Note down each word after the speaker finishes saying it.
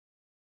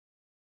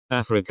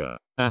Africa,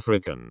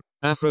 African,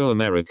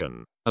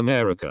 Afro-American,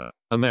 America,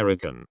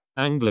 American,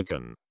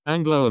 Anglican,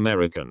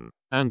 Anglo-American,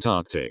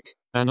 Antarctic,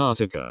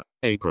 Antarctica,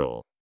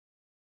 April.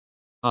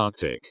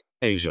 Arctic,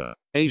 Asia,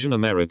 Asian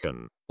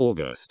American,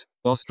 August,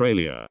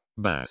 Australia,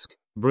 Basque,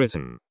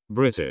 Britain,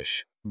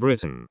 British,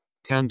 Britain,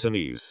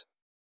 Cantonese.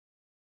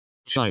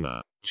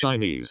 China,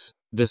 Chinese,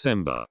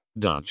 December,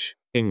 Dutch,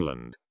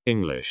 England,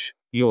 English,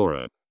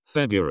 Europe,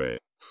 February,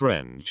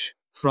 French,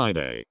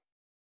 Friday.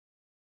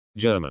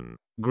 German,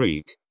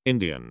 Greek,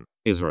 Indian,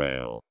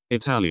 Israel,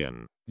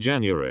 Italian,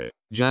 January,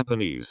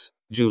 Japanese,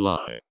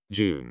 July,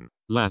 June,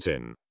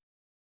 Latin.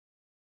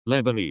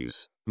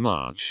 Lebanese,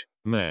 March,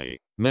 May,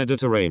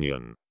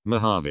 Mediterranean,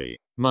 Mojave,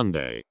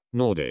 Monday,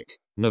 Nordic,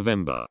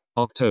 November,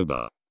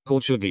 October,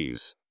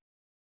 Portuguese.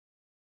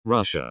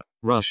 Russia,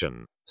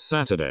 Russian,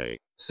 Saturday,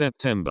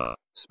 September,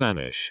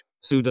 Spanish,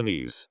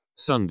 Sudanese,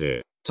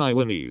 Sunday,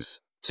 Taiwanese,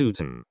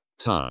 Teuton,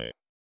 Thai.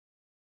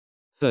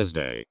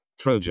 Thursday,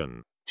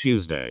 Trojan,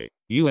 Tuesday,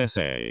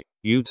 USA,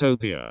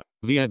 Utopia,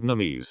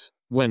 Vietnamese,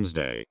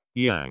 Wednesday,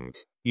 Yank,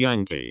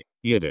 Yankee,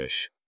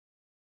 Yiddish.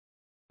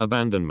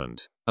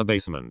 Abandonment,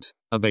 abasement,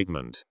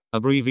 abatement,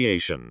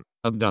 abbreviation,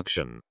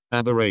 abduction,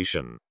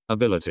 aberration,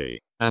 ability,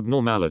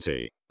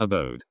 abnormality,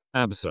 abode,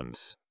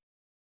 absence.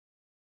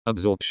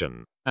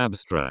 Absorption,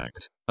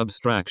 abstract,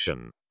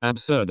 abstraction,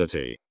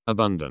 absurdity,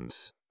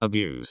 abundance,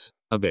 abuse,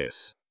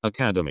 abyss,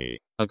 academy,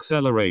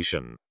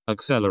 acceleration,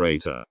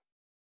 accelerator.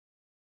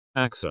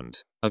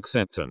 Accent,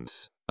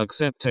 acceptance,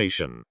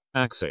 acceptation,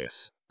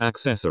 axis,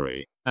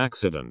 accessory,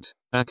 accident,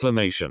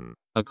 acclamation,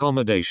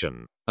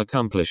 accommodation,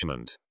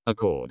 accomplishment,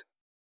 accord.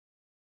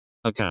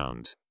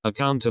 Account,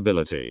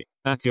 accountability,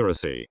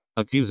 accuracy,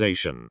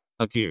 accusation,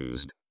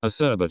 accused,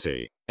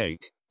 acerbity,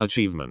 ache,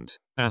 achievement,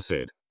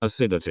 acid,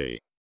 acidity.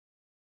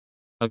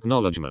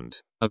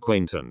 Acknowledgement,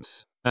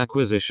 acquaintance,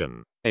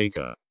 acquisition,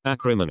 acre,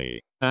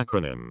 acrimony,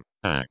 acronym,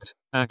 act,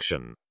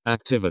 action,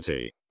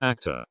 activity,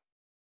 actor.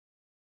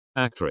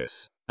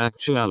 Actress,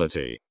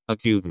 actuality,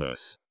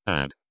 acuteness,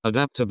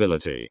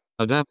 adaptability,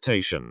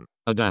 adaptation,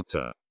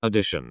 adapter,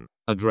 addition,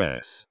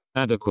 address,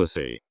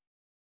 adequacy.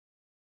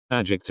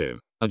 Adjective,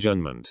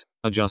 adjournment,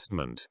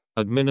 adjustment,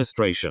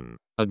 administration,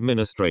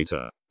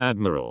 administrator,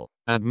 admiral,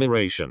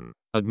 admiration,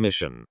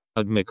 admission,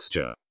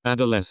 admixture,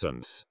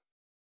 adolescence.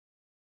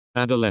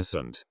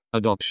 Adolescent,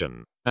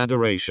 adoption,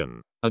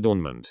 adoration,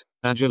 adornment,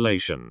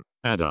 adulation,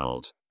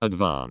 adult,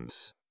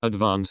 advance,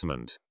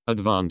 advancement,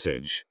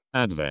 advantage,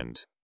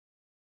 advent.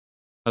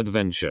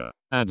 Adventure,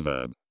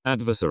 adverb,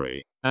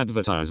 adversary,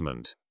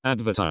 advertisement,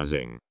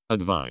 advertising,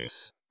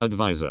 advice,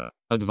 advisor,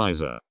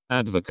 advisor,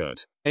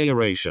 advocate,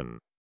 aeration.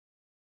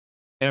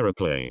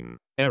 Aeroplane,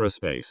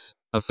 aerospace,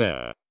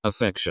 affair,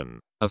 affection,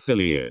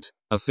 affiliate,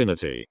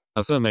 affinity,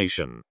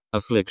 affirmation,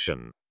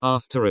 affliction,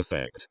 after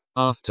effect,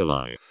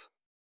 afterlife.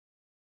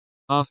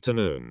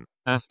 Afternoon,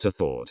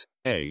 afterthought,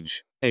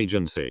 age,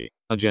 agency,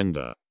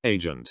 agenda,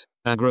 agent,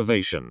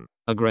 aggravation,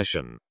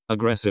 aggression,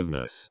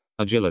 aggressiveness,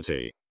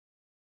 agility.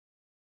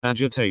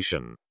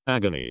 Agitation,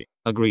 agony,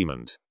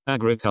 agreement,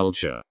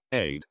 agriculture,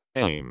 aid,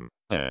 aim,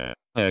 air,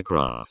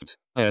 aircraft,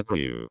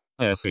 aircrew,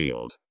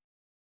 airfield.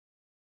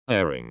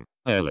 Airing,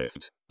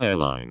 airlift,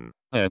 airline,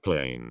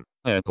 airplane,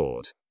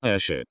 airport,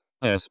 airship,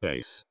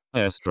 airspace,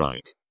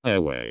 airstrike,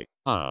 airway,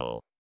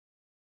 aisle.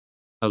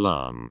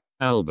 Alarm,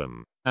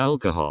 album,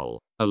 alcohol,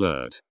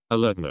 alert,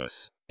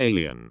 alertness,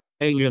 alien,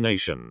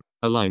 alienation,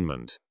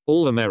 alignment,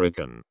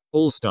 all-American,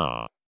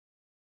 all-star.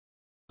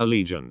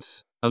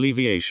 Allegiance,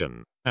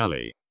 alleviation,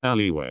 alley,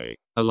 alleyway,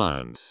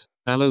 alliance,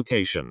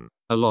 allocation,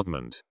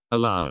 allotment,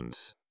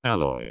 allowance,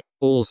 alloy,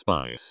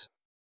 allspice.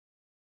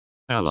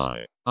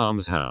 Ally,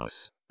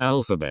 almshouse,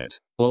 alphabet,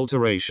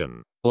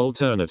 alteration,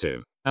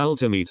 alternative,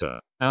 altimeter,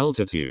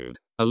 altitude,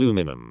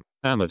 aluminum,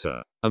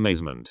 amateur,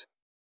 amazement.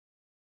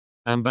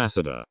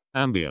 Ambassador,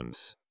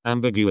 ambience,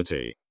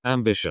 ambiguity,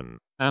 ambition,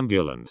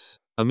 ambulance,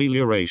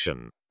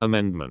 amelioration,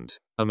 amendment,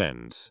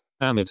 amends,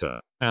 amateur,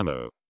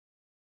 ammo.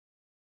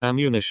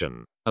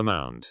 Ammunition,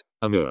 amount,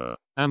 amur,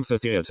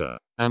 amphitheater,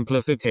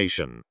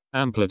 amplification,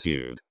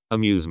 amplitude,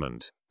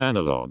 amusement,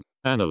 analog,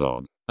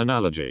 analog,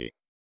 analogy.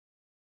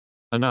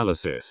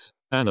 Analysis,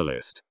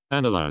 analyst,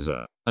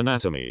 analyzer,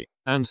 anatomy,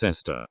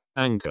 ancestor,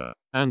 anchor,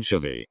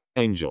 anchovy,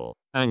 angel,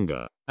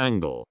 anger,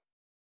 angle.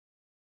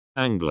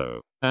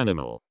 Anglo,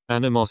 animal,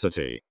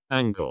 animosity,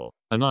 ankle,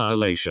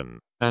 annihilation,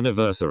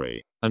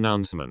 anniversary,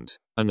 announcement,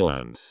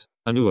 annoyance,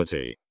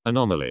 annuity,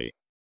 anomaly.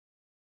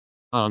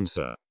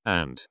 Answer,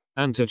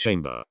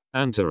 antechamber,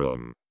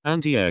 anteroom,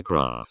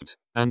 anti-aircraft,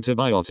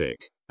 antibiotic,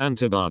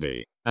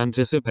 antibody,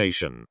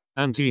 anticipation,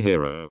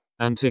 antihero,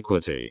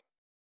 antiquity.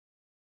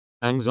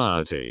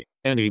 Anxiety,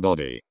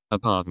 anybody,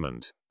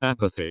 apartment,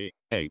 apathy,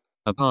 ape,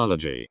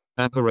 apology,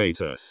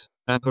 apparatus,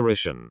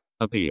 apparition,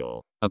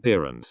 appeal,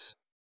 appearance.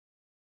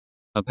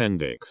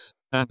 Appendix,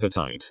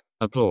 appetite,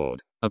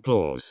 applaud,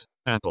 applause,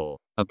 apple,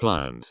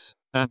 appliance,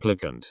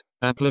 applicant,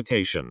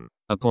 application,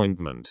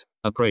 appointment,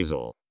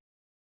 appraisal.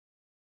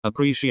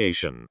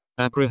 Appreciation,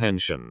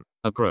 apprehension,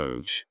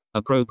 approach,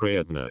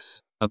 appropriateness,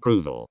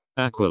 approval,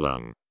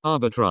 aqualung,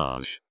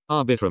 arbitrage,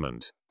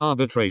 arbitrament,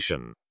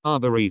 arbitration,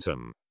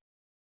 arboretum.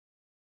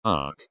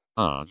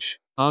 Arch,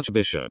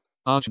 archbishop,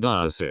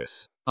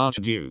 archdiocese,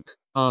 archduke,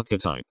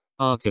 archetype,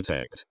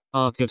 architect,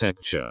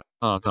 architecture,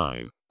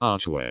 archive,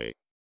 archway.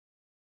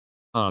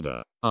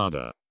 Arda,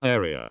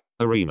 area,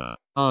 arena,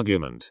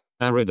 argument,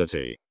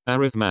 aridity,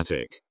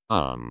 arithmetic,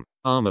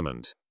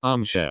 armament,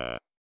 armchair.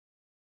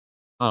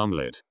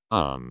 Armlet,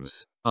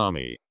 arms,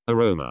 army,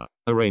 aroma,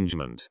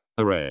 arrangement,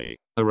 array,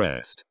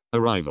 arrest,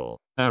 arrival,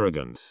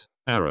 arrogance,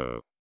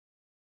 arrow.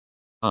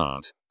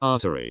 Art,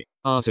 artery,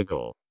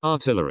 article,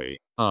 artillery,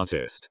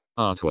 artist,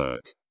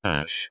 artwork,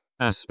 ash,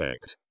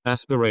 aspect,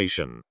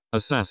 aspiration,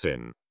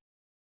 assassin.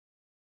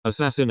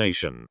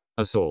 Assassination,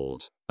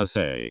 assault,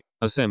 assay,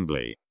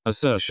 assembly,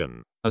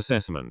 assertion,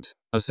 assessment,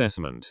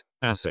 assessment,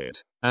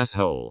 asset,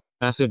 asshole,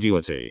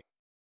 assiduity.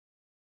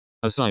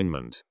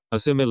 Assignment,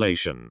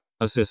 assimilation,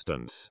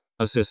 assistance,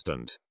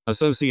 assistant,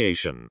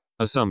 association,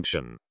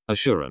 assumption,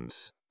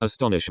 assurance,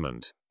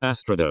 astonishment,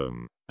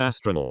 astrodome,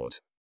 astronaut.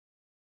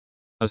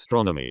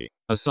 Astronomy,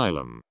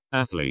 asylum,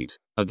 athlete,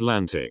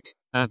 Atlantic,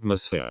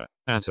 atmosphere,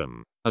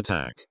 atom,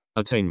 attack,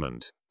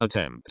 attainment,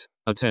 attempt,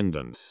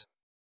 attendance.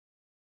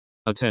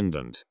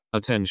 Attendant,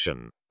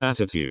 attention,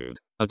 attitude,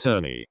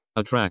 attorney,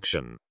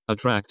 attraction,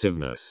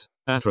 attractiveness,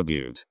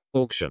 attribute,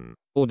 auction,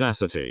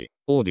 audacity,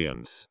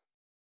 audience.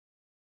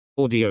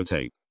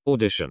 Audiotape,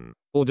 audition,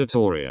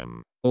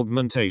 auditorium,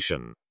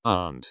 augmentation,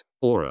 aunt,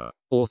 aura,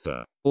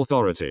 author,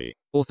 authority,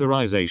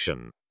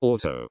 authorization,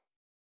 auto.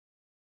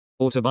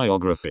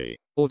 Autobiography,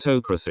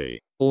 autocracy,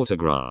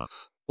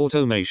 autograph,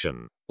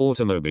 automation,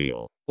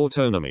 automobile,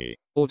 autonomy,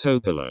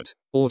 autopilot,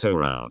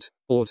 autoroute,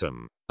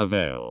 autumn,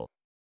 avail.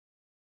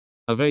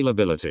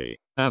 Availability,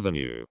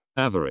 avenue,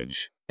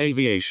 average,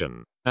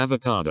 aviation,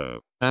 avocado,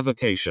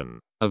 avocation,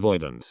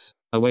 avoidance,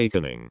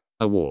 awakening,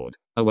 award,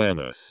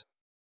 awareness.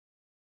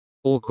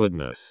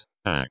 Awkwardness,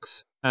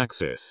 axe,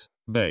 axis,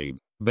 babe,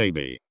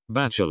 baby,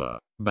 bachelor,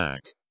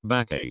 back,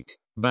 backache,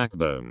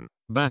 backbone,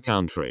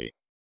 backcountry.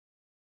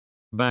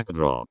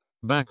 Backdrop,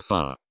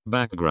 backfire,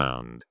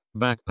 background,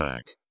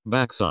 backpack,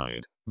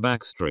 backside,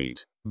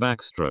 backstreet,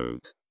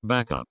 backstroke,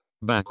 backup,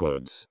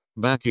 backwards,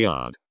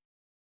 backyard.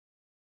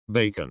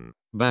 Bacon,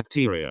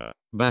 bacteria,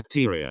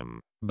 bacterium,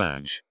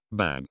 badge,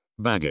 bag,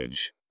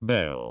 baggage,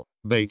 bail,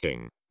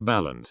 baking,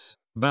 balance,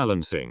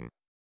 balancing.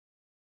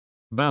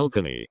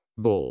 Balcony,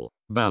 ball,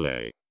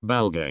 ballet,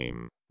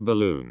 ballgame,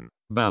 balloon,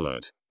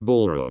 ballot,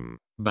 ballroom,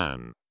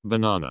 ban,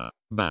 banana,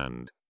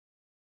 band.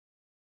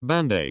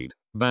 Band-aid,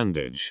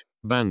 bandage,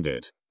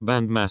 bandit,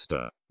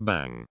 bandmaster,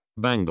 bang,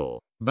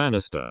 bangle,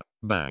 banister,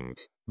 bank,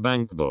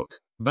 bankbook,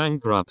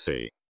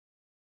 bankruptcy.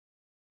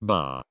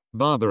 Bar,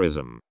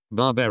 barbarism,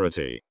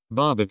 barbarity,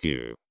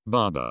 barbecue,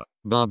 barber,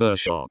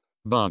 barbershop,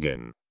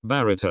 bargain,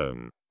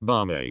 baritone,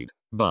 barmaid,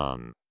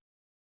 barn.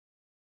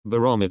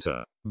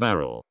 Barometer,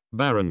 barrel,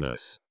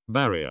 barrenness,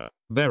 barrier,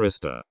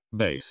 barrister,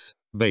 base,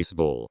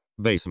 baseball,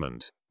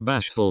 basement,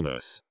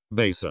 bashfulness,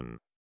 basin.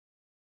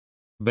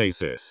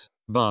 Basis,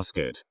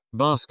 basket,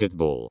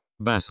 basketball,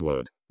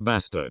 basswood,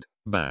 bastard,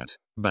 bat,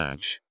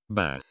 batch,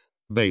 bath,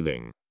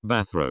 bathing,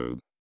 bathrobe.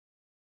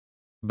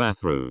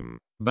 Bathroom,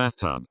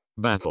 bathtub,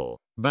 battle,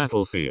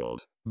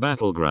 battlefield,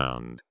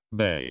 battleground,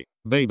 bay,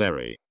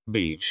 bayberry,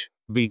 beach,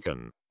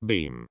 beacon,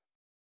 beam.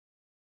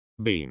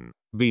 Bean,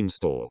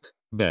 beanstalk,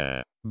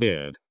 bear,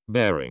 beard,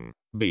 bearing,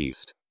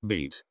 beast,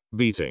 beat,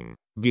 beating,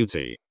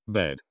 beauty,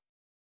 bed.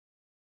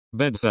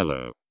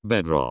 Bedfellow,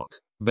 bedrock,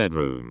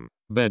 bedroom,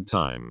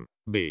 bedtime,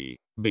 bee,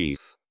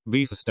 beef,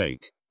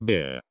 beefsteak,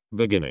 beer,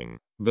 beginning,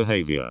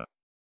 behavior.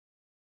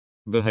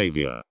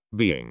 Behavior,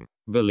 being,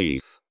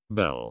 belief,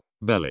 bell,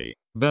 belly,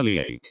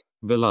 bellyache,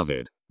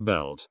 beloved,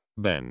 belt,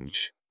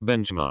 bench,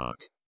 benchmark.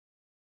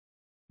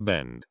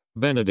 Bend,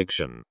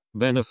 benediction,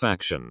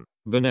 benefaction,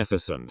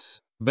 beneficence,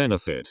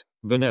 benefit,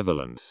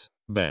 benevolence,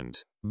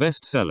 bent,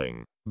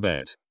 best-selling,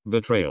 bet,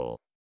 betrayal.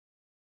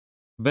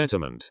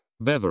 Betterment,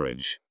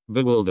 beverage,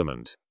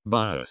 bewilderment,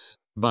 bias,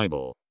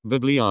 Bible,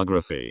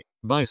 bibliography,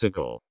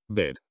 bicycle,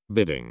 bid,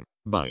 bidding,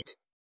 bike.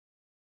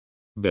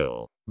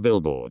 Bill,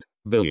 billboard,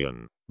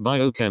 billion,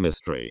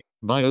 biochemistry,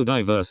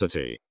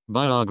 biodiversity,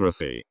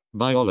 biography,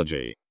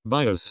 biology,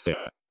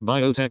 biosphere,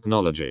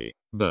 biotechnology,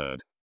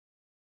 bird.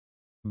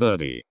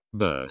 Birdie,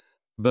 birth,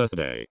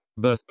 birthday,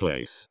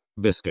 birthplace,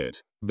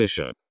 biscuit,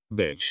 bishop,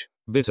 bitch,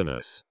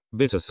 bitterness,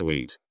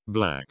 bittersweet,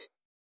 black.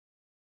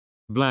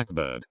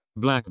 Blackbird,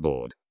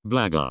 blackboard,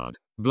 blackguard,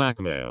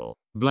 blackmail,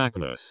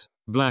 blackness,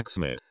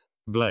 blacksmith,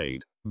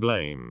 blade,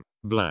 blame,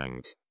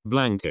 blank,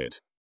 blanket.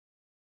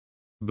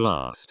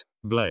 Blast,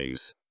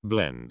 blaze,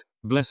 blend,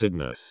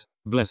 blessedness,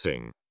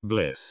 blessing,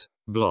 bliss,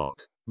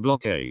 block,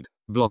 blockade,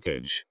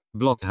 blockage,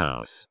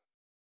 blockhouse.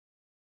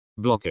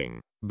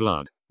 Blocking,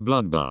 blood,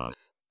 bloodbath,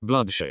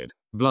 bloodshed,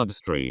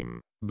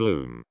 bloodstream,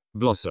 bloom,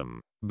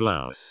 blossom,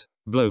 blouse,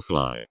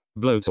 blowfly,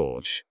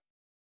 blowtorch.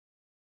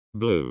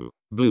 Blue,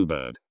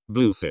 bluebird,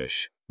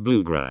 bluefish,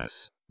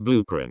 bluegrass,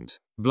 blueprint,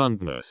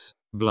 bluntness,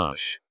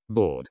 blush,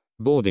 board,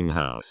 boarding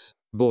house,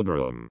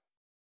 boardroom.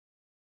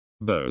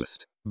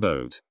 Boast,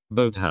 boat,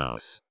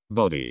 boathouse,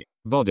 body,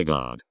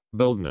 bodyguard,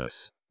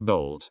 boldness,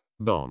 bolt,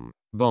 bomb,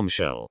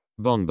 bombshell,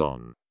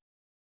 bonbon.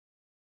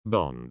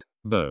 Bond,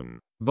 bone,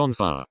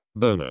 bonfire,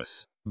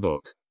 bonus,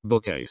 book,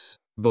 bookcase,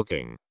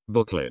 booking,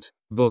 booklet,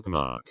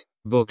 bookmark,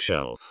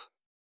 bookshelf.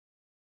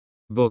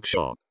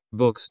 Bookshop,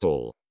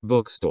 bookstall,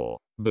 bookstore,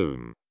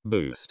 boom,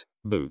 boost,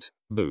 boot,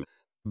 booth,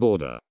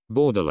 border,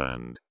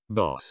 borderland,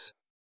 boss.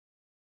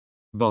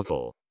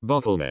 Bottle,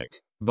 bottleneck,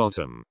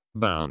 bottom,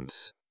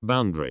 bounce,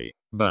 boundary,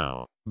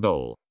 bow,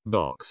 bowl,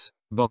 box,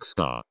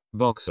 boxcar,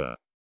 boxer.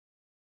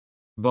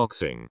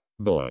 Boxing,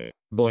 boy,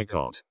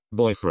 boycott,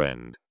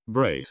 boyfriend,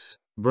 brace,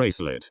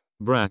 bracelet,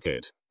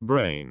 bracket,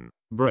 brain,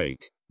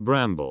 break,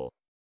 bramble.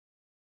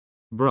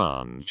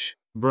 Branch,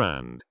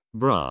 brand,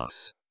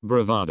 brass,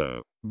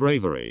 bravado,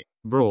 bravery,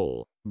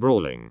 brawl,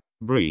 brawling,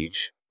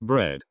 breach,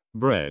 bread,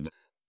 breadth.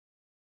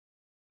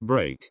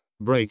 Break,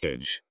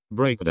 breakage,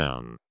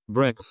 breakdown,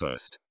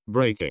 breakfast,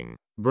 breaking,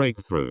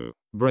 breakthrough,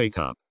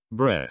 breakup,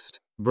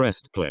 breast,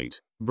 breastplate,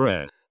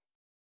 breath.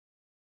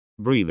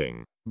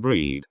 Breathing,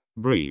 breed,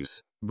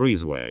 breeze,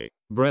 breezeway,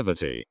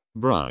 brevity,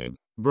 bribe,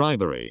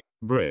 bribery,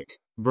 brick,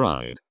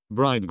 bride,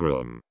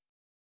 bridegroom.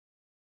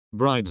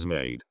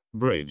 Bridesmaid,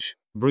 bridge,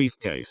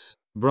 briefcase,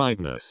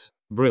 brightness,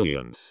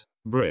 brilliance,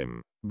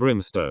 brim,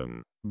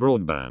 brimstone,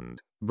 broadband,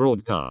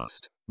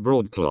 broadcast,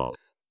 broadcloth.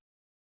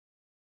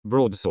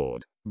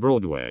 Broadsword,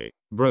 Broadway,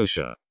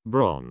 brochure,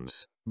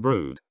 bronze,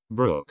 brood,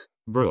 brook,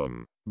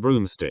 broom,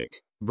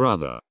 broomstick,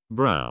 brother,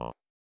 brow.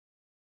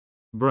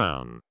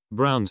 Brown,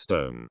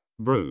 brownstone,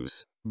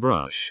 bruise,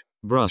 brush,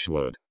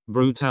 brushwood,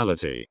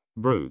 brutality,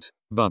 brute,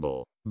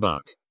 bubble,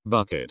 buck,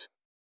 bucket.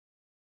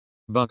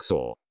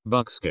 Bucksaw,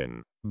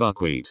 buckskin,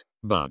 buckwheat,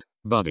 bud,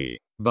 buddy,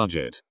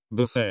 budget,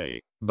 buffet,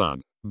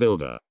 bug,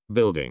 builder,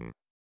 building.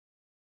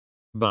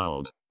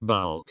 Bald,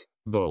 bulk,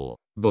 bull,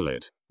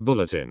 bullet,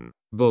 bulletin,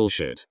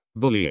 bullshit,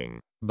 bullying,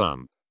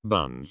 bump,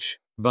 bunch,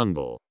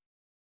 bundle.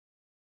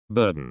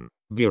 Burden,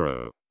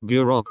 bureau,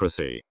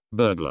 bureaucracy,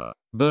 burglar,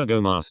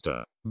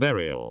 burgomaster,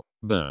 burial,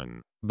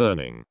 burn,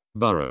 burning,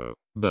 burrow,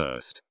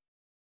 burst.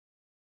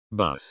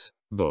 Bus,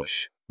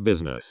 bush,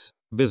 business,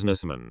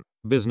 businessman,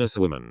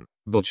 businesswoman,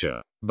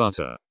 butcher,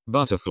 butter,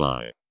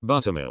 butterfly,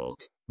 buttermilk,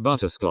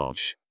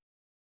 butterscotch.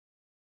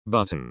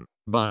 Button,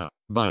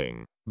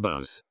 buying,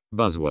 buzz,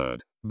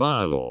 buzzword,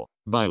 bylaw,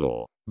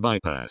 bylaw,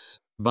 bypass,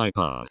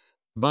 bypath,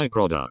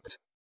 byproduct.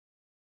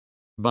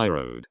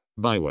 Byroad,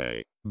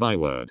 byway,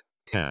 byword,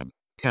 cab,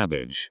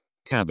 cabbage,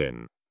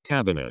 cabin,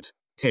 cabinet,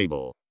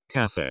 cable,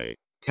 cafe,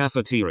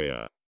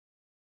 cafeteria.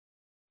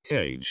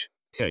 Cage,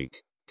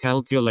 cake,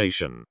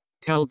 calculation,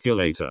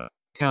 calculator,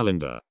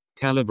 calendar,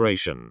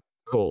 calibration,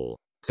 call,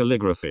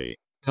 calligraphy,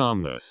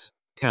 calmness,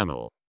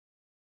 camel.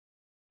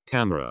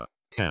 Camera,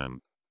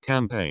 camp,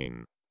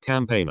 campaign,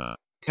 campaigner,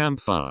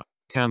 campfire,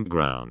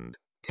 campground,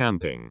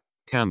 camping,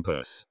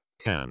 campus,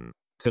 can,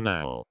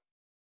 canal.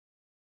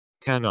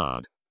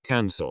 Canard,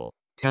 cancel,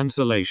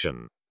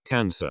 cancellation,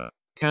 cancer,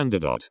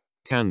 candidate,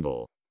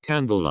 candle,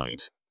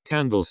 candlelight,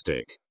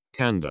 candlestick,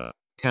 candor,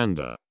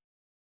 candor.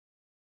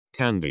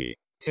 Candy,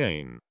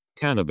 cane,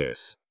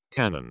 cannabis,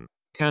 cannon,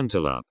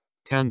 cantaloupe,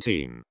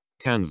 canteen,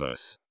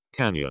 canvas,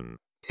 canyon,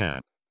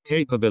 cap,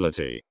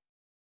 capability.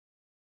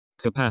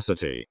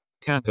 Capacity,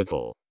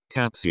 capital,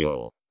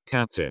 capsule,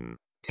 captain,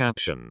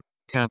 caption,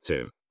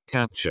 captive,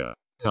 capture,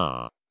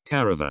 car,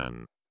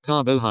 caravan,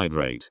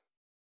 carbohydrate.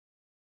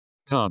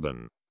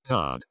 Carbon,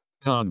 card,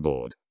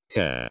 cardboard,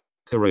 care,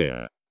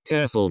 career,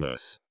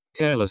 carefulness,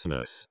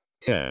 carelessness,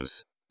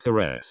 cares,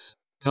 caress,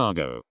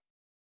 cargo.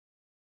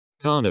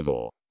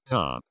 Carnivore,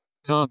 carp,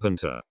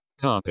 carpenter,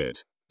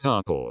 carpet,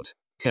 carport,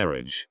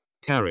 carriage,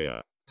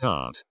 carrier,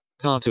 cart,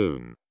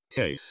 cartoon,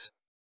 case.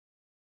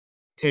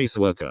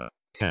 Caseworker,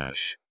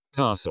 cash,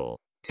 castle,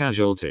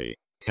 casualty,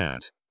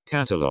 cat,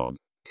 catalogue,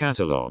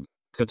 catalogue,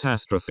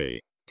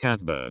 catastrophe,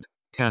 catbird,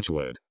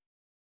 catchword.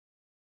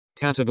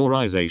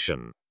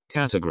 Categorization,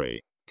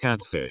 category,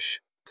 catfish,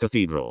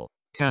 cathedral,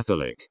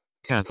 Catholic,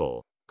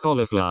 cattle,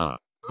 cauliflower,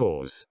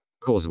 cause,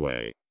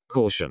 causeway,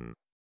 caution.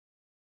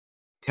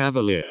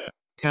 Cavalier,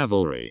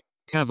 cavalry,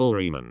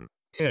 cavalryman,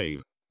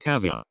 cave,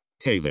 caviar,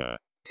 caviar,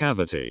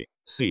 cavity,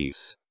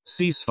 cease,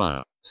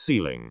 ceasefire,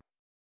 ceiling.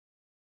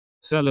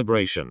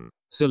 Celebration,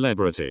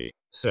 celebrity,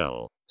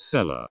 cell,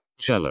 cellar,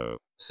 cello,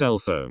 cell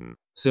phone,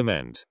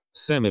 cement,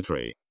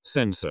 cemetery,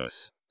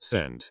 census,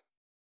 cent.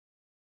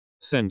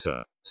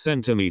 Center,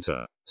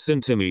 centimeter,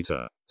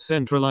 centimeter,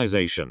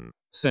 centralization,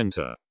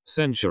 center,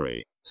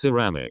 century,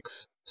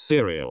 ceramics,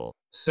 cereal,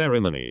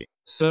 ceremony,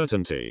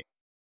 certainty.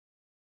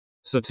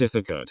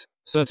 Certificate,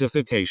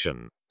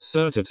 certification,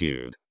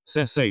 certitude,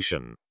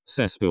 cessation,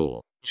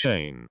 cesspool,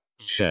 chain,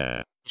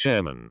 chair,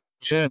 chairman,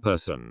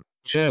 chairperson,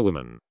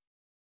 chairwoman.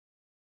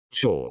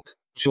 Chalk,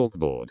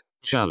 chalkboard,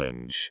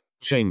 challenge,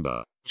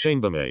 chamber,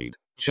 chambermaid,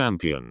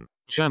 champion,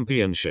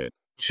 championship,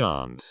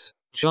 chance,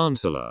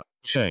 chancellor,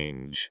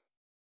 change.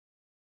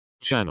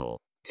 Channel,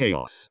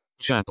 chaos,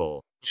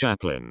 chapel,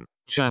 chaplain,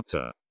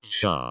 chapter,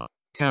 char,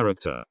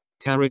 character,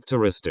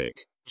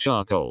 characteristic,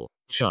 charcoal,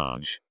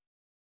 charge.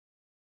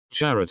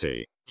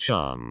 Charity,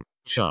 charm,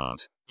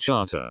 chart,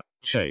 charter,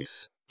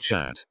 chase,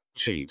 chat,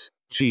 cheat,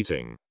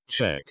 cheating,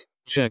 check,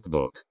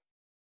 checkbook.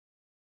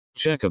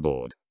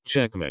 Checkerboard,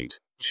 checkmate,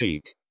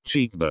 cheek,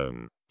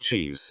 cheekbone,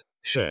 cheese,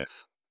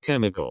 chef,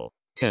 chemical,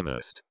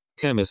 chemist,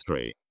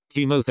 chemistry,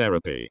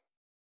 chemotherapy.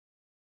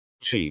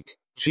 Cheek,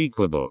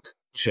 cheekbook,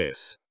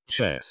 chiss,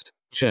 chest,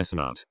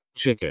 chestnut,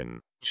 chicken,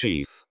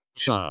 chief,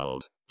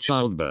 child,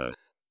 childbirth,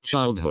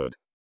 childhood.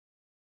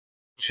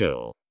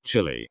 Chill,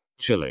 chilly,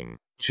 chilling,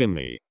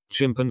 chimney,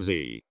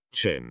 chimpanzee,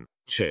 chin,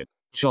 chip,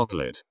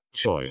 chocolate,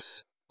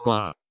 choice,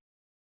 qua.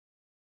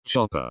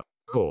 Chopper,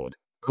 chord,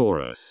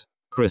 chorus,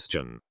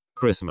 Christian,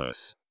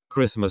 Christmas,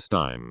 Christmas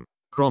time,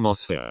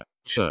 chromosphere,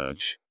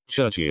 church,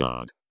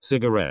 churchyard,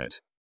 cigarette.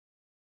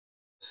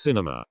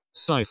 Cinema,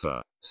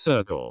 cipher,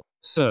 circle,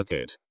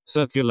 circuit,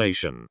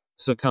 circulation,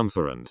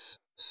 circumference,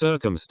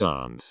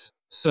 circumstance,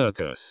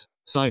 circus,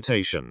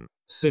 citation,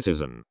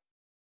 citizen.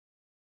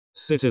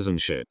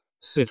 Citizenship,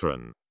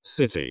 citron,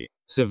 city,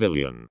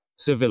 civilian,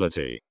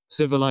 civility,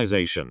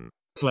 civilization,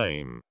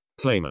 claim,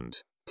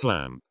 claimant,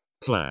 clamp,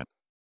 clap.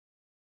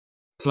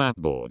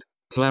 Clapboard,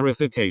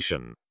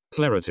 clarification,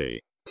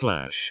 clarity,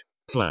 clash,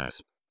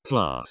 clasp,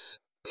 class,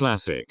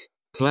 classic,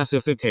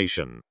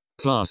 classification,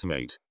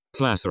 classmate,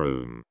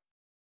 classroom.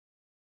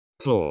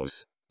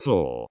 Clause,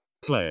 claw,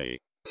 clay,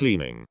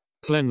 cleaning,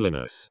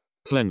 cleanliness,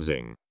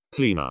 cleansing,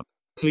 cleanup,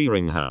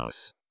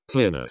 clearinghouse,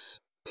 clearness,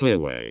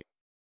 clearway.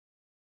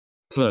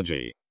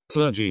 Clergy,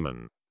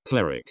 clergyman,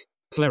 cleric,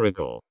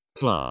 clerical,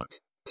 clerk,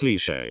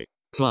 cliché,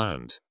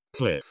 client,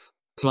 cliff,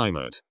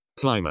 climate,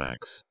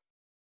 climax.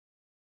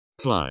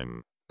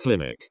 Climb,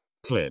 clinic,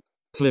 clip,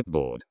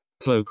 clipboard,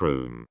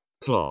 cloakroom,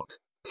 clock,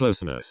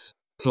 closeness,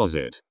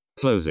 closet,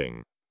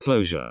 closing,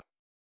 closure.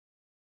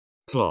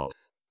 Cloth,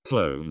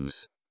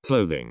 clothes,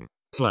 clothing,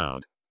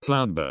 cloud,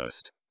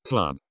 cloudburst,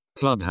 club,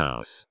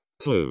 clubhouse,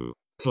 clue,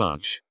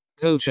 clutch,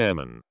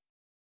 co-chairman.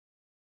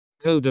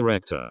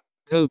 Co-director,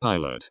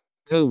 co-pilot,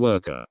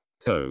 co-worker,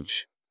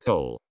 coach,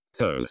 coal,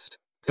 coast,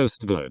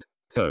 coastguard,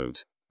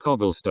 coat,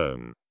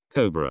 cobblestone,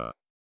 cobra.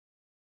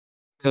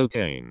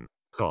 Cocaine,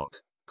 cock,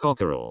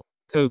 cockerel,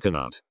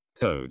 coconut,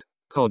 code,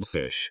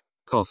 codfish,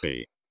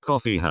 coffee,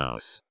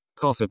 coffeehouse,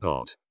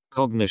 coffeepot,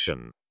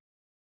 cognition.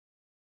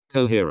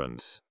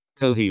 Coherence,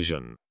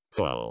 cohesion,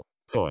 quell,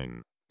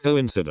 coin,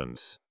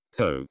 coincidence,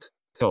 coke,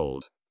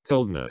 cold,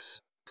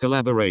 coldness,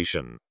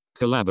 collaboration,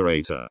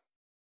 collaborator.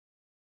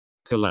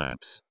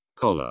 Collapse,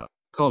 collar,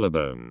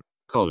 collarbone,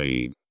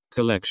 colleague,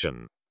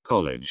 collection,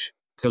 college,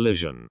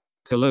 collision,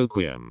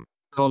 colloquium,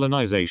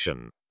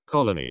 colonization,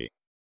 colony.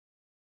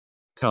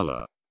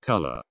 Color,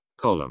 color,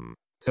 column,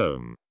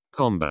 comb,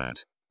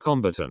 combat,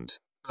 combatant,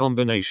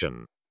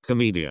 combination,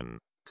 comedian,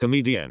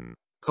 comedienne,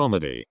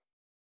 comedy.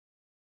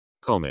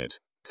 Comet,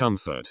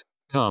 comfort,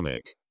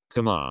 karmic,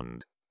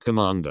 command,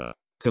 commander,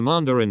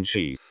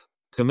 commander-in-chief,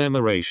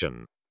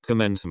 commemoration,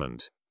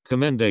 commencement,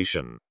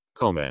 commendation,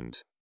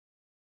 comment.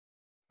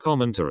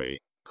 Commentary,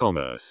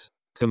 commerce,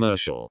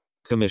 commercial,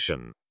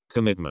 commission,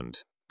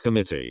 commitment,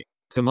 committee,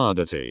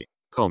 commodity,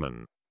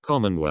 common,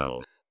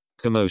 commonwealth,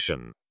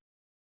 commotion.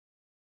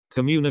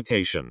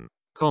 Communication,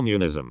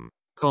 communism,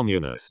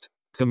 communist,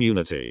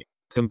 community,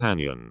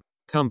 companion,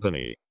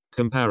 company,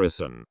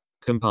 comparison,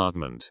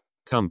 compartment,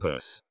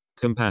 compass,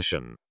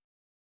 compassion.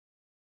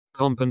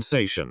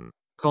 Compensation,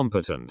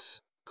 competence,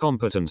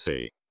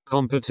 competency,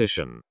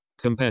 competition,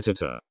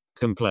 competitor,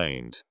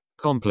 complaint,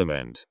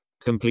 complement,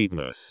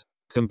 completeness,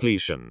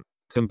 completion,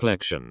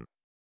 complexion.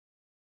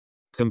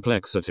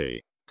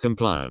 Complexity,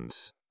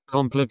 compliance,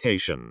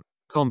 complication,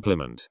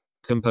 complement,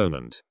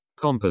 component,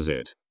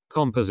 composite,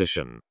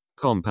 composition,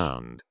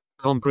 compound,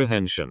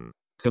 comprehension,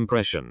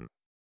 compression.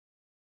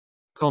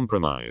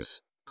 Compromise,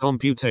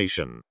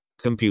 computation,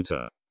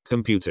 computer,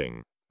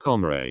 computing,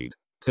 comrade,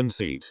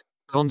 conceit,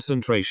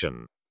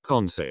 concentration,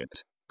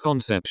 concept,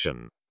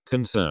 conception,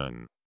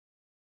 concern.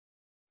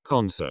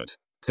 Concert,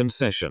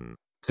 concession,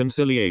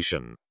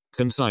 conciliation,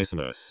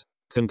 conciseness,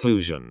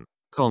 conclusion,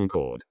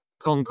 concord,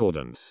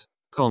 concordance,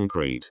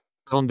 concrete,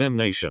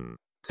 condemnation,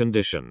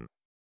 condition.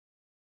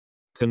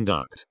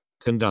 Conduct,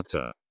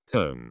 conductor,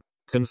 cone,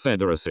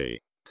 confederacy,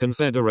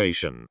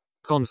 confederation,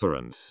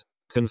 conference,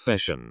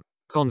 confession,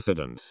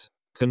 confidence,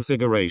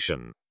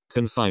 configuration,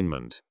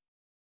 confinement.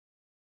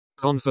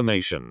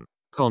 Confirmation,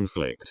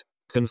 conflict,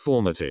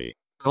 conformity,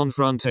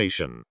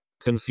 confrontation,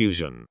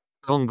 confusion,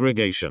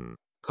 congregation,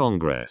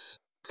 congress,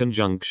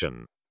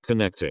 conjunction,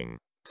 connecting,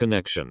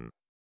 connection.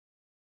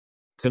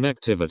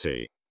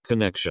 Connectivity,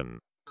 connection,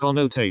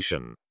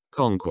 connotation,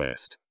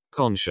 conquest,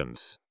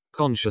 conscience,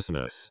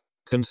 consciousness,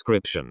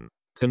 conscription,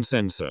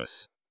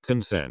 consensus,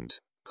 consent,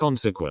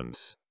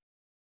 consequence.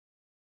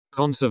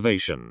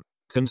 Conservation,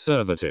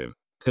 conservative,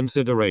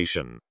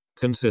 consideration,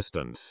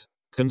 consistence,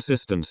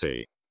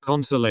 consistency,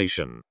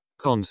 consolation,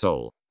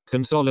 console,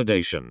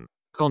 consolidation,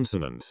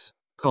 consonance,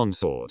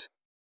 consort.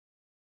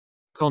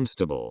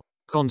 Constable,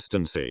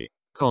 constancy,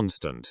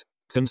 constant,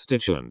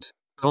 constituent,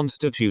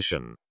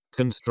 constitution,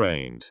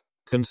 constraint,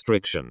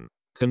 constriction,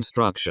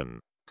 construction,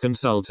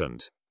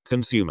 consultant,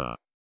 consumer.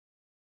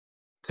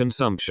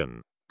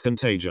 Consumption,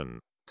 contagion,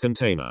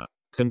 container,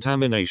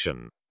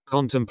 contamination,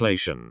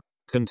 contemplation,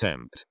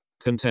 contempt,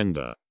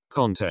 contender,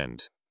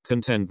 content,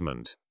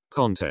 contentment,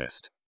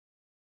 contest,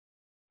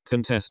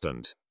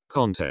 contestant,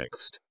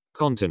 context,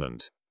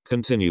 continent,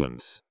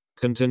 continuance,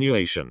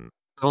 continuation,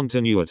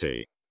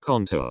 continuity,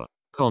 contour,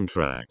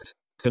 contract,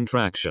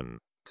 contraction,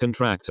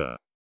 contractor,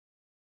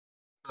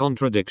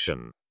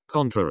 contradiction,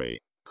 contrary,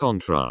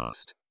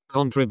 contrast,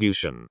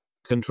 contribution,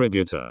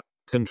 contributor,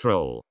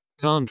 control,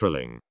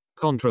 controlling,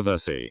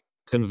 controversy,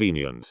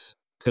 convenience,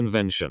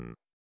 convention,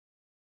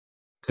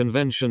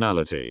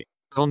 conventionality,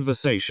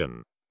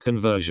 conversation,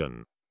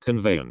 conversion,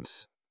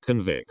 conveyance,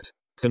 convict,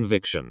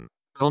 conviction,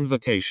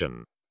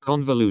 convocation,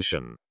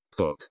 convolution,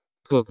 cook,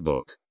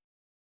 cookbook,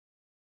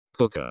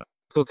 cooker,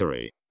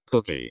 cookery,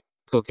 cookie,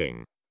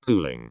 cooking,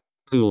 cooling,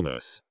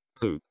 coolness,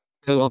 coop,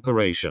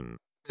 cooperation,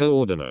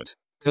 coordinate,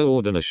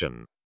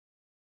 coordination,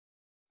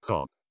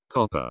 cop,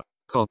 copper,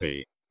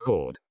 copy,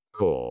 cord,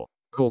 core,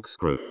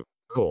 corkscrew,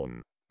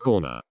 corn,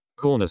 corner,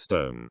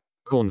 cornerstone,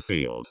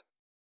 cornfield,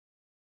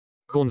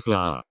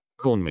 cornflour,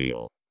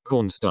 cornmeal,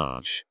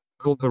 cornstarch,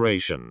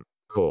 corporation,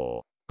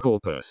 core,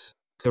 corpus,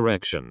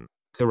 correction,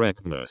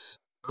 correctness,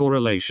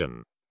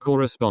 correlation,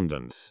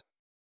 correspondence,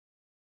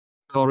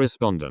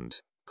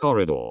 correspondent,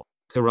 corridor,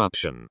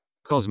 corruption,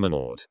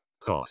 cosmonaut,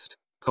 cost,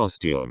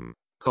 costume,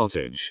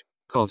 cottage,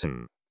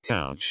 cotton,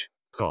 couch,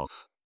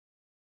 cough,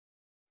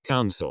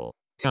 counsel,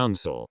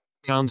 counsel,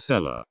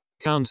 counselor,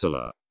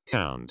 counselor,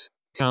 count,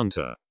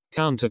 counter,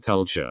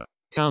 counterculture,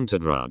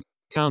 counterdrug,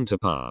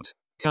 counterpart,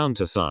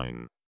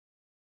 countersign,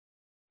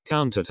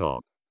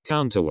 countertop,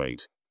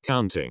 counterweight,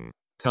 counting,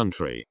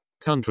 country,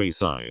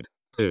 countryside,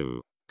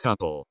 coup,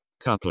 couple,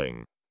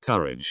 coupling,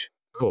 courage,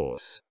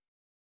 course,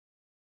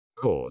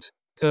 court,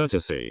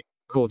 courtesy,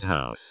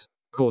 courthouse,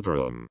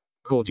 courtroom,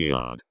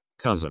 courtyard,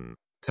 cousin,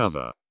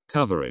 cover,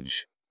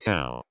 coverage,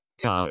 cow,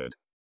 coward,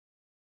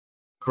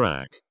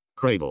 crack,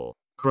 cradle,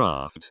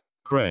 craft,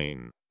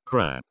 crane,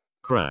 crap,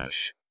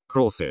 crash,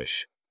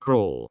 crawfish,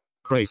 crawl,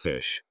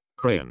 crayfish,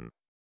 crayon,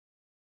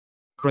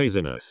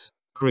 craziness,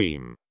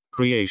 cream,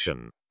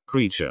 creation,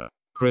 creature,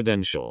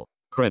 credential,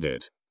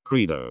 credit,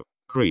 credo,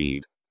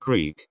 creed,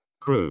 creek,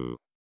 crew,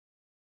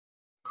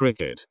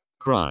 cricket,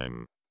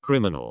 crime,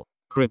 criminal,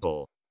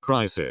 cripple,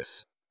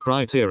 crisis,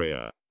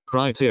 criteria,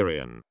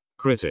 criterion,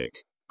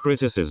 critic,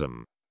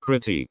 criticism,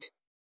 critique,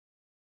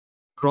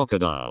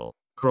 crocodile,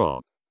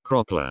 crop,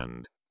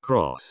 cropland,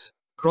 cross,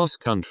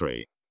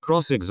 cross-country,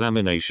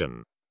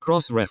 cross-examination,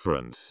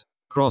 cross-reference,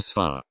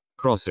 crossfire,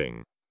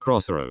 crossing,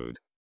 crossroad,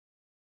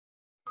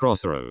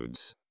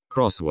 crossroads,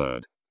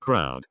 crossword,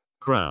 crowd,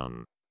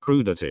 crown,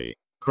 crudity,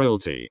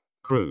 cruelty,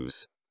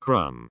 cruise,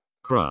 crumb,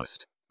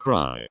 crust,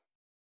 cry,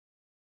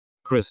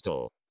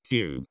 crystal,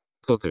 cube,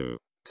 cuckoo,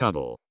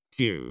 cuddle,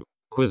 hue,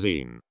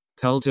 cuisine,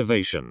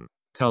 cultivation,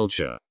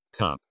 culture,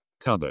 cup,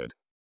 cupboard,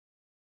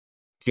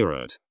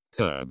 curate,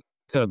 curb,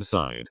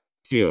 curbside,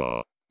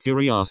 cure,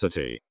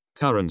 curiosity,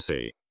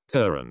 currency,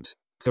 current,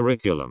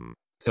 curriculum,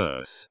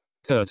 curse,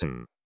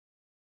 curtain,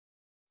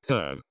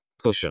 curve,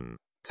 cushion,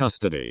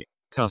 custody,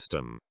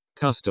 custom,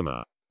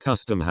 customer,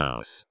 custom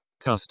house,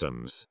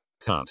 customs,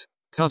 cut,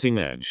 cutting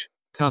edge,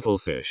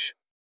 cuttlefish,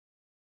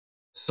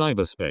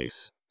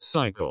 cyberspace,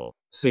 cycle,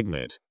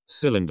 signet,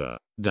 cylinder,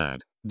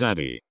 dad,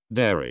 daddy,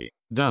 dairy,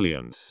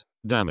 dalliance,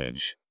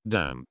 damage,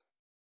 damp,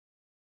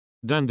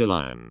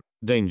 dandelion,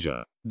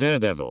 danger,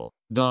 daredevil,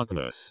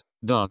 darkness,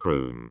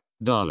 darkroom,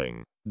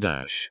 darling,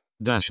 dash,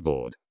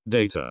 dashboard,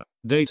 data,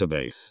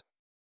 database,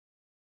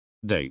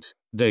 date,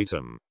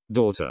 datum,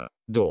 daughter,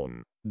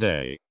 dawn,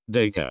 day,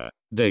 daycare,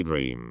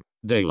 daydream,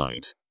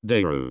 daylight,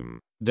 dayroom,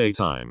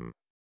 daytime,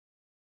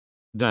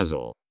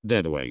 dazzle,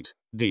 deadweight,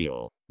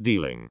 deal,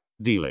 dealing,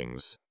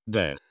 dealings,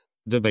 death,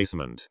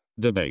 debasement,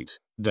 debate,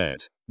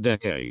 debt,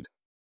 decade,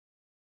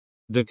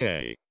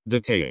 decay,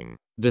 decaying,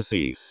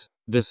 decease,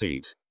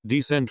 deceit,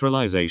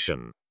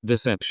 decentralization,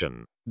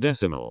 deception,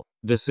 decimal,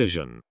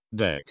 decision,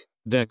 deck,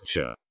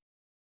 decture,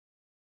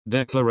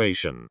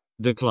 declaration,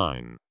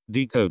 decline,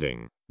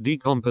 decoding,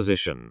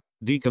 decomposition,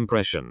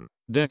 decompression,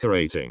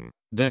 decorating,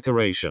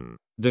 decoration,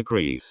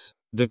 decrease,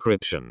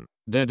 decryption,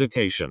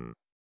 dedication,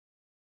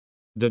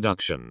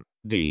 deduction,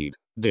 deed,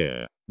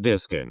 deer,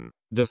 deerskin,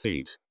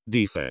 defeat,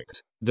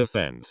 defect,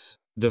 defense,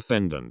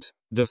 defendant,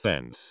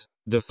 defense,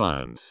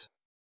 defiance,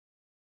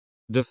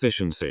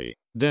 deficiency,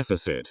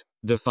 deficit,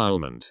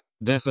 defilement,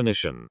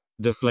 definition,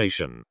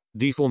 deflation,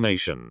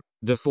 deformation,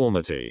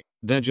 deformity,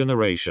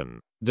 degeneration,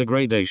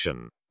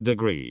 degradation,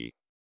 degree,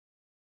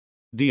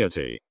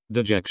 deity,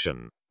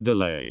 dejection,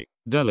 delay,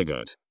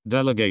 delegate,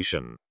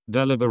 delegation,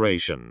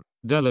 deliberation,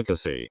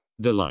 delicacy,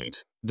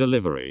 delight,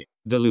 delivery,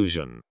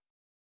 delusion,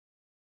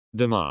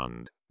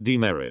 demand,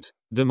 demerit,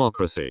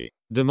 democracy,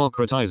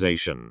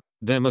 democratization,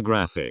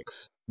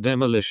 demographics,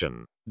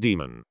 demolition,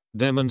 demon,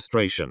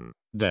 demonstration,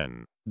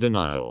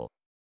 denial,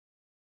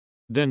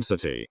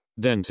 density,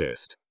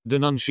 dentist,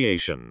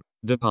 denunciation,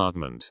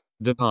 department,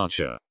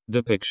 departure,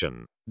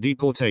 depiction,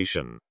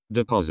 deportation,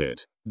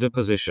 deposit,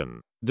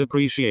 deposition,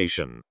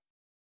 depreciation,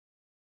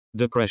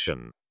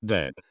 depression,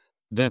 depth,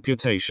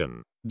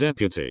 deputation,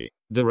 deputy,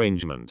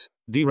 derangement,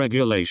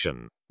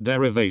 deregulation,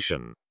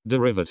 derivation,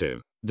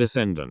 derivative,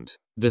 descendant,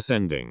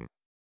 descending.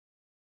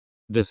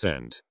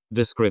 Descent,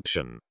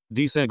 description,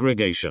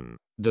 desegregation,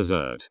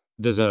 desert,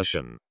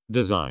 desertion,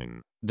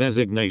 design,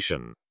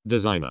 designation,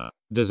 designer,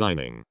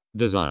 designing,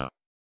 desire.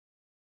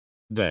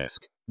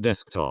 Desk,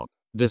 desktop,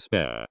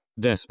 despair,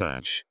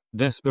 dispatch,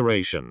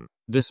 desperation,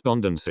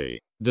 despondency,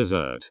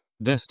 desert,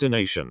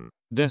 destination,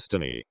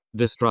 destiny,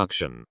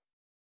 destruction.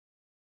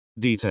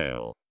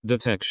 Detail,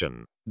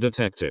 detection,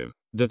 detective,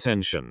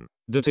 detention,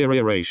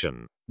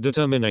 deterioration,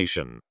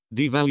 determination,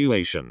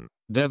 devaluation,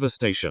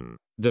 devastation,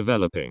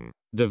 developing,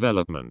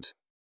 development.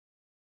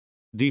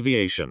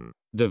 Deviation,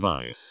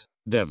 device,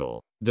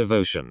 devil,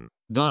 devotion,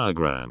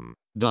 diagram,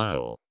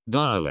 dial,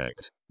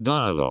 dialect,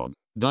 dialogue,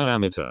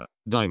 diameter,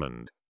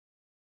 diamond.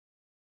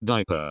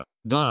 Diaper,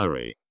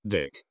 diary,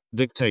 dick,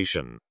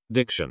 dictation,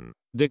 diction,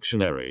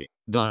 dictionary,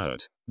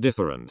 diet,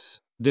 difference,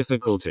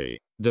 difficulty,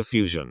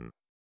 diffusion.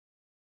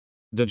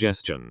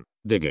 Digestion,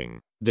 digging,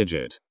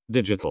 digit,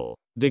 digital,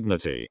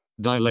 dignity,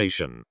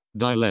 dilation,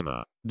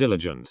 dilemma,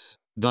 diligence,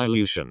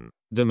 dilution,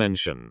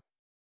 dimension.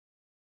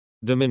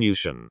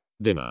 Diminution,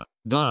 dinner,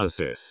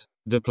 diocese,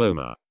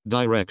 diploma,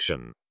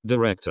 direction,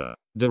 director,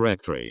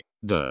 directory,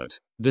 dirt,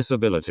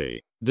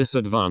 disability,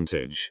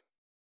 disadvantage.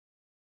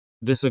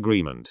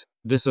 Disagreement,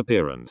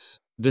 disappearance,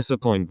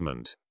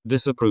 disappointment,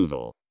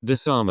 disapproval,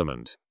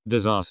 disarmament,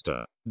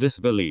 disaster,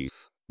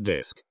 disbelief,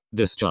 disc,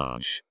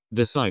 discharge,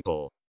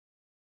 disciple.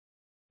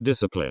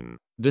 Discipline,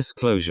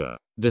 disclosure,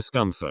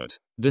 discomfort,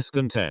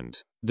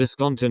 discontent,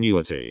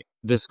 discontinuity,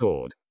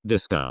 discord,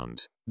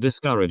 discount,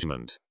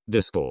 discouragement,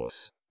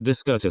 discourse,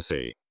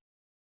 discourtesy.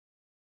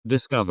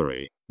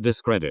 Discovery,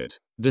 discredit,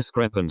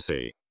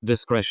 discrepancy,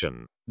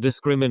 discretion,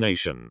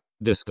 discrimination,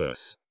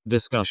 discuss,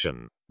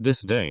 discussion,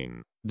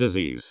 disdain,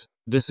 disease,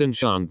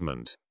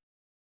 disenchantment.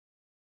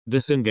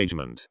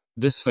 Disengagement,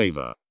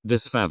 disfavor,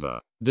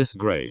 disfavor,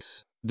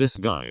 disgrace,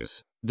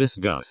 disguise,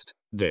 disgust,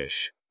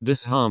 dish,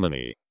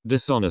 disharmony,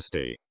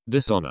 dishonesty,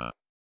 dishonor.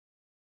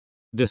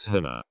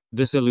 Dishonor,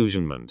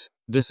 disillusionment,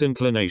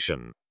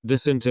 disinclination,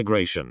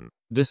 disintegration,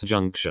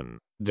 disjunction,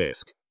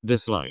 disc,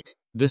 dislike,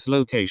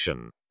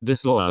 dislocation,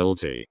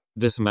 disloyalty,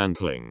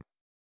 dismantling.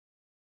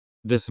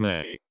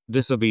 Dismay,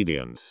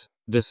 disobedience,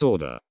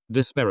 disorder,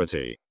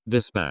 disparity,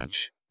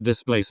 dispatch,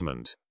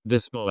 displacement,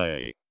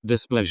 display,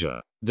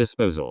 displeasure,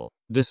 disposal,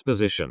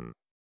 disposition.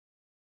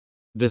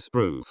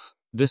 Disproof,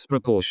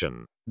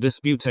 disproportion,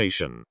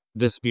 disputation,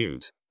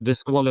 dispute,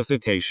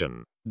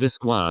 disqualification,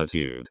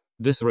 disquietude,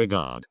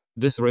 disregard,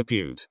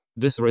 disrepute,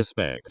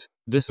 disrespect,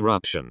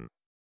 disruption.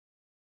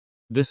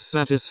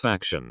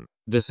 Dissatisfaction,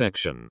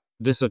 dissection,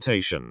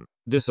 dissertation,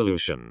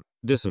 dissolution,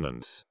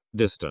 dissonance,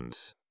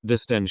 distance,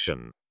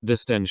 distension,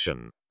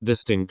 distension,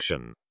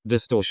 distinction,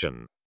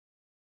 distortion.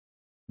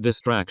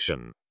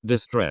 Distraction,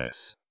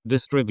 distress,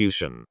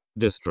 distribution,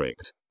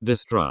 district,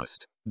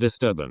 distrust,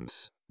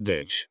 disturbance,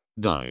 ditch,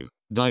 dive,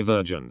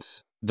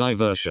 divergence,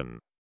 diversion.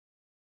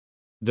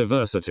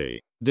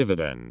 Diversity,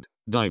 dividend,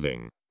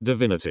 diving,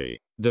 divinity,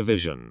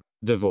 division,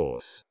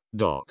 divorce,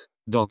 dock,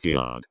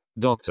 dockyard,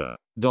 doctor,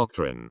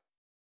 doctrine.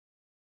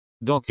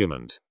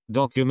 Document,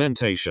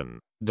 documentation,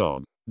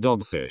 dog,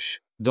 dogfish,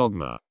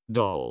 dogma,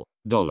 doll,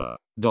 dollar,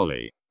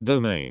 dolly,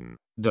 domain,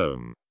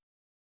 dome.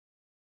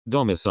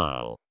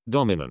 Domicile,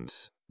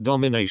 dominance,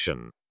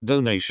 domination,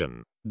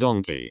 donation,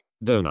 donkey,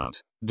 donut,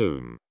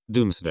 doom,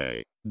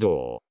 doomsday,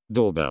 door,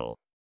 doorbell.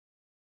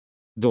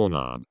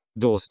 Doorknob,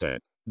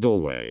 doorstep,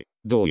 doorway,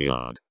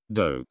 dooryard,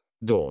 dope,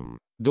 dorm,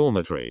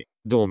 dormitory,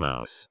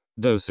 dormouse,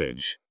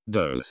 dosage,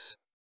 dose.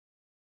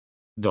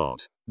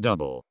 Dot,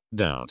 double,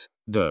 doubt,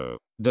 dough,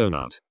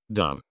 donut,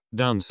 dove,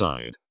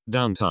 downside,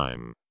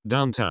 downtime,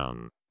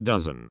 downtown,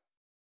 dozen.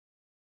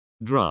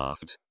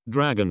 Draft,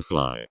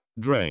 dragonfly,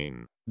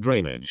 drain,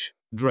 drainage,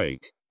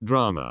 drake,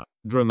 drama,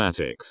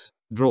 dramatics,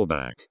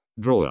 drawback,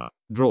 drawer,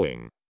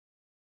 drawing.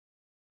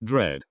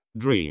 Dread,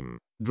 dream,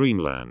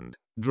 dreamland,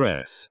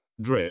 dress,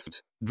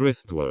 drift,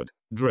 driftwood,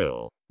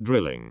 drill,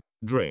 drilling,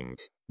 drink,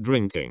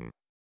 drinking.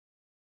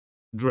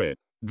 Drip,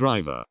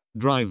 driver,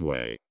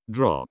 driveway,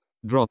 drop,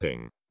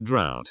 dropping,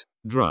 drought,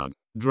 drug,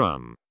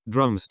 drum,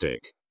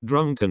 drumstick,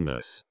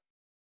 drunkenness.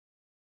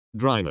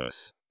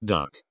 Dryness,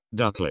 duck,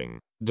 duckling,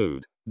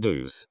 dude,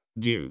 deuce,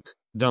 duke,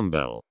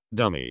 dumbbell,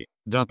 dummy,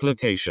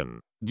 duplication,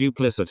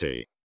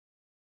 duplicity.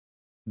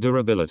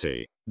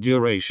 Durability,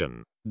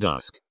 duration,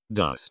 dusk,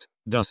 dust,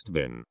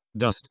 dustbin,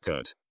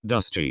 dustcoat,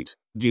 dustsheet,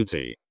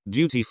 duty,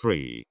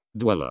 duty-free,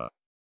 dweller.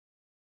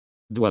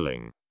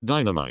 Dwelling,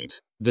 dynamite,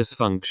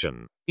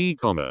 dysfunction,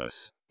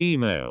 e-commerce,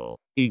 email,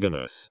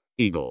 eagerness,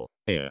 eagle,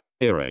 ear,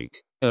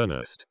 earache,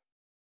 earnest.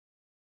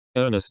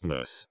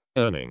 Earnestness,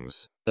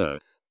 earnings,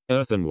 earth,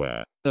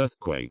 earthenware,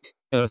 earthquake,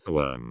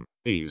 earthworm,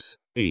 ease,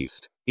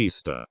 east,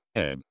 Easter,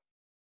 ebb.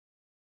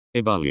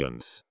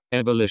 Ebullience,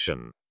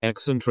 ebullition,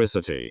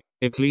 eccentricity,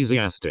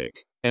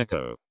 ecclesiastic,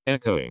 echo,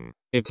 echoing,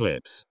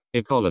 eclipse,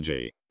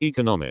 ecology,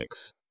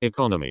 economics,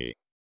 economy.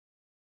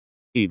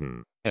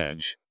 Eden,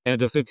 edge,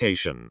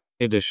 edification,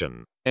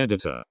 edition,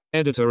 editor,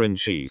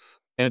 editor-in-chief,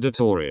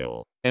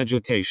 editorial,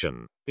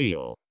 education,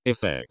 eel,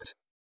 effect.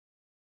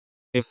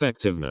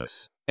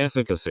 effectiveness,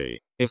 efficacy,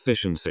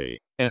 efficiency,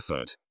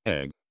 effort,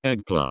 egg,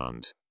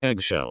 eggplant,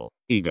 eggshell,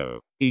 ego,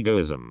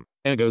 egoism,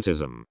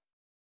 egotism.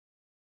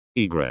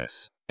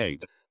 Egress,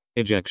 eighth,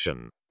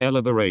 ejection,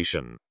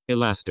 elaboration,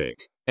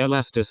 elastic,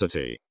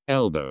 elasticity,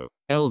 elbow,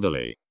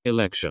 elderly,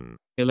 election,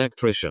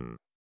 electrician.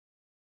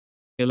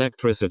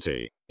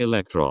 Electricity,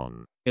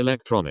 electron,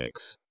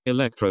 electronics,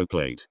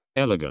 electroplate,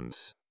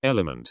 elegance,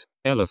 element,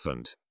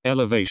 elephant,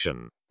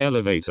 elevation,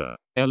 elevator,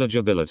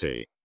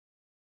 eligibility.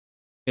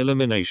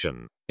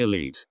 Elimination,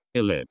 elite,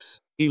 ellipse,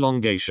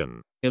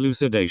 elongation,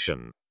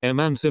 elucidation,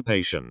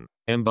 emancipation,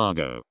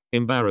 embargo,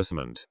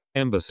 embarrassment,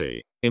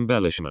 embassy,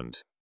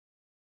 embellishment.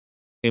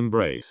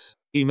 Embrace,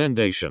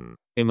 emendation,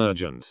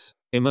 emergence,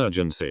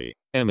 emergency,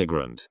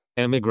 emigrant,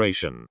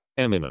 emigration,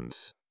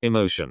 eminence,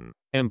 emotion,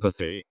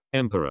 empathy,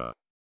 emperor.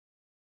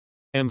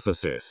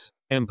 Emphasis,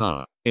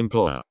 empire,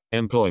 employer,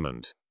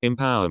 employment,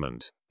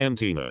 empowerment,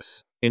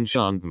 emptiness,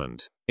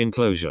 enchantment,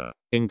 enclosure,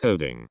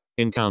 encoding,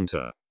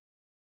 encounter.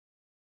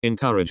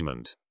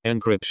 Encouragement,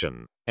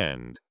 encryption,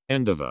 end,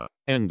 endeavor,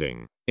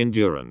 ending,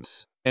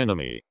 endurance,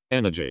 enemy,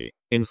 energy,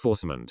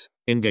 enforcement,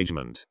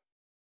 engagement.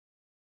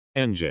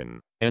 Engine,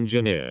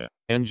 engineer,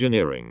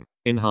 engineering,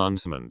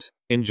 enhancement,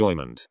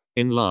 enjoyment,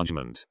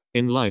 enlargement,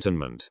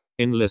 enlightenment,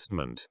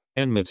 enlistment,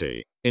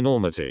 enmity,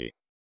 enormity.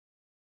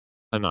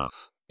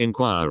 Enough,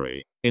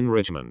 inquiry,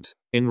 enrichment,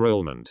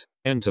 enrollment,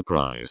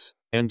 enterprise,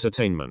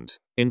 entertainment,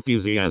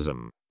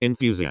 enthusiasm,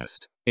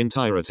 enthusiast,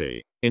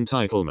 entirety,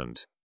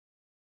 entitlement.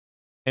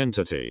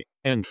 Entity,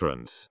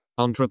 entrance,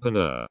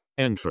 entrepreneur,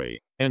 entry,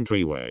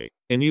 entryway,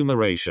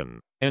 enumeration,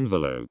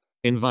 envelope,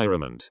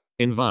 environment,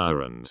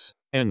 environs,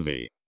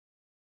 envy.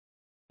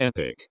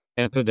 Epic,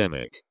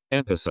 epidemic,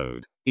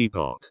 episode,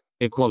 epoch,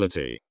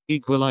 equality,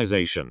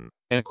 equalization,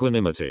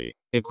 equanimity,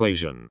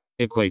 equation,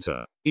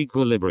 equator,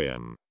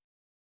 equilibrium.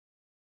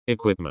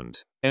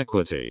 Equipment,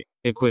 equity,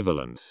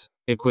 equivalence,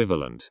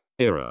 equivalent,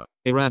 error,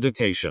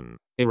 eradication,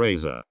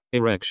 eraser,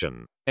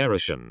 erection,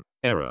 erection,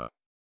 error.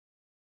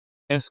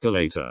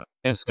 Escalator,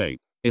 escape,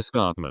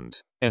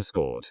 escarpment,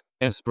 escort,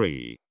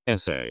 esprit,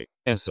 essay,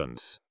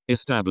 essence,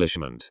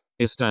 establishment,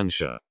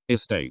 estancia,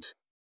 estate.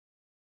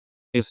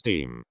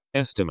 Esteem,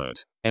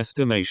 estimate,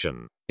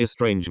 estimation,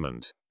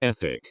 estrangement,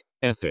 ethic,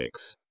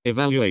 ethics,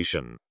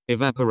 evaluation,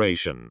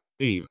 evaporation,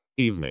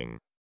 evening.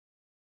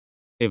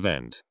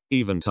 Event,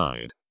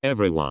 eventide,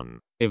 everyone,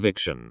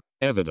 eviction,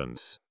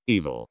 evidence,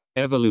 evil,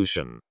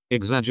 evolution,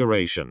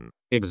 exaggeration,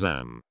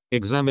 exam,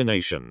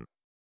 examination.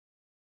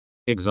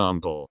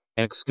 Example,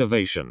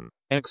 excavation,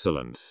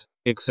 excellence,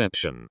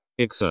 exception,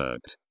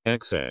 exert,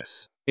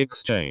 excess,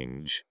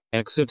 exchange,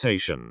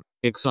 excitation,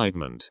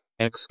 excitement,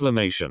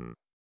 exclamation.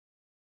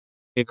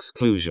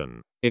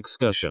 Exclusion,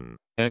 excursion,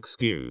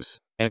 excuse,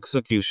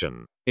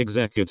 execution,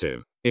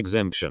 executive,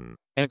 exemption,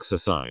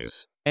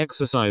 exercise,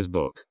 exercise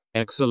book,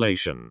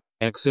 exhalation,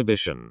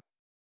 exhibition.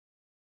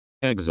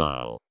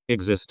 Exile,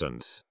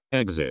 existence,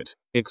 exit,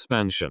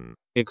 expansion,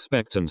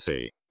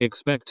 expectancy,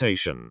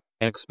 expectation,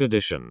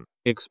 expedition,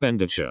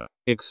 expenditure,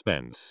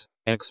 expense,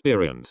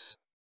 experience.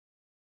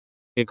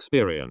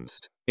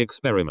 Experienced,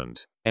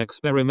 experiment,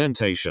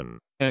 experimentation,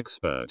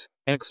 expert,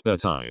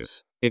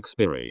 expertise,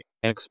 expiry,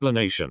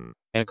 explanation,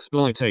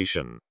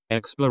 exploitation,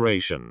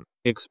 exploration,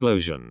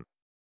 explosion.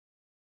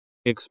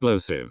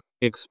 Explosive,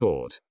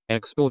 export,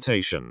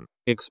 exportation,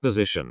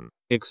 exposition,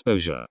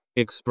 exposure,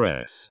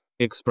 express,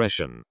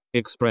 expression,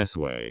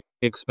 expressway,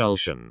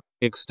 expulsion,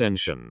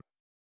 extension.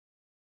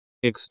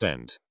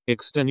 Extent,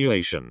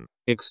 extenuation,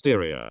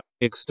 exterior,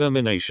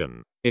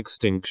 extermination,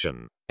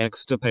 extinction,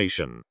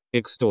 extirpation,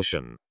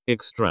 extortion,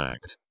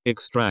 extract,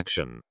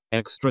 extraction,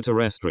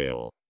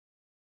 extraterrestrial.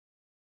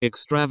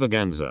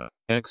 Extravaganza,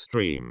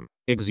 extreme,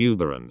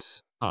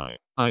 exuberance,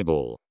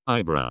 eyeball,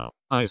 eyebrow,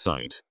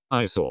 eyesight,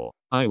 eyesore,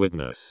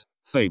 eyewitness,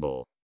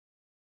 fable.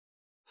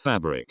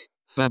 Fabric,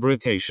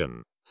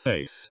 fabrication,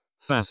 face,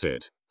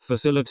 facet,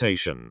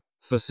 facilitation,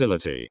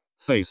 facility,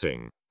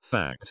 facing,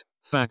 fact,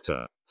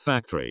 factor,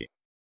 factory.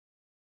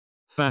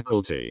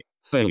 Faculty,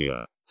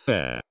 failure,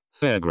 fair,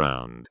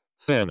 fairground,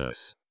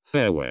 fairness,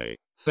 fairway,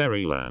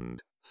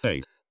 fairyland,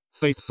 faith,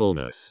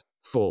 faithfulness,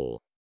 fall.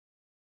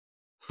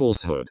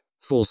 Falsehood,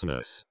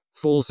 falseness,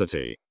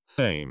 falsity,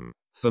 fame,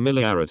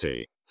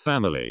 familiarity,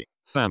 family,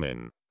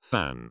 famine,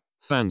 fan,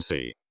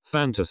 fancy,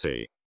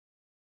 fantasy.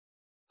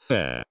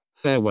 Fair,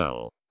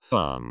 farewell,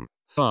 farm,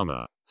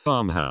 farmer,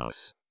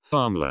 farmhouse,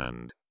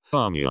 farmland,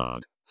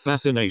 farmyard,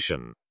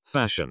 fascination,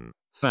 fashion,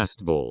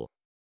 fastball.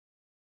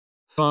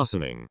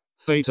 Fastening,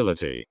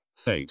 fatality,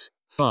 fate,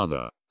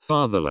 father,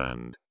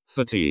 fatherland,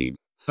 fatigue,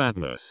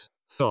 fatness,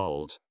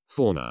 fault,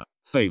 fauna,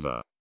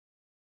 favor.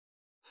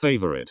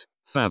 Favorite,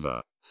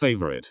 favor,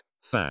 favorite,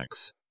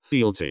 fax,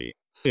 fealty,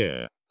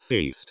 fear,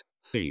 feast,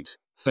 feet,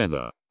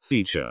 feather,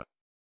 feature.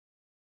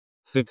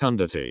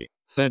 Fecundity,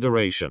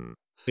 federation,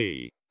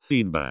 fee,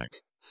 feedback,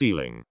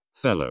 feeling,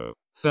 fellow,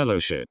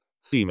 fellowship,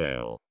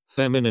 female,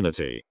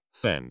 femininity,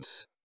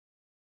 fence.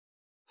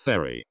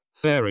 Ferry,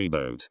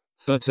 ferryboat,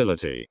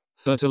 fertility,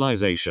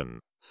 fertilization,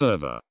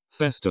 fervor,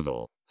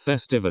 festival,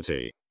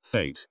 festivity,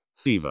 fate,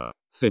 fever,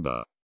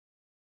 fibber,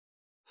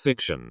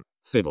 fiction,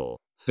 fiddle,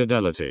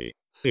 fidelity,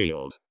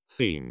 field,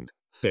 fiend,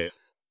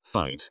 fifth,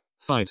 fight,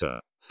 fighter,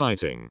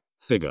 fighting,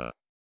 figure,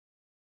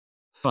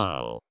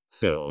 file,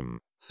 film,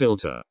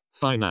 filter,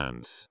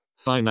 finance,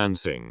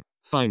 financing,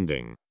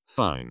 finding,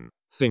 fine,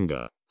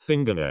 finger,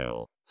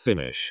 fingernail,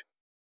 finish,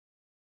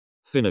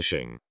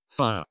 finishing,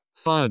 fire,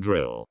 fire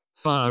drill,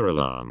 fire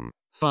alarm,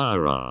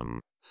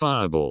 firearm,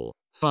 fireball,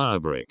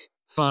 firebrick,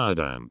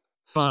 firedamp,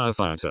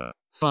 firefighter,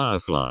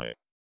 firefly,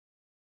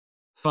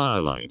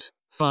 firelight,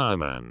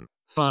 fireman,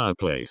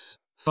 fireplace,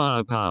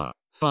 firepower,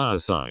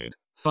 fireside,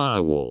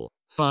 firewall,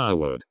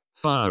 firewood,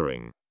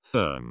 firing,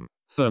 firm,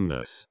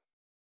 firmness,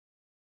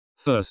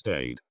 first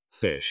aid,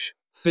 fish,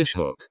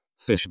 fishhook,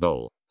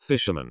 fishbowl,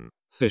 fisherman,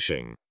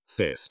 fishing,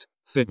 fist,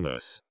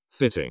 fitness,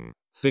 fitting,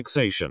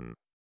 fixation,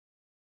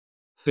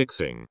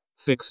 fixing,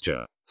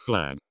 fixture,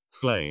 flag,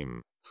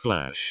 flame,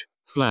 flash,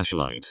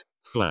 flashlight,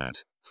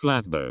 flat,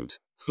 flatboat,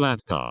 flat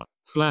car,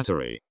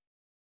 flattery,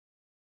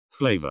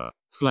 flavor,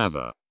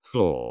 flavor,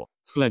 floor,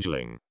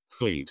 fledgling,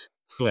 fleet,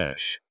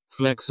 flesh,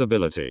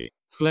 flexibility,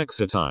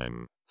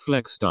 flexitime,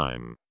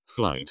 flextime,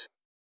 flight,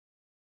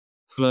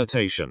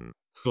 flirtation,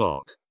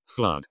 flock,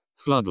 flood,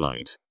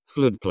 floodlight,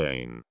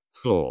 floodplain,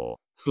 floor,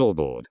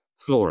 floorboard,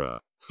 flora,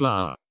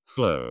 flower,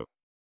 flow,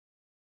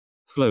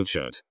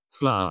 flowchart,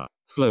 flower,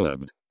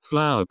 flowed,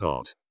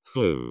 flowerpot,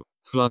 flu,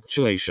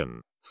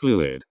 fluctuation,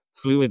 fluid,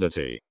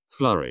 fluidity,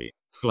 flurry,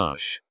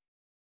 flush,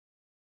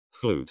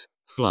 flute,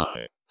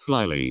 fly,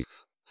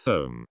 flyleaf,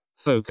 foam,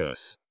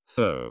 focus,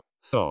 foe,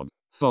 fog,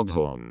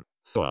 foghorn,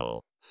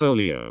 foal,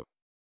 folio,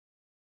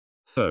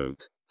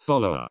 folk,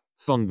 follower,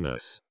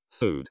 fondness,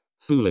 food,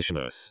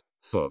 foolishness,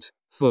 foot,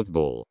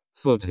 football,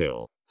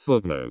 foothill,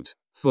 footnote,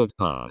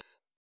 footpath,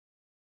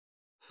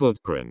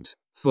 footprint,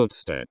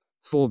 footstep,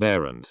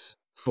 forbearance,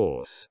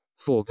 force,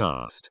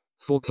 forecast,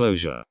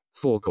 foreclosure,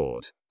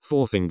 forecourt,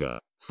 forefinger,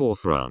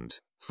 forefront,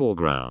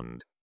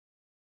 foreground,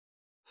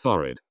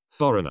 forehead,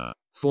 foreigner,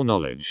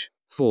 foreknowledge,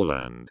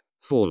 foreland,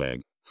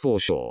 foreleg,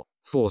 foreshore,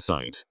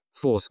 foresight,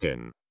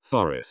 foreskin,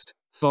 forest,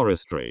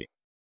 forestry,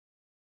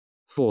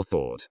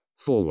 forethought,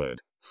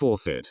 forward,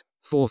 forfeit,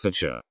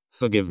 forfeiture,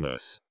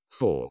 forgiveness,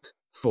 fork,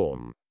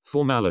 form,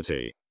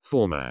 formality,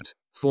 format,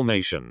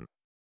 formation,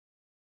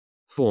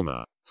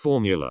 former,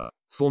 formula,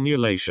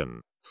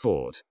 formulation,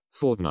 fort,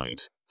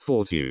 fortnight,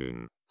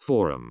 fortune,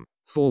 forum,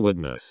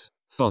 forwardness,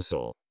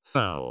 fossil,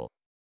 foul,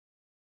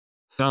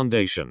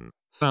 foundation,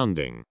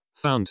 founding,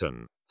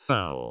 fountain,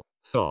 foul,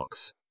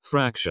 fox,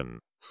 fraction,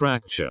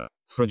 fracture,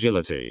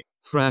 fragility,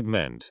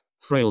 fragment,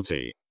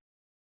 frailty,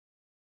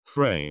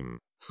 frame,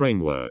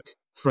 framework,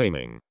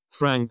 framing,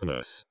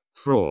 frankness,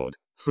 fraud,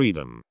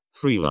 freedom,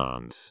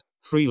 freelance,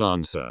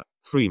 freelancer,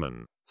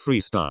 freeman,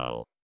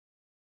 freestyle,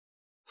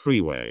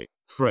 freeway,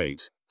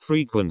 freight,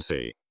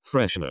 frequency,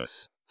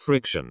 freshness,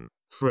 friction,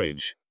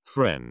 fridge,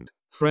 friend,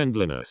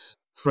 friendliness,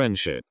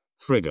 friendship,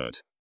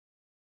 frigate,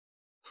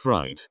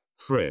 fright,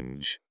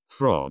 fringe,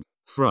 frog,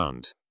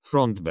 front,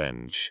 front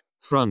bench,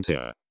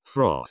 frontier,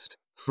 frost,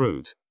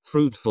 fruit,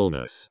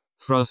 fruitfulness,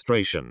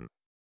 frustration,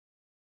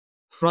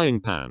 frying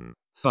pan,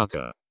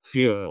 fucker,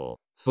 fuel,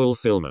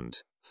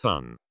 fulfillment,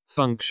 fun,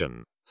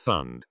 function,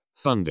 fund,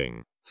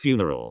 funding,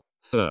 funeral,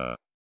 fur,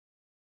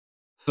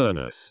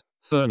 furnace,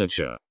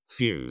 furniture,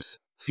 fuse,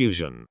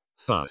 fusion,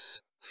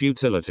 fuss,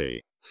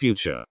 futility,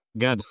 future,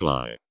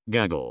 gadfly,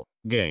 gaggle,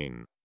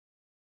 gain,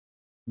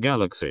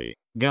 galaxy,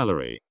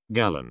 gallery,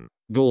 gallon,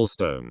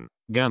 gallstone,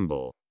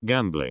 gamble,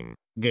 gambling,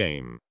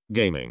 game,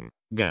 gaming,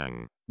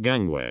 gang,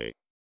 gangway,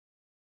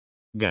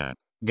 gap,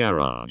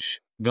 garage,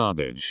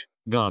 garbage,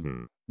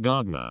 garden,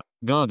 gardener,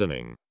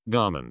 gardening,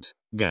 garment,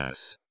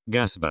 gas,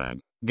 gasbag,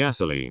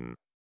 gasoline,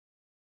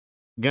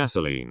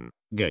 gasoline,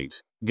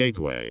 gate,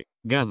 gateway,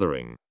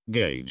 gathering,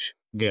 gauge,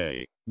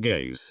 gay,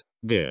 gaze,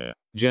 gear,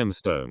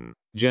 gemstone,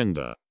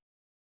 gender,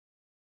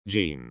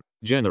 gene,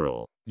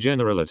 general,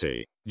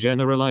 generality,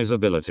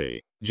 generalizability,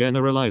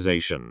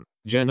 generalization,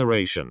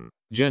 generation,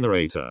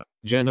 generator,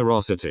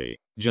 generosity,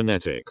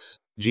 genetics,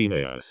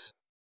 genius,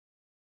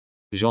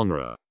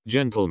 genre,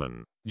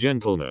 gentleman,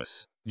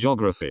 gentleness,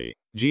 geography,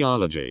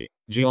 geology,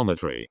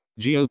 geometry,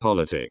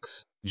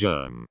 geopolitics,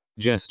 germ,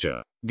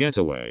 gesture,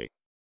 getaway,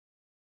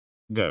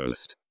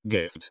 ghost,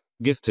 gift,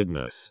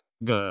 giftedness,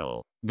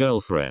 girl,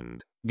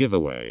 girlfriend,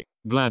 giveaway,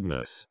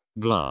 gladness,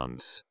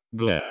 glance,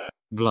 glare,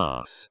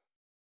 glass,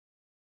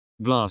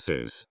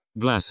 glasses,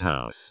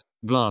 glasshouse,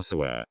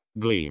 glassware,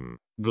 gleam,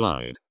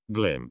 glide,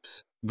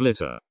 glimpse,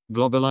 glitter,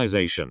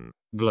 globalization,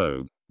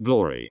 globe,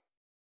 glory,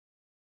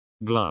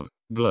 glove,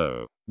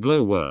 glow,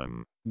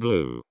 glowworm,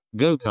 glue,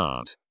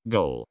 go-kart,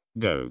 goal,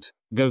 goat,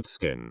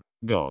 goatskin,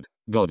 god,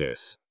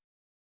 goddess,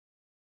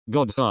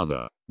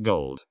 godfather,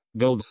 gold,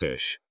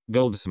 goldfish,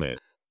 goldsmith,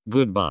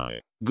 goodbye,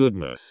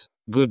 goodness,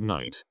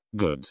 goodnight,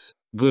 goods,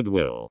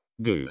 goodwill,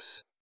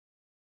 goose,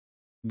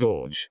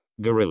 gorge,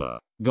 gorilla,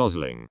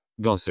 gosling,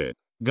 gossip,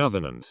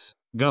 governance,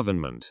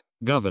 government,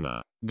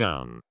 governor,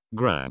 gown,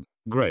 grab,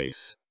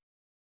 grace,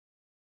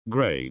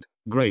 grade,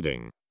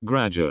 grading,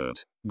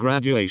 graduate,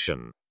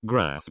 graduation,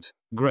 graft,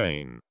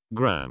 grain,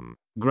 gram,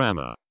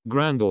 grammar,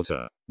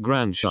 granddaughter,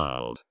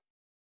 grandchild,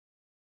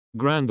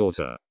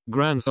 granddaughter,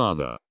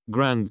 grandfather,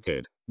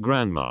 grandkid,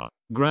 grandma,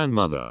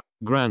 grandmother,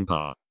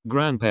 grandpa,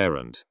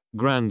 grandparent,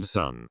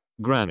 grandson,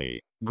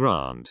 granny,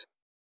 grant,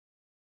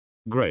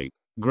 grape,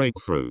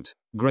 grapefruit,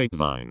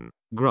 grapevine,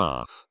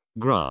 graph,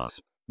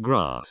 grasp,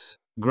 grass,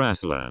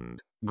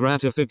 grassland,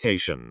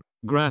 gratification,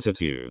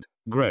 gratitude,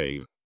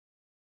 grave,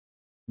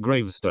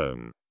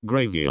 gravestone,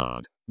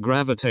 graveyard,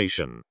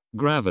 gravitation,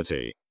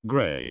 gravity,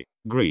 grey,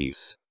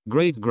 grease,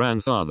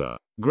 great-grandfather,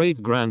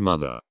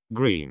 great-grandmother,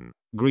 green,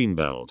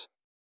 greenbelt,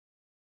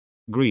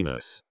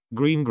 greenus,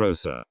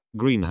 greengrocer,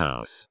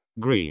 greenhouse,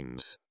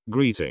 greens,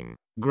 greeting,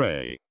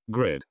 grey,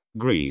 grid,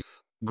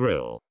 grief,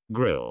 grill,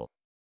 grill,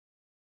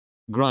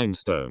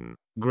 grindstone,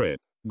 grip,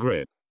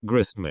 grip,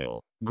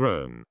 gristmill,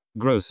 groan,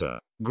 grocer,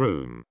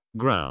 groom,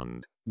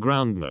 ground,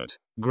 groundnut,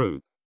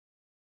 group,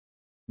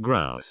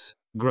 grouse,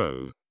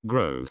 grove,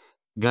 growth,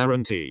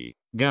 guarantee,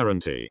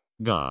 guarantee,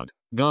 guard,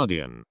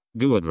 guardian,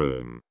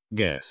 guardroom,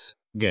 guess,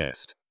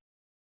 guest,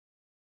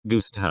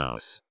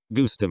 goosthouse,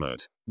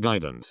 guestimate,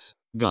 guidance,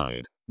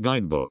 guide,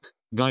 guidebook,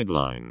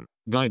 guideline,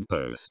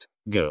 guidepost,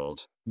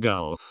 guild,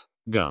 gulf,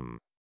 gum,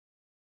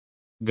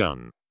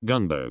 gun,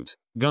 gunboat,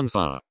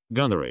 gunfire,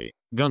 gunnery,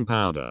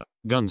 gunpowder,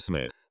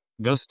 gunsmith,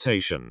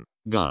 gustation,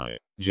 guy,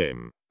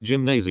 gym,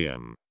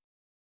 gymnasium,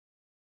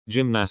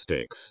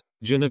 gymnastics,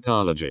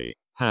 gynecology,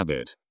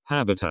 habit,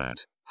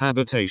 habitat,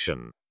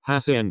 habitation,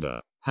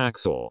 hacienda,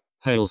 hacksaw,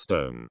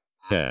 hailstone,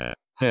 hair,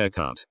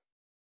 haircut,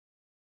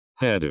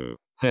 hairdo,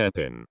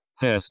 hairpin,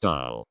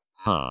 hairstyle,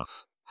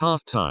 half,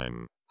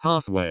 half-time,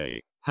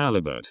 halfway,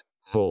 halibut,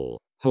 hall,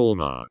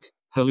 hallmark,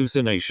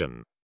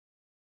 hallucination,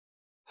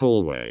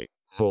 hallway,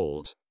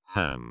 halt,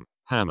 ham,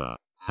 hammer,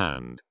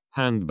 hand,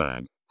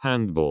 handbag,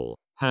 handball,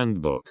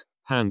 handbook,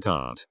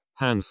 handcart,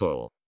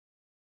 handful,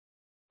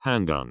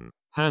 handgun,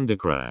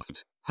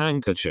 handicraft,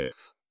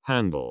 handkerchief,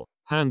 handle,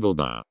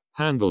 handlebar,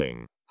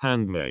 handling,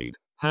 handmaid,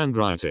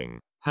 handwriting,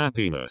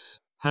 happiness,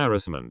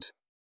 harassment,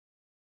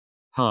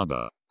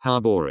 harbor,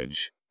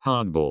 harborage,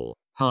 hardball,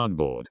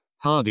 hardboard,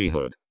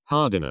 hardihood,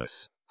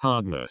 hardiness,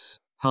 hardness,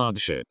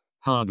 hardship,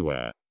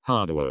 hardware,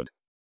 hardwood,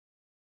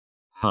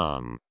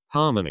 harm,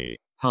 harmony,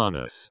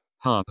 harness,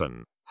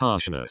 harpen,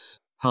 harshness,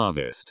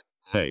 harvest,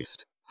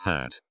 haste,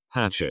 hat,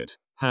 hatchet,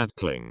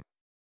 hatcling,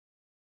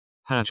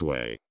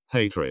 hatchway,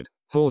 hatred,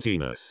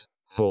 haughtiness,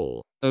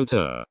 hall,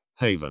 hauteur,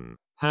 haven,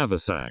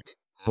 haversack,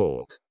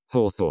 hawk,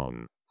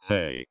 hawthorn,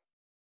 hay,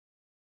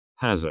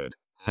 hazard,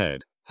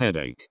 head,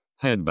 headache,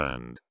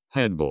 headband,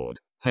 headboard,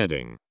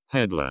 heading,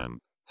 headlamp,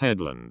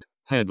 headland,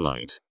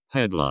 headlight,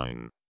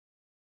 headline,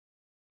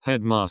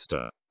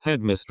 headmaster,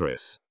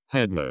 headmistress,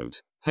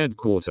 headnote,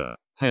 headquarter,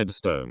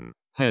 headstone,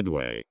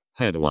 headway,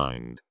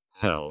 headwind,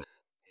 health,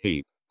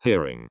 heap,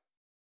 hearing,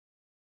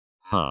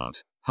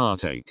 heart,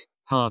 heartache,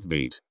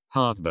 heartbeat,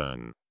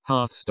 heartburn,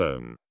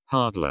 hearthstone,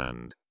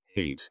 heartland,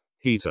 heat,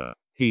 heater,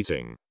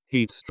 heating,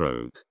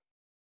 heatstroke,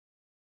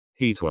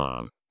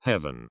 heatwave,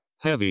 heaven,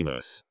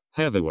 heaviness,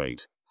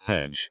 heavyweight,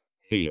 hedge,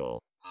 heel,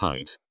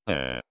 height,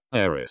 air,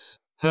 heiress,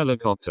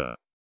 helicopter,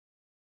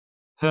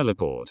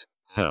 heliport,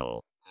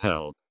 hell,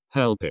 help,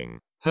 helping,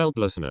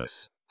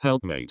 helplessness,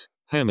 helpmate,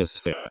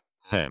 hemisphere,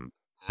 hemp,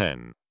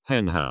 hen,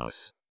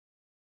 henhouse,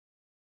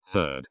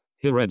 herd,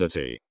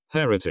 heredity,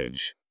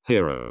 heritage,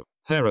 hero,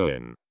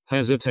 heroine,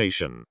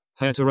 hesitation,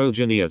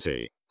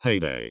 heterogeneity,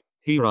 heyday,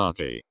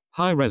 hierarchy,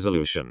 high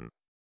resolution,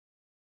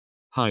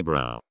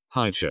 highbrow,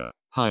 highchair,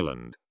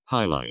 highland,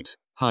 highlight,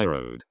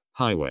 highroad,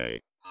 highway,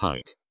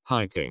 hike,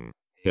 hiking,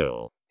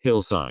 hill,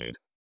 hillside,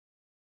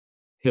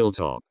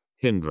 hilltop,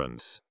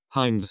 hindrance,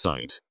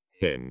 hindsight,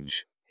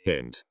 hinge,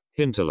 hint,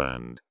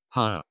 hinterland,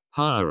 hire,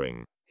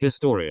 hiring,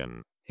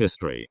 historian,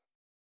 history,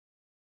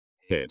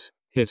 hit,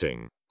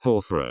 hitting,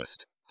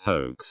 hoarfrost,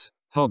 hoax,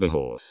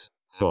 hobbyhorse,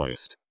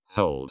 hoist,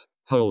 hold,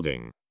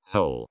 holding,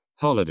 hole,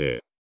 holiday,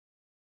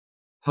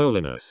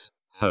 holiness,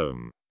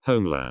 home,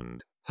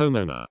 homeland,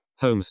 homeowner,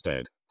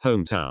 homestead,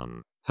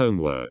 hometown,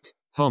 homework,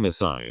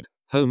 homicide,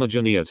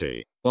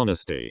 homogeneity,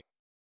 honesty,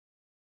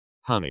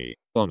 honey,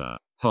 honor,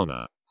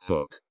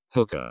 hook,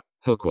 hooker,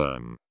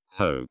 hookworm,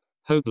 hope,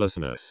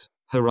 hopelessness,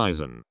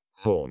 horizon,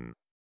 horn,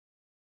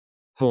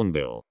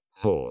 hornbill,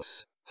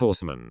 horse,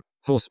 horseman,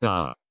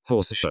 horsepower,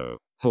 horseshow,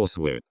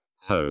 horsewhip,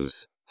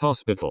 hose,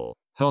 hospital,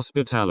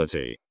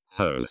 hospitality,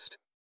 host,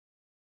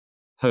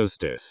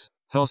 hostess,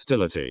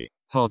 hostility,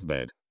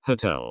 hotbed,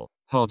 hotel,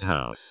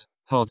 hothouse,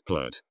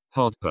 hotplate,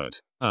 hotpot,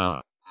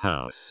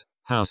 house,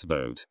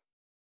 houseboat,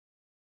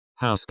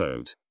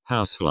 houseboat,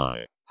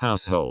 housefly,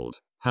 household,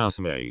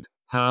 housemaid,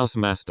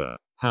 housemaster,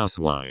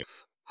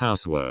 housewife,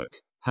 housework,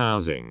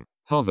 housing,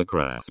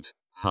 hovercraft,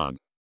 hug,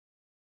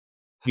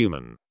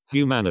 human,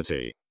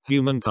 humanity,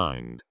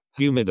 humankind,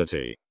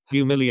 humidity,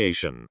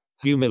 humiliation,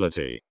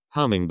 humility,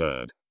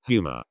 hummingbird,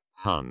 humor,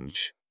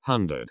 hunch,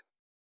 hundred,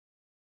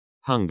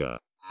 hunger,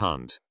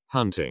 hunt,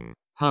 hunting,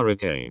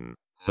 hurricane,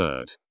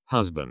 hurt,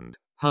 husband,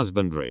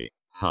 husbandry,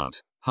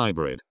 hut,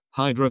 hybrid,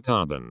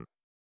 hydrocarbon,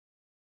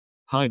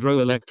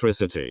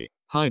 hydroelectricity,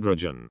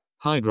 hydrogen,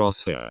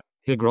 hydrosphere,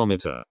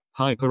 hygrometer,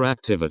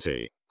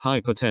 hyperactivity,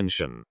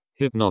 hypertension,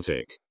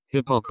 hypnotic,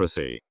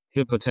 hypocrisy,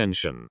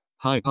 hypertension,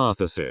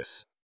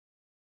 hypothesis.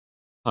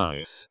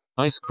 Ice,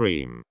 ice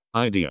cream,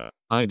 idea,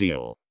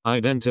 ideal,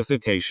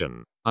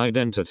 identification,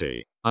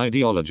 identity,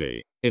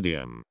 ideology,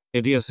 idiom,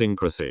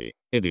 idiosyncrasy,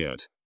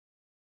 idiot.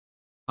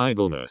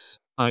 Idleness,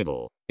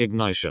 idle,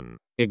 ignition,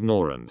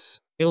 ignorance,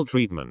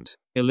 ill-treatment,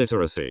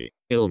 illiteracy,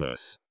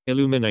 illness,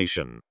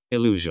 illumination,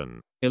 illusion,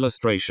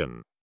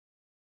 illustration.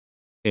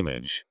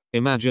 Image,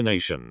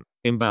 imagination,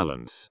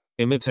 imbalance,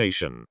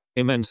 imitation,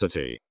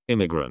 immensity,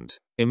 immigrant,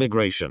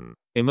 immigration,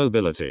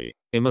 immobility,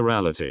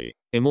 immorality,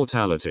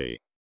 immortality.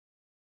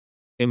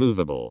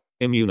 Immovable,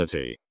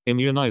 immunity,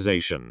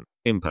 immunization,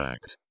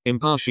 impact,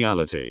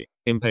 impartiality,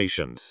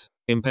 impatience,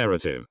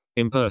 imperative,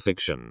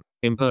 imperfection,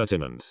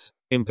 impertinence,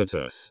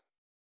 impetus.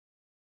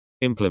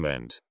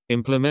 Implement,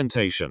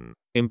 implementation,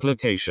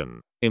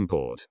 implication,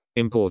 import,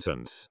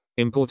 importance,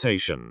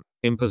 importation,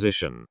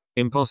 imposition,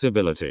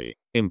 impossibility,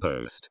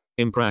 impost,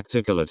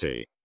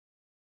 impracticality.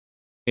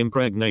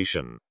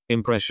 Impregnation,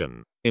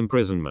 impression,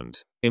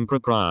 imprisonment,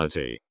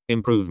 impropriety,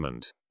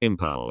 improvement,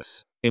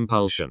 impulse,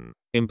 impulsion,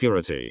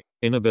 impurity,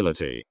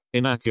 inability,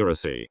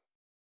 inaccuracy.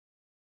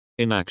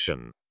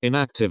 Inaction,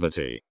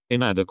 inactivity,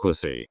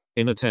 inadequacy,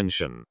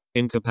 inattention,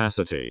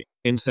 incapacity,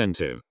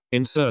 incentive,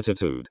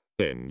 incertitude,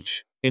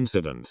 binge,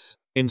 incidence,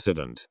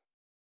 incident.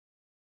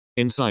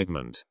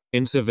 Incitement,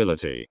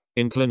 incivility,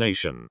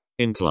 inclination,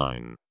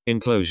 incline,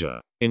 enclosure,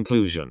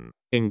 inclusion,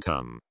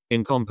 income,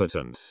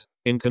 incompetence,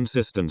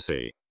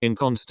 inconsistency,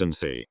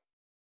 inconstancy.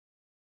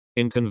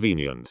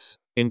 Inconvenience,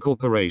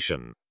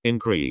 incorporation,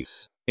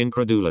 increase,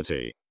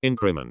 incredulity,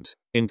 increment,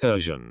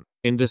 incursion,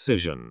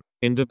 indecision,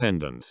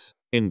 independence,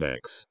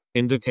 index,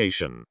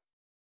 indication.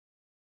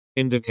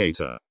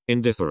 Indicator,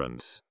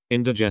 indifference,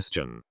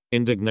 indigestion,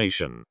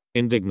 indignation,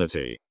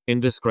 indignity,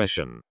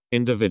 indiscretion,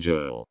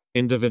 individual,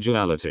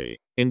 individuality,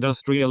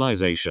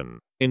 industrialization,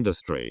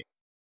 industry.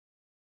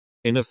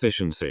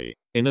 Inefficiency,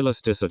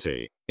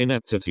 inelasticity,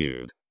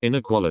 ineptitude,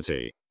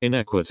 inequality,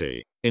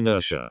 inequity,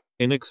 inertia,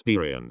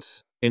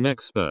 inexperience,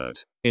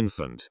 inexpert,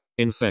 infant,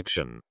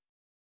 infection.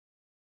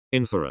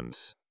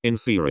 Inference,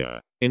 inferior,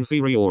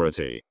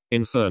 inferiority,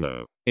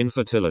 inferno,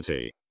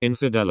 infertility,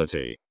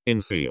 infidelity,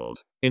 infield,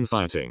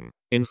 infighting,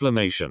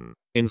 inflammation,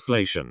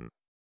 inflation.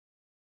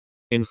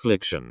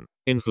 Infliction,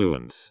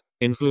 influence,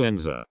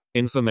 influenza,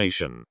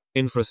 information,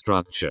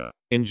 infrastructure,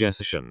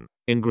 ingestion,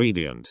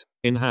 ingredient,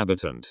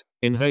 inhabitant,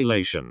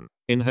 inhalation,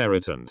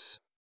 inheritance.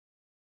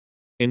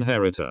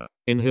 Inheritor,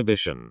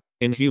 inhibition,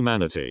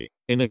 inhumanity,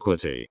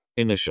 iniquity,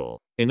 initial,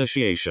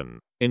 initiation,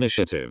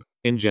 initiative,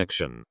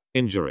 injection,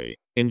 injury,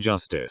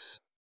 injustice.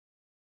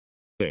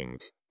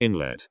 Ink,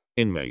 inlet,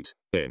 inmate,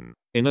 in,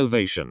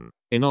 innovation,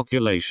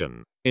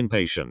 inoculation,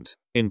 impatient,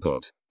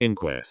 input,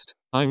 inquest,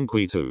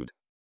 inquietude.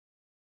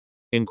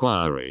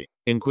 Inquiry,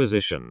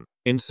 inquisition,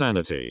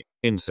 insanity,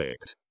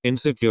 insect,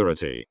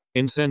 insecurity,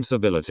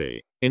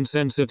 insensibility,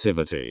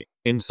 insensitivity,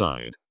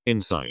 inside,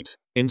 insight,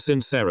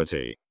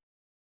 insincerity.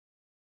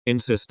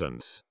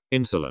 Insistence,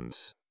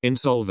 insolence,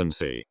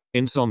 insolvency,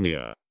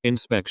 insomnia,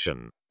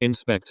 inspection,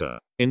 inspector,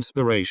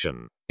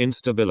 inspiration,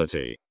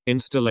 instability,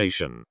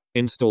 installation,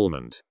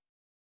 installment.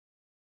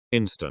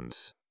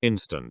 Instance,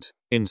 instant,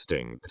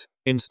 instinct,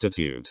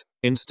 institute,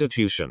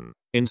 institution,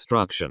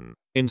 instruction,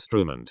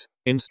 instrument,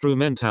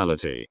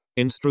 instrumentality,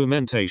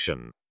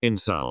 instrumentation,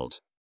 insult.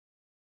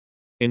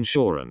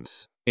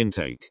 Insurance,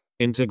 intake,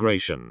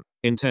 integration,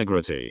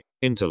 integrity,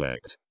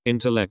 intellect,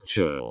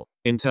 intellectual,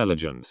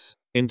 intelligence,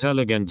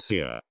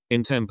 intelligentsia,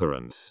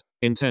 intemperance,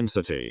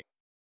 intensity.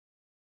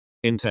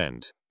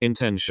 Intent,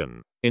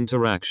 intention,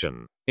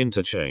 interaction,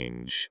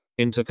 interchange,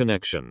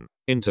 interconnection,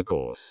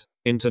 intercourse,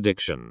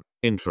 interdiction,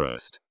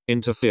 interest,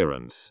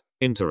 interference,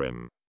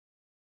 interim.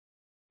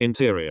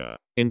 Interior,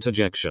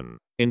 interjection,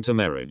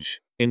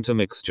 intermarriage,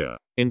 intermixture,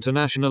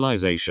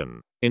 internationalization,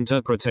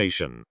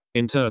 interpretation,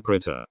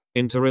 interpreter,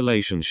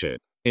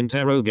 interrelationship,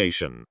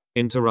 interrogation,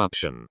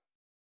 interruption.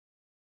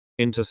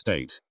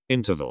 Interstate,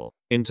 interval,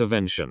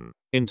 intervention,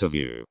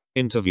 interview,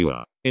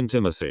 interviewer,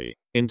 intimacy,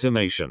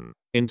 intimation,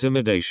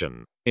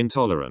 intimidation,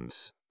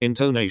 intolerance,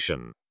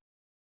 intonation.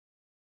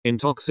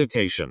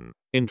 Intoxication,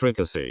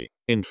 intricacy,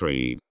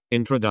 intrigue,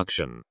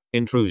 introduction,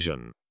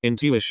 intrusion,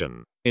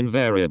 intuition,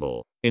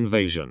 invariable,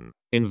 invasion,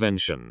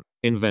 invention,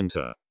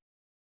 inventor.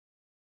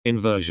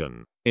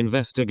 Inversion,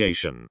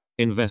 investigation,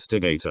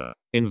 investigator,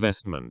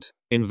 investment,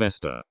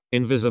 investor,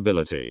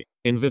 invisibility,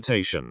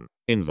 invitation,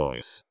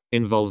 invoice,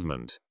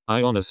 involvement,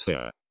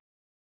 ionosphere.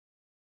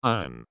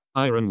 Iron,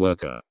 iron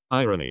worker,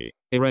 irony,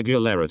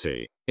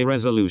 irregularity,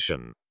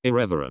 irresolution,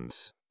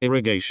 irreverence,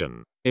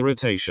 irrigation,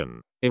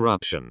 irritation,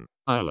 eruption,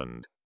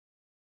 island.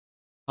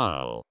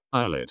 Isle,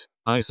 islet,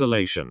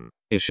 isolation,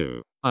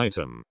 issue,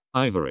 item,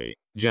 ivory,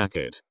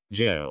 jacket,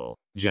 jail,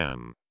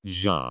 jam,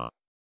 jar.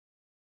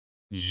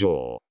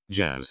 Jaw,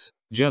 jazz,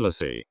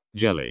 jealousy,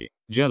 jelly,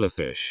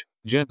 jellyfish,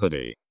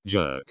 jeopardy,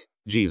 jerk,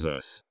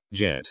 Jesus,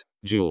 jet,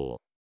 jewel.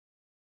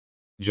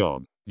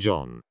 Job,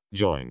 John,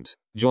 joint,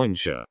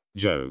 jointure,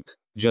 joke,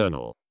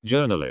 journal,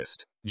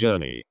 journalist,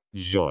 journey,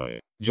 joy,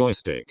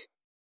 joystick.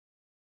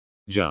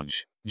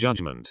 Judge,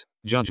 judgment,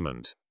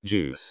 judgment,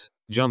 juice,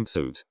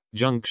 jumpsuit,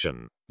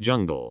 junction,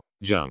 jungle,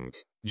 junk,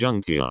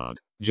 junkyard,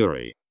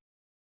 jury.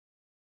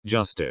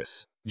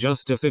 Justice,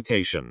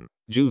 justification,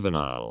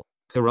 juvenile,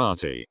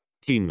 karate,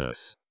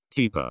 keenness,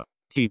 keeper,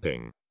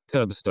 keeping,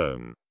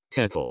 curbstone,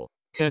 kettle,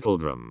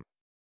 kettledrum.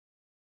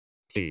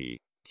 Key,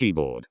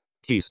 keyboard,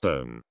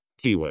 keystone,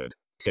 keyword,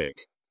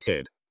 kick,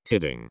 kid,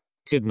 kidding,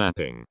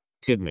 kidnapping,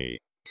 kidney,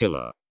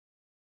 killer.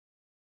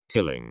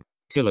 Killing,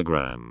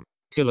 kilogram,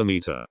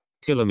 kilometer,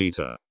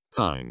 kilometer,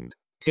 kind,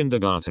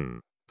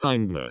 kindergarten,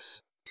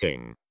 kindness,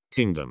 king,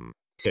 kingdom,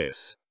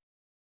 kiss.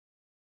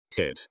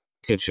 Kit,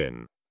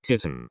 kitchen,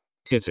 kitten,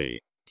 kitty,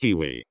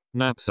 kiwi,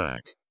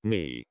 knapsack,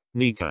 knee,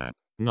 kneecap,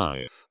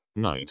 knife,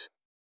 night.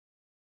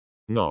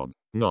 Knob,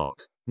 knock,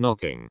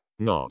 knocking,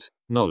 knot,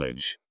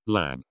 knowledge,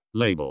 lab,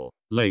 label,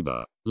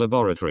 labor,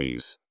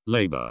 laboratories,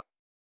 labor.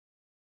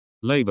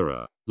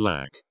 Laborer,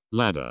 lack,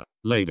 ladder,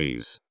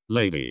 ladies,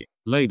 lady,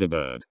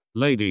 ladybird,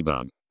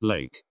 ladybug,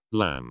 lake,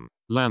 lamb,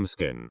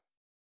 lambskin.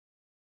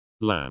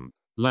 Lamp,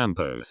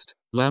 lamppost,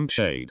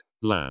 lampshade,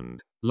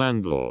 land,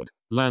 landlord,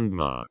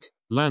 landmark,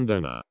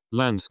 landowner,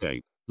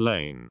 landscape,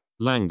 lane,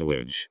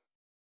 language.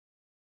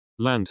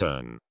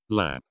 Lantern,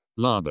 lap,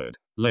 larboard,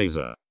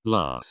 laser,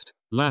 last,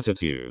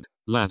 latitude,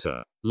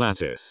 latter,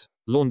 lattice,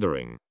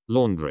 laundering,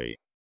 laundry.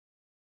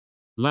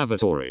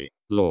 Lavatory,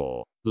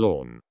 law,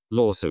 lawn,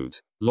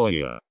 lawsuit,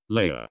 lawyer,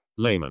 layer,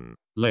 layman,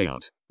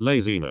 layout,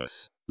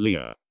 laziness,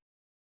 leer.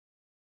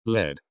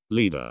 Lead,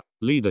 leader,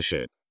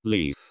 leadership,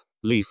 leaf,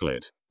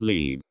 leaflet,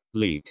 lead,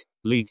 leak,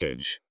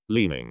 leakage,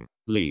 leaning,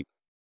 leap.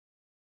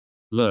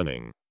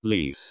 Learning,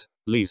 lease,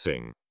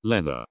 leasing,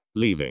 leather,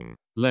 leaving,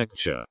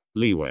 lecture,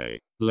 leeway,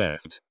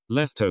 left,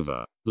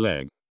 leftover,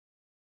 leg.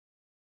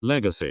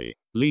 Legacy,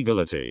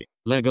 legality,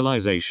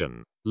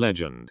 legalization,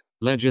 legend,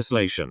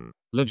 legislation,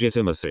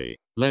 legitimacy,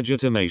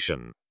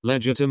 legitimation,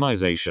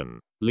 legitimization,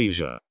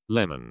 leisure,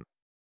 lemon.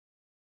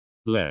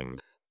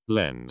 Length,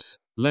 lens,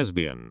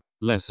 lesbian,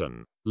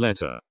 lesson,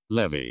 letter,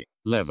 levy,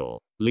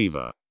 level,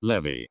 lever,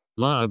 levy,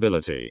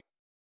 liability.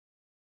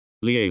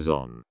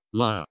 Liaison,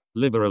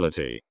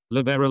 liberality,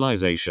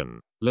 liberalization,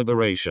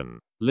 liberation,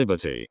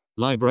 liberty,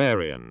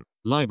 librarian,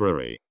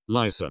 library,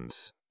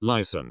 license,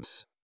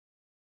 license.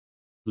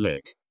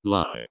 Lick,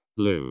 lie,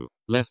 loo,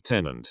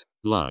 lieutenant,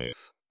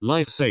 life,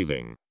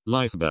 life-saving,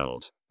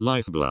 lifebelt,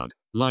 lifeblood,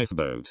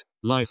 lifeboat,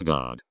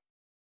 lifeguard.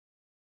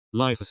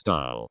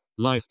 Lifestyle,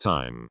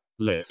 lifetime,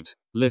 lift,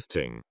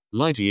 lifting,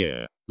 light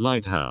year,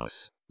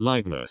 lighthouse,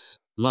 lightness,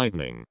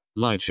 lightning,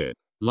 lightship,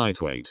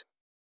 lightweight.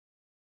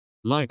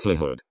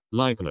 Likelihood,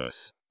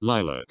 likeness,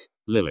 lilac,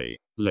 lily,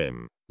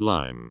 limb,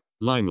 lime,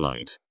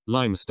 limelight,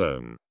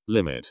 limestone,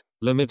 limit,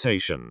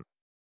 limitation.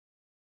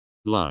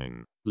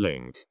 Line,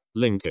 link,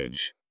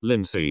 linkage,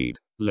 linseed,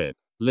 lip,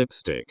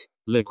 lipstick,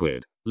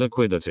 liquid,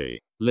 liquidity,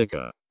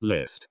 liquor,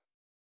 list.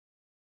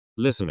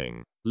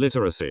 Listening,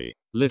 literacy,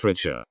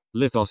 literature,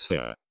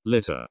 lithosphere,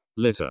 litter,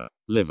 litter,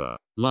 liver,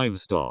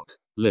 livestock,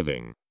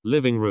 living,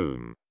 living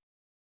room.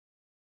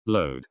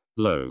 Load,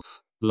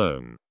 loaf,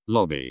 loan,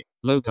 lobby,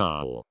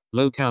 locale,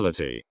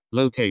 locality,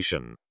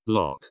 location,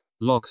 lock,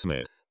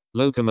 locksmith,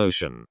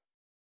 locomotion.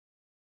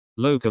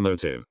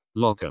 Locomotive,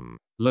 locum,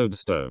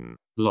 lodestone,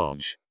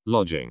 lodge,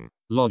 lodging,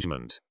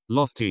 lodgement,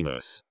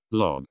 loftiness,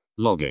 log,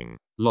 logging,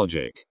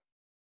 logic.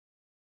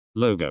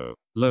 Logo,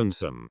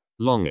 lonesome,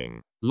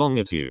 longing,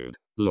 longitude,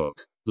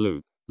 look,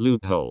 loop,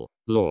 loophole,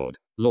 lord,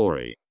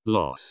 lorry,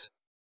 loss.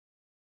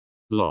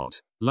 Lot,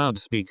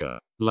 loudspeaker,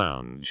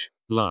 lounge,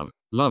 love,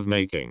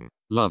 lovemaking,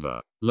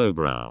 lover,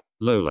 lowbrow,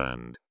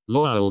 lowland,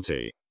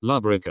 loyalty,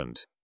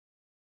 lubricant.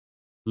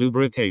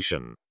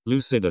 Lubrication,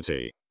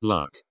 lucidity,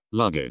 luck,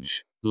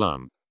 luggage,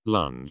 lump,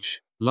 lunch,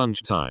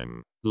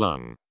 lunchtime,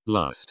 lung,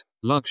 lust,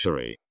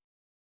 luxury.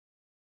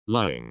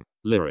 Lying,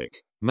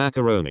 lyric,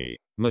 macaroni,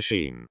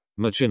 machine,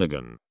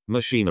 machinigan,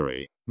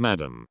 machinery,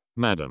 madam,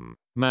 madam,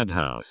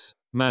 madhouse,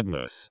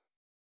 madness.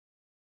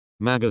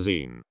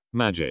 Magazine,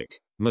 magic,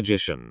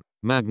 magician,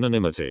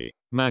 magnanimity,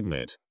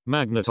 magnet,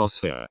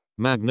 magnetosphere,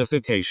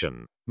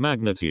 magnification,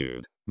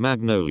 magnitude,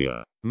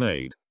 magnolia,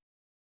 maid.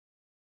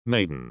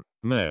 Maiden,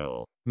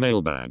 mail,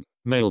 mailbag,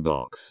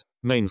 mailbox,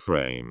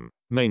 mainframe,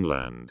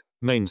 mainland,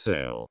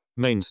 mainsail,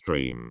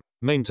 mainstream,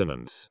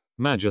 maintenance,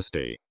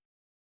 majesty.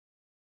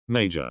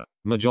 Major,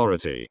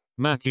 majority,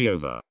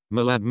 macchiova,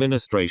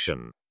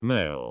 maladministration,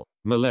 male,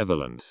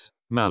 malevolence,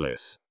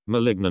 malice,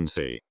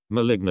 malignancy,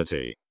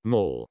 malignity,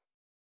 mall.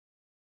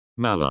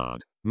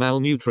 Mallard,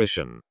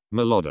 malnutrition,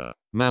 malodor,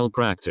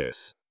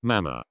 malpractice,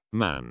 mama,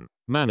 man,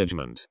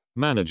 management,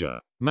 manager,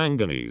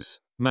 manganese,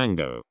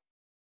 mango.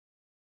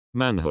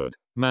 Manhood,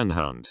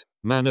 manhunt,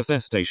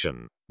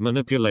 manifestation,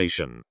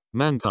 manipulation,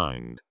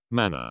 mankind,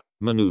 manner,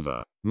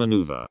 maneuver,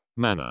 maneuver,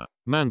 manner,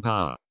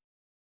 manpower.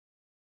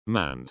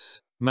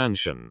 Manse,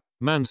 mansion,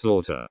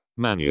 manslaughter,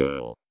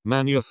 manual,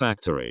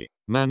 manufactory,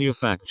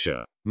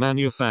 manufacture,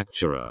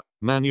 manufacturer,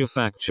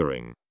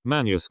 manufacturing,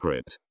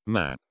 manuscript,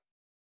 map.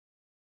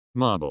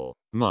 Marble,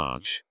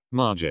 march,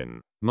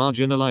 margin,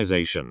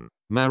 marginalization,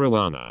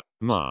 marijuana,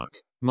 mark,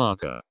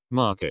 marker,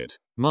 market,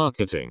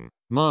 marketing,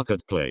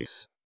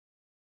 marketplace.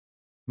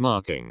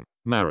 Marking,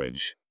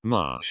 marriage,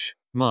 marsh,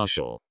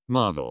 marshal,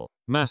 marvel,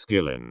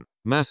 masculine,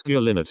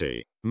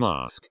 masculinity,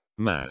 mask,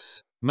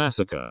 mass,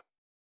 massacre.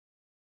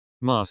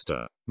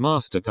 Master,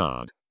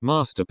 mastercard,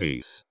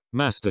 masterpiece,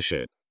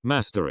 mastership,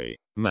 mastery,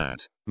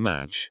 mat,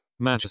 match,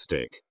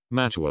 matchstick,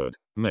 matchwood,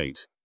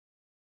 mate.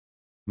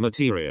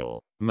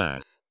 Material,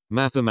 math,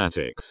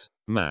 mathematics,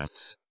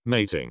 maths,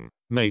 mating,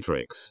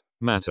 matrix,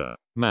 matter,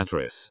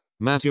 mattress,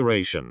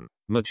 maturation,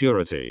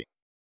 maturity.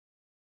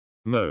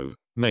 Mauve,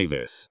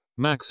 mavis,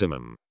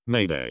 maximum,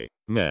 mayday,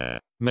 mare,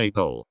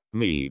 maypole,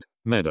 mead,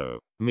 meadow,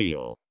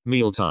 meal,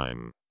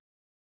 mealtime.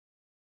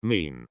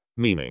 Mean,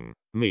 meaning,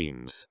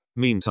 means,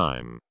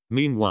 meantime,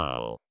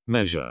 meanwhile,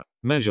 measure,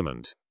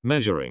 measurement,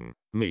 measuring,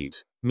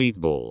 meat,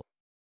 meatball.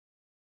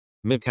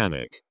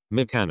 Mechanic,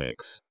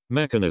 mechanics,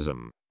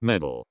 mechanism,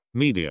 medal,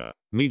 media,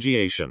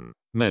 mediation,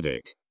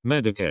 medic,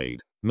 medicaid,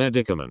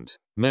 medicament,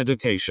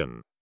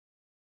 medication.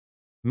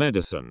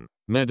 Medicine,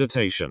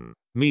 meditation,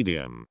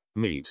 medium,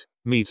 meet,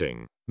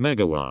 meeting,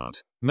 megawatt,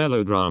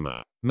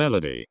 melodrama,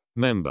 melody,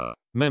 member,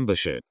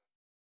 membership.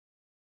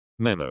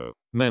 Memo,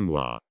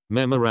 memoir,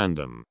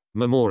 memorandum,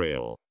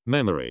 memorial,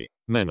 memory,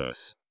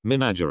 menace,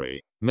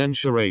 menagerie,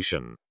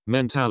 mensuration,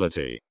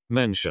 mentality,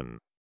 mention.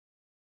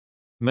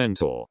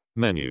 Mentor,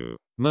 menu,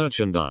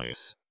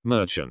 merchandise,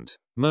 merchant,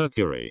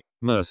 mercury,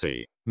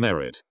 mercy,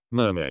 merit,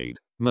 mermaid,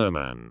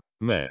 merman,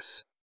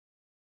 mess.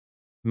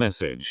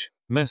 Message,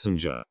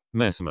 messenger,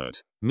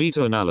 messmate,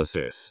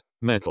 meta-analysis,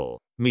 metal,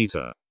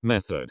 meter,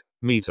 method,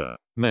 meter,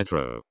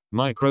 metro,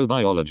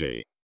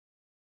 microbiology.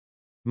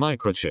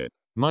 Microchip,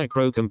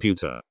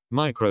 microcomputer,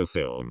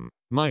 microfilm,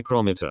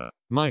 micrometer,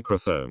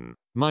 microphone,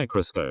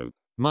 microscope,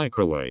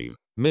 microwave,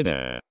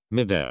 midair,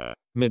 midair,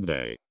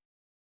 midday.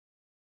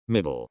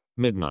 Middle,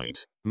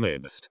 midnight,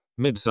 midst,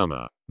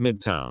 midsummer,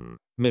 midtown,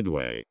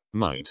 midway,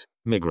 might,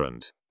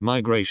 migrant,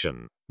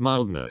 migration,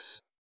 mildness.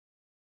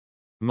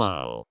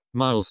 Mile,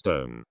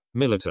 milestone,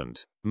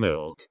 militant,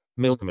 milk,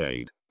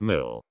 milkmaid,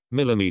 mill,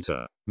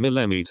 millimeter,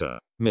 millimeter,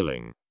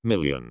 milling,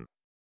 million.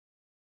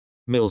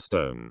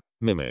 Millstone,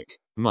 mimic,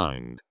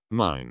 mind,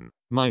 mine,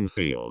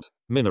 minefield,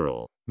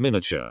 mineral,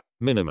 miniature,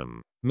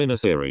 minimum,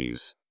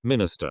 miniseries,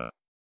 minister.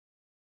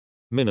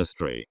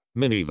 Ministry,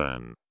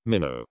 minivan,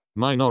 minnow,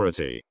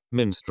 minority,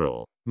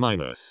 minstrel,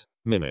 minus,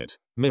 minute,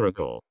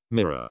 miracle,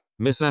 mirror,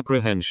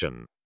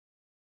 misapprehension.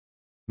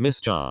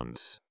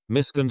 Mischance,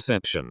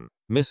 misconception,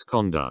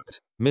 misconduct,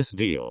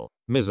 misdeal,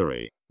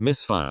 misery,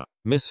 misfire,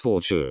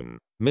 misfortune,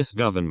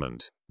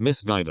 misgovernment,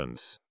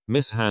 misguidance,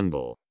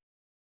 mishandle.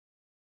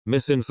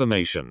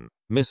 Misinformation,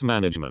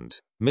 mismanagement,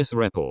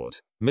 misreport,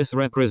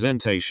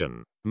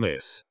 misrepresentation,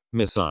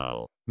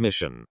 missile,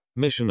 mission,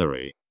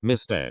 missionary,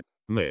 misstep,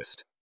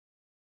 missed.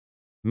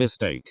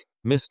 Mistake,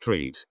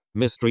 mistreat,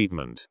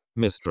 mistreatment,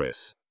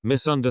 mistress,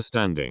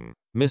 misunderstanding,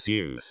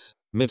 misuse,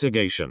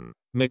 mitigation,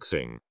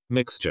 mixing,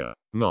 mixture,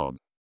 mob.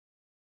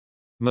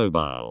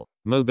 Mobile,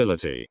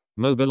 mobility,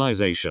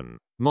 mobilization,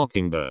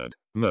 mockingbird,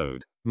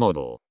 mode,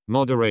 model,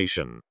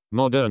 moderation,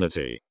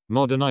 modernity,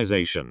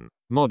 modernization,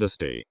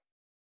 modesty.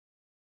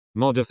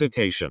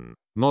 Modification,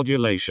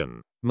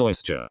 modulation,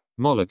 moisture,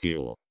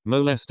 molecule,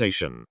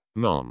 molestation,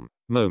 mom,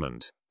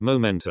 moment,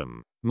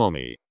 momentum,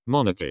 mommy,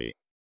 monarchy.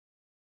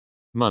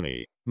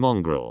 Money,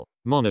 mongrel,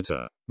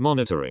 monitor,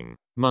 monitoring,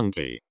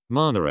 monkey,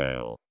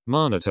 monorail,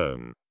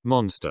 monotone,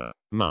 monster,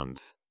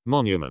 month,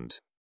 monument.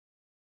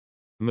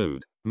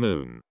 Mood,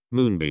 moon,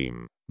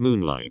 moonbeam,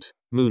 moonlight,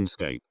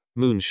 moonscape,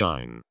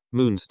 moonshine,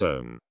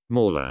 moonstone,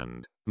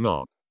 moorland,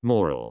 mop,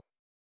 moral.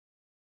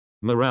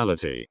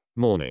 Morality,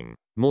 morning,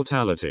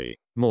 mortality,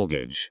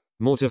 mortgage,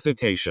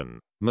 mortification,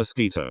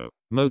 mosquito,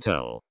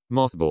 motel,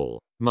 mothball,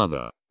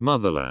 mother,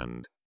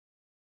 motherland.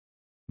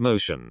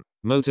 Motion,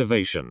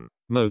 motivation,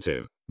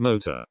 motive,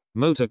 motor,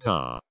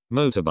 motorcar,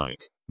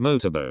 motorbike,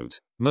 motorboat,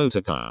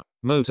 motorcar,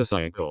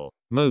 motorcycle,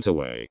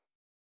 motorway.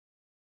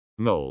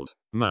 Mold,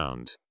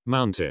 mount,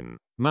 mountain,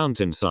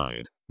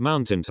 mountainside,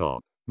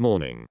 mountaintop,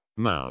 morning,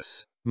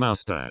 mouse,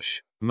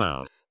 moustache,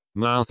 mouth,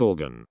 mouth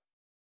organ.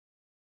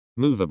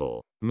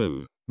 Movable,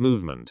 move,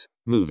 movement,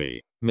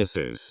 movie,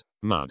 Mrs.,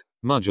 mud,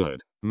 mudgehood,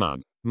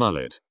 mug,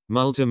 mullet,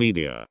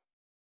 multimedia.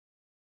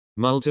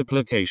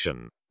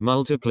 Multiplication,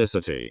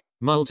 multiplicity,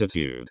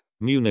 multitude,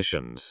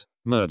 munitions,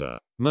 murder,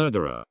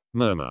 murderer,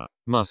 murmur,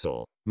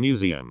 muscle,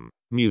 museum,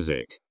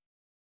 music.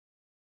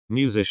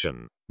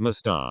 Musician,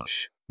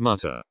 mustache,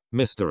 mutter,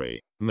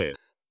 mystery, myth,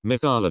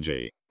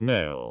 mythology,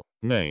 nail,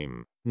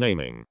 name,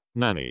 naming,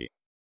 nanny.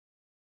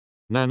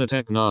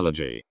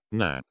 Nanotechnology,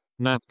 nap,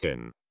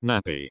 napkin,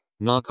 nappy,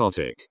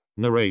 narcotic,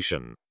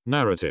 narration,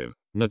 narrative,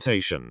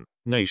 notation,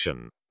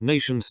 nation,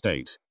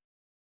 nation-state.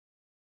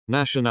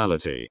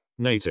 Nationality,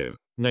 native,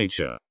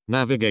 nature,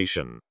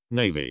 navigation,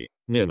 navy,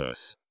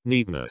 nearness,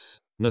 neatness,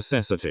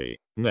 necessity,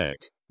 neck,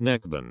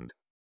 neckband.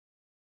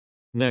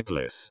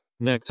 Necklace,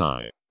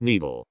 necktie,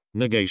 needle,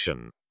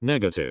 negation,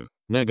 negative,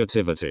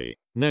 negativity,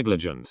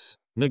 negligence,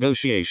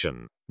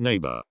 negotiation,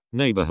 neighbor,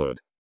 neighborhood.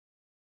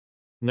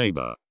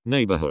 Neighbor,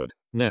 neighborhood,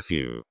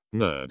 nephew,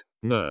 nerd,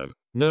 nerve,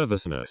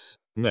 nervousness,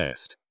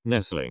 nest,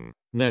 nestling,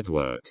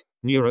 network,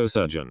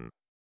 neurosurgeon.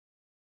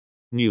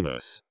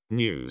 Newness,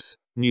 news,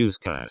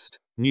 newscast,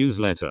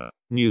 newsletter,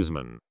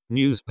 newsman,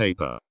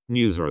 newspaper,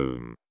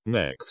 newsroom,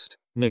 next,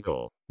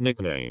 nickel,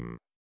 nickname.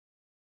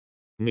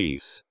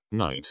 Niece,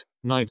 night,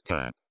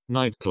 nightcap,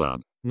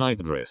 nightclub,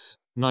 nightdress,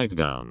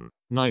 nightgown,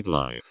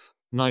 nightlife,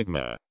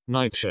 nightmare,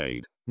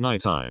 nightshade,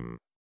 nighttime.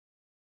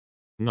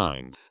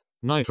 Ninth,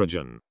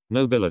 nitrogen,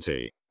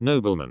 nobility,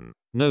 nobleman,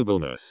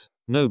 nobleness,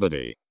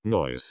 nobody,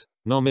 noise,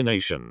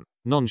 nomination,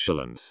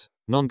 nonchalance,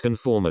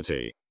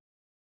 nonconformity.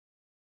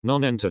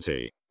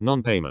 Non-entity,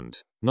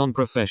 non-payment,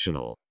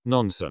 non-professional,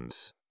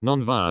 nonsense,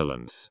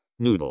 non-violence,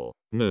 noodle,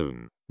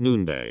 noon,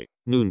 noonday,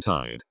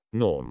 noontide,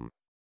 norm.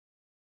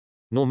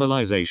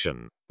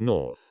 Normalization,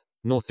 north,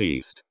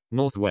 northeast,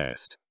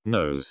 northwest,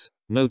 nose,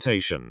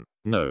 notation,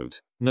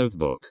 note,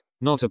 notebook,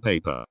 not a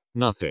paper,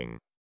 nothing.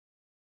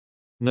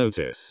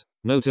 Notice,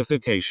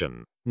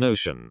 notification,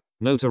 notion,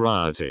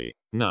 notoriety,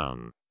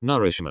 noun,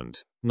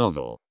 nourishment,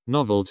 novel,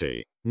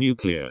 novelty,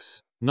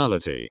 nucleus,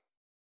 nullity.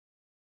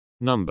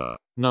 Number,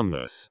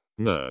 numbness,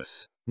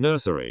 nurse,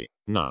 nursery,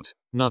 nut,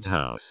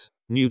 nuthouse,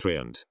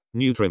 nutrient,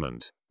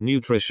 nutriment,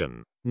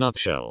 nutrition,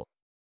 nutshell.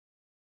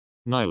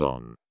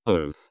 Nylon,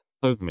 oath,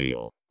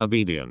 oatmeal,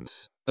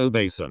 obedience,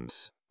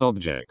 obeisance,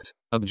 object,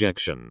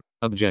 objection,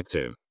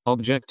 objective,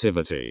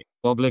 objectivity,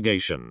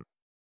 obligation.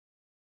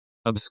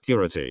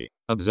 Obscurity,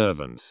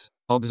 observance,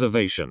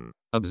 observation,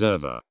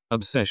 observer,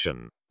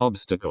 obsession,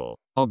 obstacle,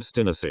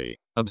 obstinacy,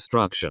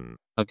 obstruction,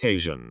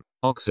 occasion,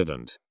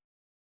 occident.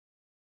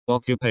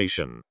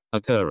 Occupation,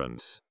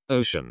 occurrence,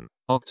 ocean,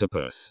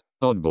 octopus,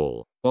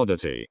 oddball,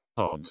 oddity,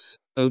 odds,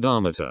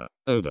 odometer,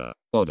 odor,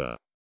 odor.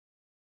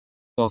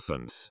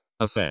 Offense,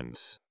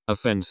 offense,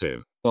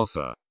 offensive,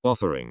 offer,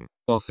 offering,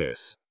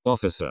 office,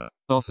 officer,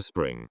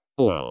 offspring,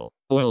 oil,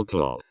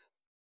 oilcloth.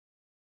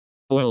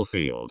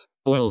 Oilfield,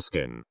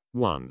 oilskin,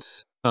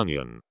 once,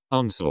 onion,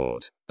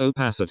 onslaught,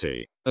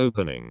 opacity,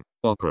 opening,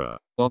 opera,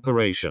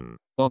 operation,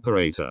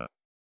 operator.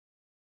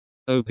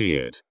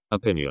 Opiate,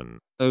 opinion,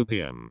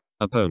 opium,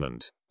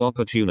 opponent,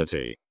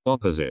 opportunity,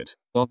 opposite,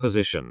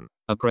 opposition,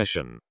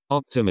 oppression,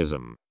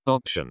 optimism,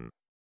 option.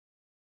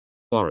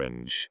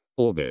 Orange,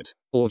 orbit,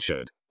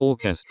 orchard,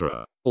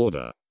 orchestra,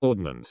 order,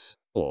 ordnance,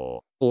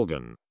 or,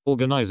 organ,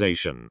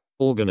 organization,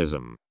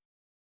 organism.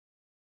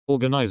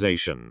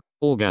 Organization,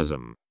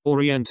 orgasm,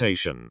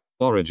 orientation,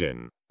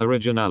 origin,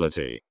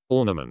 originality,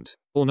 ornament,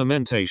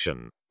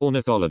 ornamentation,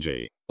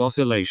 ornithology,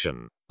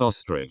 oscillation,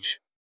 ostrich.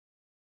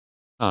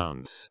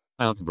 Ounce,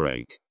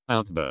 outbreak,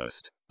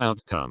 outburst,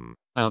 outcome,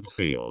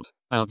 outfield,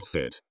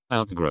 outfit,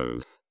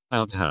 outgrowth,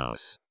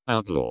 outhouse,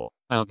 outlaw,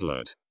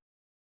 outlet.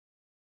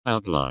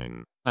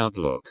 Outline,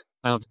 outlook,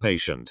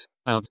 outpatient,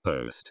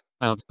 outpost,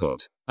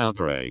 output,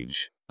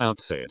 outrage,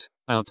 outsit,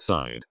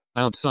 outside,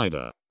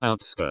 outsider,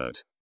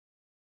 outskirt.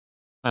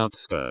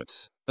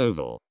 Outskirts,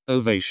 oval,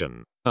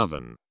 ovation,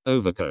 oven,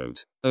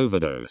 overcoat,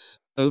 overdose,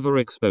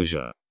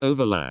 overexposure,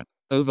 overlap,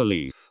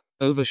 overleaf,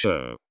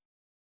 overshow.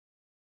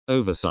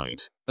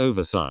 Oversight,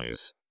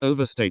 oversize,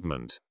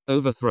 overstatement,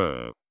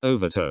 overthrow,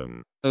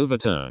 overtone,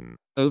 overturn,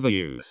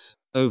 overuse,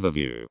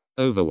 overview,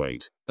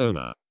 overweight,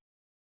 owner.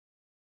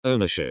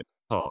 Ownership,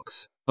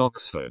 ox,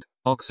 Oxford,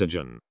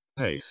 oxygen,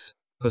 pace,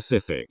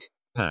 Pacific,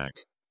 pack,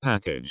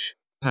 package,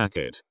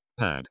 packet,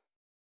 pad.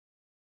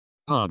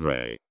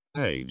 Padre,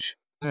 page,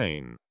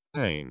 pane,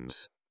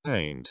 panes,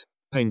 paint,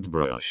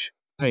 paintbrush,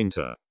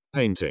 painter,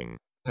 painting,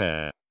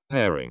 pair,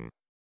 pairing.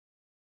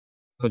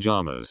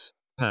 Pajamas,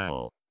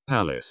 pal,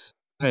 palace,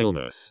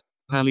 paleness,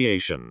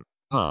 palliation,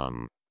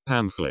 palm,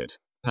 pamphlet,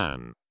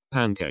 pan,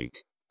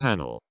 pancake,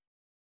 panel.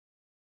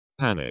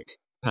 Panic,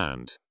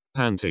 pant,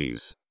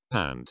 panties,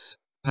 pants,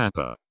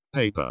 papa,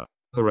 paper,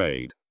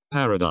 parade,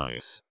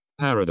 paradise,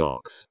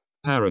 paradox,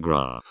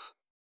 paragraph.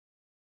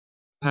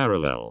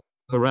 Parallel,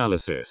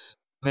 paralysis,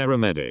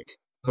 paramedic,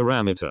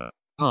 parameter,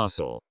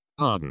 parcel,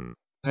 pardon,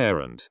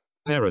 parent,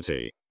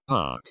 parity,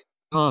 park,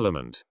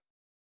 parliament.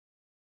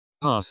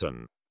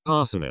 Parson,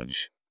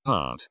 parsonage,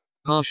 part,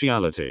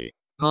 partiality,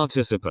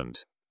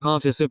 participant,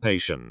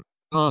 participation,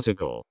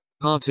 particle,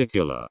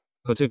 particular,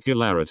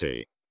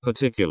 particularity,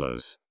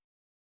 particulars.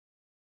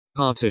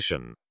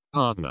 Partition,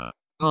 partner,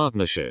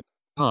 partnership,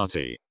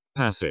 party,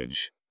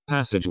 passage,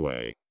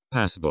 passageway,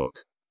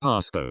 passbook,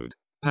 passcode,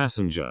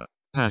 passenger,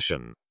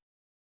 passion.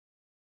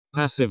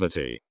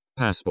 Passivity,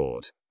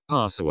 passport,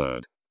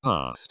 password,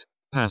 past,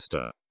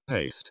 pasta,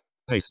 paste,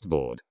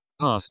 pasteboard,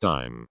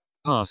 pastime,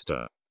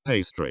 pasta,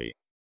 pastry.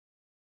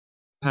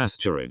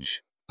 Pasturage,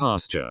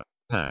 pasture,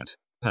 pat,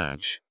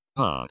 patch,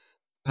 path,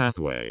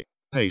 pathway,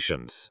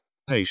 patience,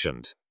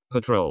 patient,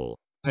 patrol,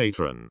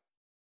 patron.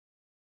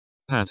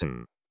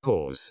 Pattern,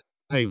 cause,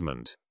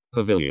 pavement,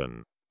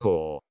 pavilion,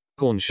 core,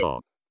 corn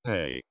shop,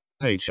 pay,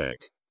 paycheck,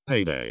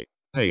 payday,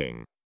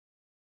 paying.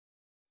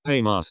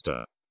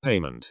 Paymaster,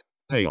 payment,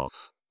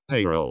 payoff,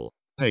 payroll,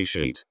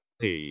 paysheet,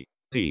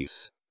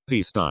 peace,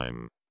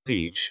 peacetime,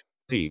 peach,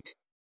 peak.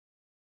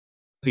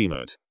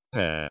 Peanut,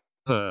 pear,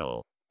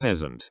 pearl,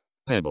 peasant,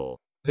 pebble,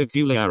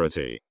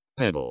 peculiarity,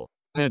 pedal,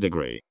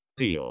 pedigree,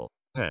 peel,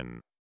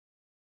 pen.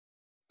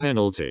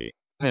 Penalty,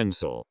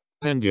 pencil,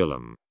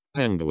 pendulum,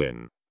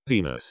 penguin,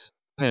 penis,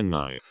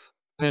 penknife,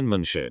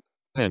 penmanship,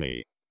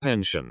 penny,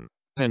 pension,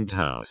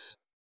 penthouse.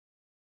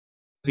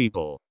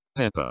 People,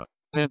 pepper,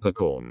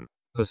 peppercorn,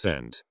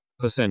 percent,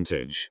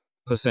 percentage,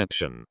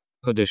 perception,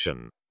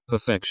 perdition,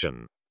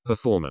 perfection,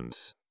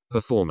 performance,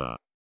 performer.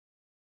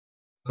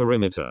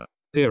 Perimeter,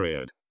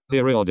 period,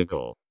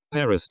 periodical,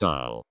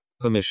 peristyle,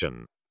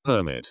 permission,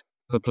 permit,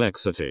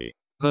 perplexity,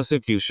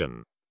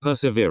 persecution,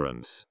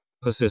 perseverance,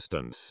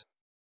 persistence.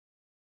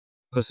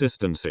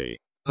 Persistency,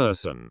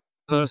 person,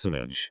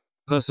 personage,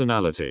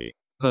 personality,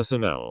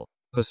 personnel,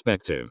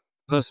 perspective,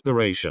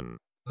 perspiration,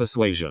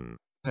 persuasion,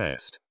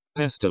 pest,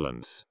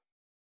 pestilence.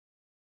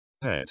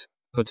 Pet,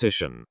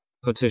 petition,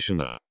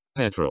 petitioner,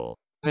 petrol,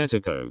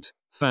 petticoat,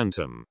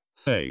 phantom,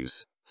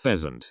 phase,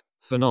 pheasant,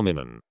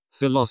 phenomenon,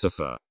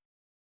 philosopher.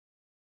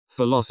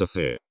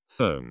 Philosophy,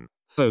 phone,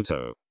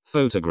 photo,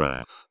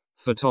 photograph,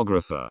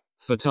 photographer,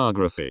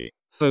 photography,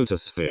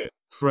 photosphere,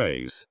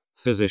 phrase,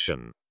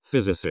 physician,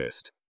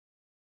 physicist.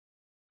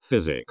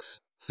 Physics,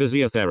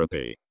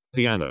 physiotherapy,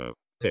 piano,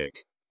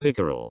 pick,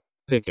 pickerel,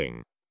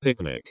 picking,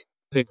 picnic,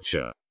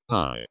 picture,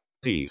 pie,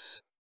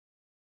 piece.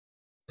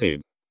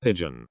 Pig,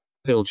 pigeon,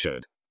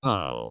 pilchard,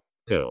 pile,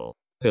 pill,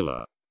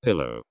 pillar,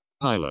 pillow,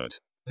 pilot,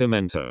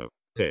 pimento,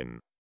 pin.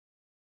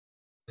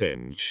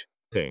 Pinch,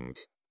 pink,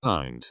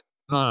 pint,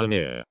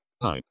 pioneer,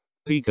 pipe,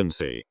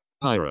 piquancy,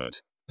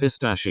 pirate,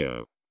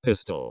 pistachio,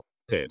 pistol,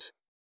 pit.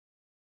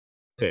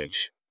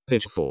 Pitch,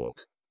 pitchfork,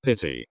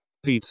 pity,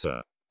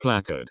 pizza,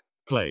 placard,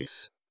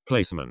 place,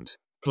 placement,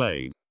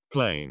 plague,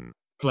 plane,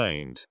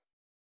 plaint.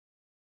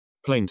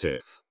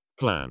 Plaintiff,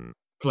 plan,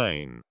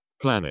 plane,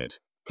 planet,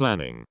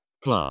 planning,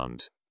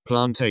 plant,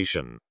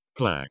 plantation,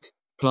 plaque,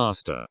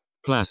 plaster,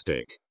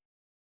 plastic.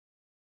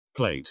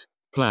 Plate,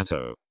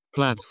 plateau,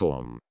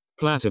 platform,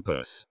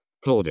 platypus,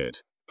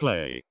 plaudit,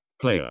 play,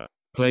 player,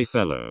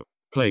 playfellow,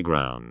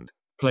 playground,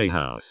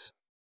 playhouse.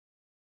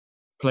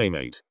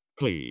 Playmate,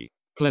 plea,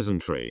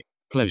 pleasantry,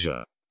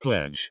 pleasure,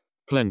 pledge,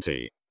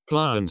 plenty,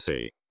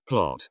 pliancy,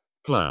 plot,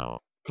 plow,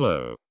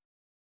 plow.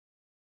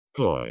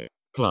 Ploy,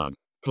 plug,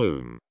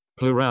 plume,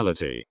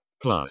 plurality,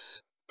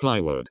 plus,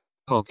 plywood,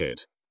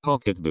 pocket,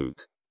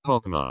 pocketbook,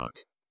 pockmark,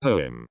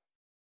 poem.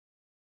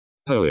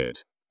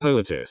 Poet,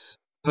 poetess,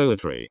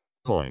 poetry,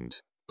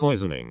 point,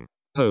 poisoning,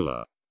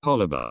 polar,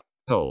 polybar,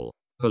 pole,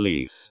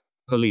 police,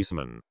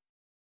 policeman.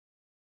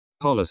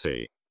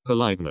 Policy,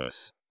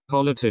 politeness,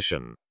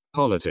 politician,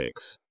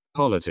 politics,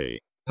 polity,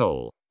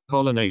 pole,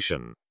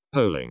 pollination,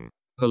 polling,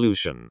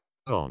 pollution,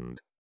 pond.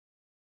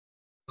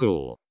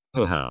 Pool,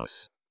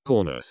 poorhouse,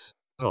 cornice,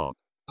 pop,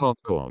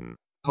 popcorn,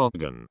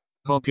 popgun,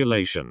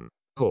 population,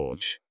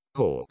 porch,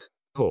 pork,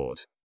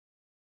 port.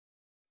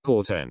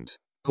 Portent,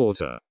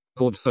 porter,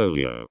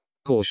 portfolio,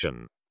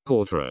 portion,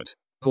 portrait,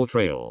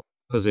 portrayal,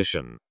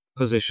 position,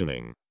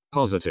 positioning,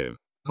 positive,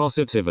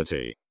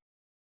 positivity.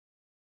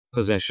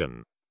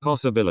 Possession,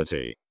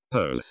 possibility,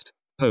 post,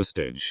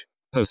 postage,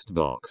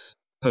 postbox,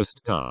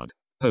 postcard,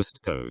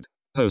 postcode,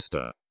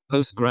 poster,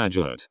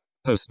 postgraduate,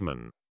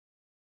 postman.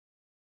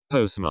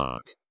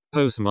 Postmark,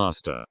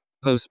 postmaster,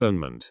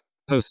 postponement,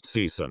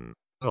 postseason,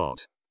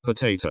 pot,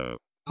 potato,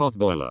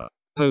 potboiler,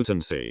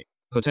 potency,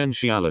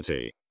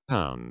 potentiality,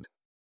 pound.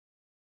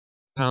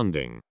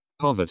 Pounding,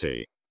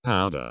 poverty,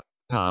 powder,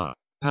 power,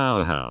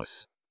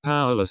 powerhouse,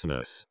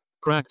 powerlessness,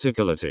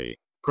 practicality,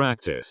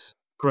 practice,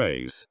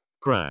 praise,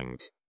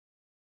 crank.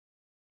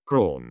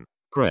 Prawn,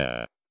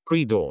 prayer,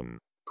 pre-dawn,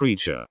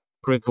 preacher,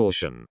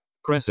 precaution,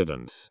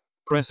 precedence,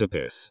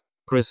 precipice,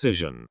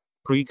 precision,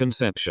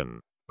 preconception,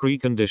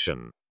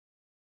 precondition.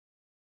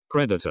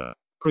 Predator,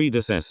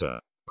 predecessor,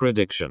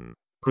 prediction,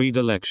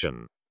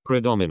 predilection,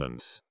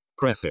 predominance,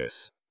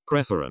 preface,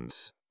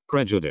 preference,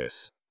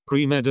 prejudice,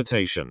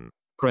 premeditation,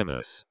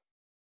 premise.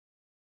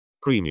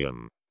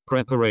 Premium,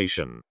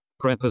 preparation,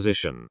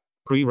 preposition,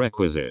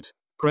 prerequisite,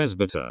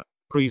 presbyter,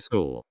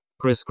 preschool,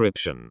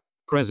 prescription,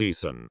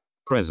 preseason,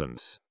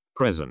 presence,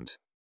 present.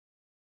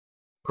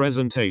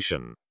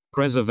 Presentation,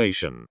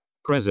 preservation,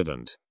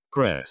 president,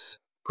 press,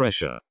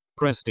 pressure,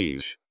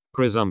 prestige,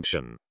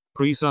 presumption,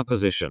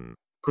 presupposition,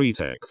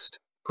 pretext,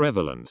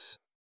 prevalence.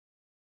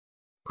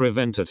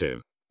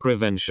 Preventative,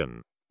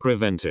 prevention,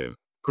 preventive,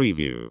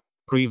 preview,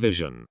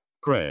 prevision,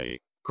 prey,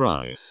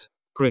 price,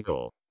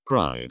 prickle,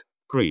 pride,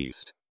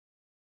 priest.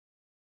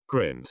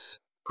 Prince,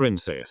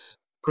 princess,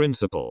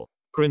 principal,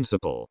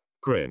 principal,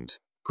 print,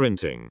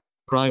 printing,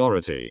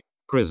 priority,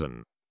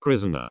 prison,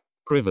 prisoner,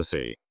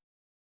 privacy.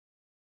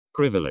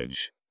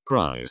 Privilege,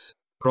 prize,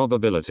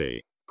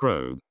 probability,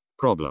 probe,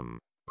 problem,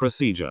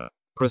 procedure,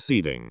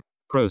 proceeding,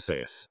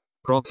 process,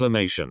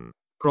 proclamation,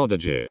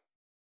 prodigy.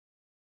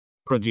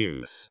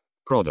 Produce,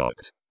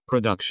 product,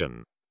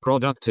 production,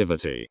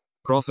 productivity,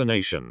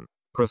 profanation,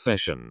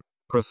 profession,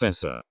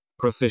 professor,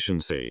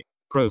 proficiency,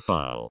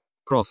 profile,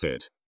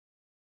 profit.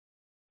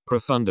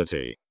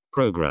 Profundity,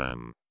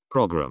 program,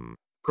 program,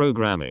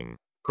 programming,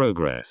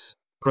 progress,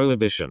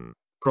 prohibition,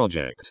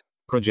 project,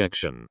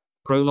 projection,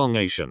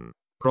 prolongation,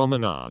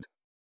 promenade,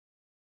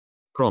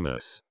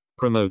 promise,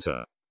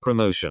 promoter,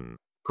 promotion,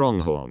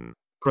 pronghorn,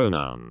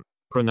 pronoun,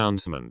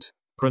 pronouncement,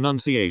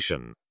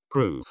 pronunciation,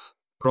 proof,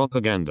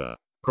 propaganda,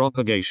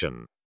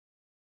 propagation,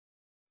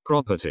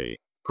 property,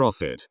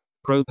 profit,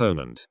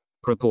 proponent,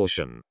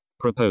 proportion,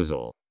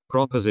 proposal,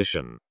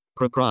 proposition,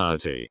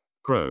 propriety,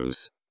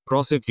 prose,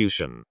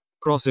 prosecution,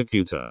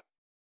 prosecutor,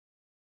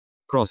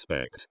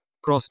 prospect,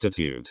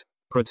 prostitute,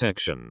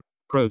 protection,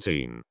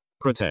 protein,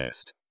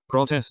 protest,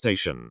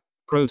 protestation,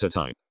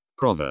 prototype,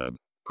 proverb,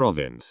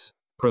 province,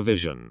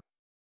 provision,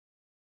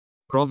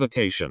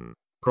 provocation,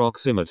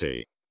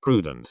 proximity,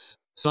 prudence,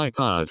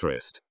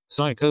 psychiatrist,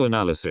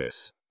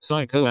 psychoanalysis,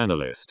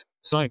 psychoanalyst,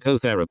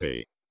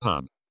 psychotherapy,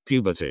 pub,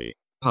 puberty,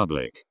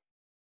 public,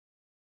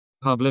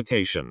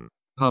 publication,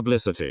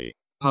 publicity,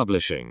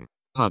 publishing,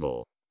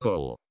 puddle,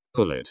 pull,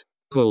 pullet,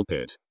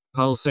 pulpit,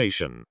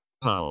 pulsation,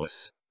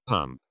 pulse,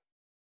 pump,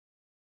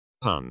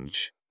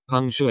 punch,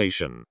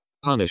 punctuation,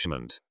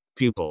 punishment,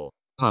 pupil,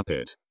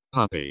 puppet,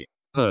 puppy,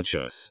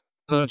 purchase,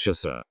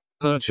 purchaser,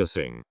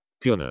 purchasing,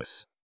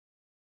 pureness,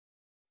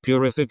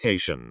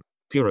 purification,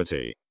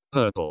 purity,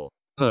 purple,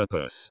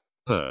 purpose,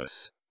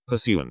 purse,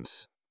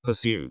 pursuance,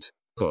 pursuit,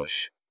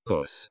 push,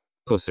 puss,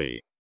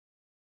 pussy,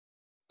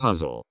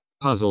 puzzle,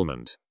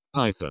 puzzlement,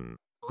 python,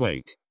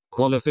 quake,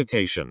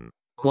 qualification,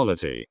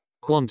 quality,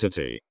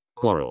 quantity,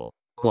 quarrel,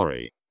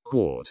 quarry,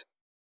 quart,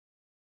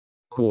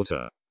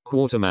 quarter,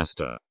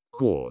 quartermaster,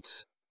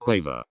 quartz,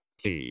 quaver,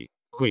 key,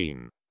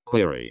 queen,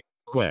 query,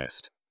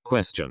 quest,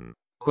 question,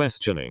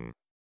 questioning,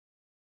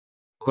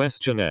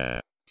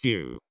 questionnaire,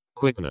 queue,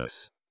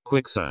 quickness,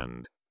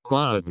 quicksand,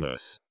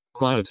 quietness,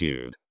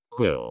 quietude,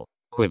 quill,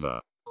 quiver,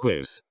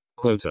 quiz,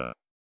 quota,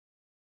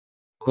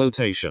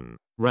 quotation,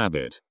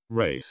 rabbit,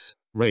 race,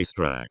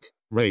 racetrack,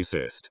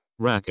 racist,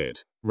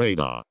 racket,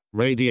 radar,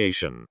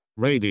 radiation,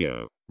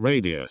 radio,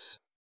 radius,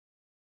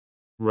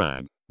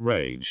 rag,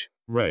 rage,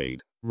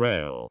 raid,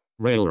 rail,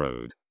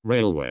 railroad,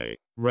 railway,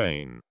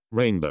 rain,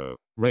 rainbow,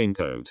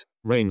 raincoat,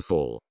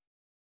 rainfall,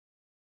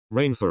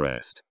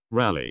 rainforest,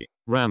 rally,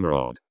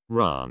 ramrod,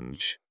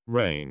 ranch,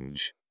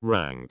 range,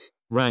 rank,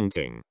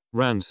 ranking,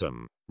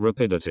 ransom,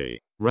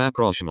 rapidity,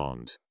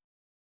 rapprochement,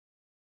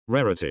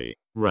 rarity,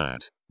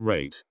 rat,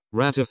 rate,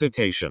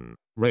 ratification,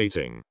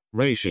 rating,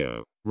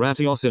 ratio,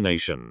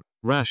 ratiocination,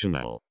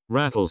 rationale,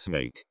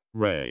 rattlesnake,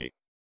 ray,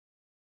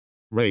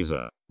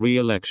 razor,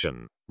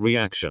 re-election,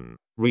 reaction,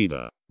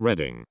 reader,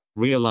 reading,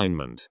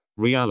 realignment,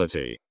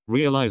 reality,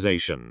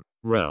 realization,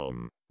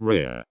 realm,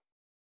 rear,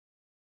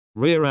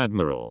 rear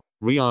admiral,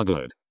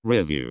 rearguard,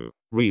 rearview,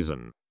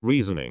 reason,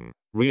 reasoning,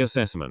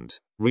 reassessment,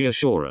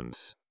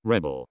 reassurance,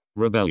 rebel,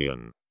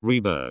 rebellion,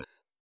 rebirth,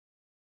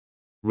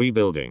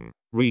 rebuilding,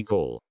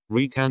 recall,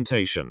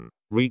 recantation,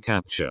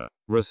 recapture,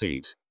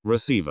 receipt,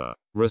 receiver,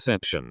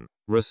 reception,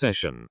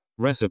 recession,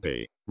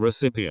 recipe,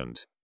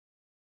 recipient,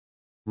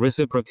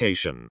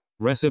 reciprocation,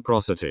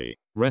 reciprocity,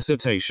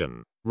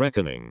 recitation,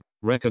 reckoning,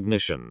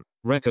 recognition,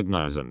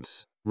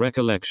 recognizance,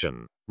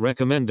 recollection,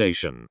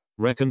 recommendation,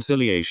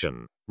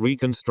 reconciliation,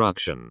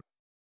 reconstruction,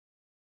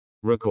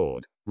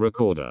 record,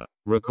 recorder,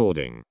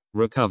 recording,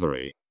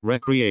 recovery,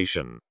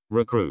 recreation,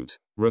 recruit,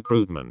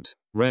 recruitment,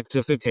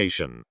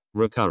 rectification,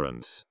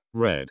 recurrence,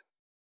 red,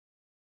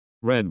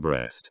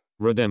 redbreast,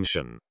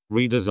 redemption,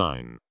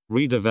 redesign,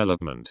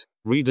 redevelopment,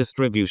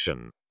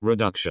 redistribution,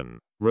 reduction,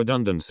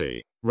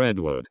 redundancy,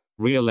 redwood,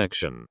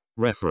 re-election,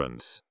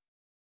 reference,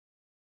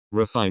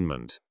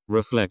 refinement,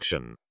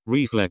 reflection,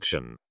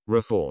 reflection,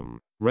 reform,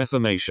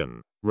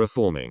 reformation,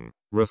 reforming,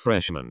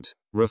 refreshment,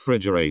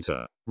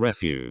 refrigerator,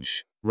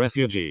 refuge,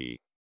 refugee,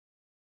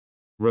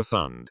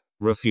 refund,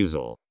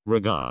 refusal,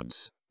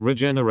 regards,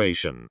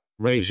 regeneration,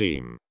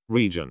 regime,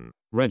 region,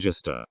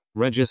 register,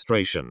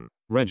 registration,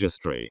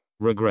 registry,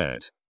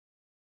 regret,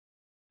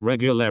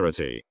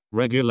 regularity,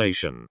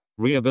 regulation,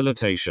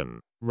 rehabilitation,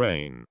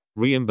 reign,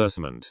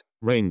 reimbursement,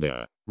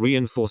 reindeer,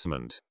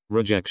 reinforcement,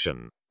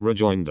 rejection,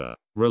 rejoinder,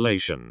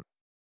 relation,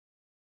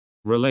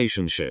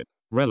 relationship,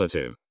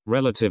 relative,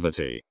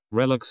 relativity,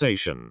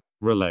 relaxation,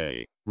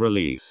 relay,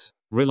 release,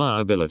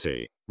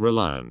 reliability,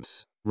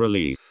 reliance,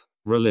 relief,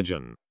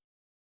 religion,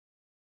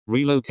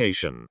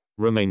 relocation,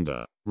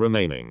 remainder,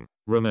 remaining,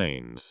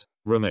 remains,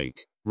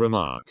 remake,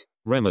 remark,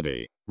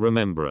 remedy,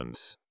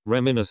 remembrance,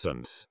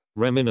 reminiscence,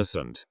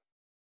 reminiscent,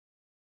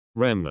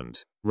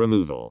 remnant,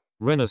 removal,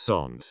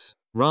 renaissance,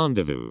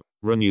 rendezvous,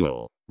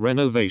 renewal,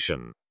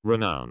 renovation,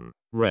 renown,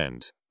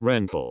 rent,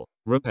 rental,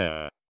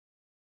 repair,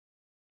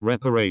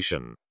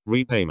 reparation,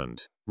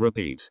 repayment,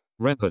 repeat,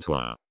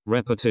 repertoire,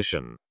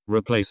 repetition,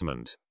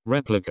 replacement,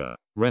 replica,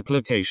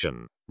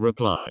 replication,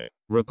 reply,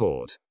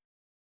 report,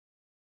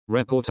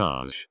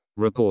 reportage,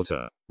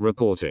 reporter,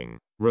 reporting,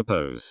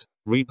 repose,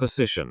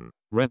 reposition,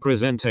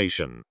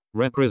 representation,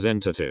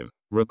 representative,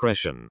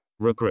 repression,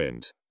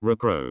 reprint,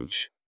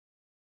 reproach,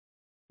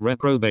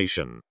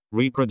 reprobation,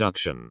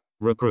 reproduction,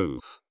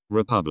 reproof,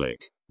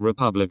 republic,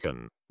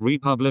 republican,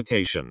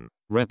 republication,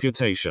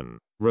 reputation,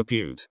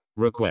 repute,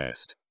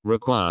 request,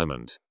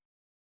 requirement,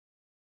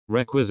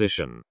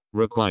 requisition,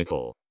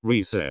 requital,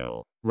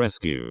 resale,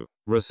 rescue,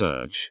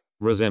 research,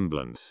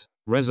 resemblance,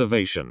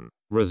 reservation,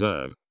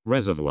 reserve,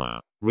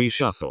 reservoir,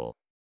 reshuffle.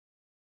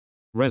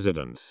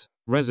 Residence,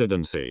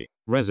 residency,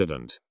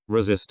 resident,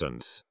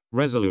 resistance,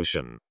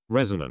 resolution,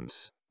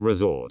 resonance,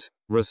 resort,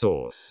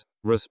 resource,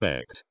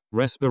 respect,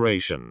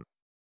 respiration.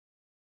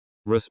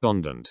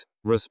 Respondent,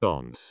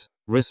 response,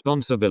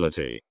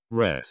 responsibility,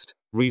 rest,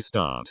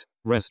 restart,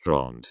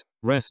 restaurant,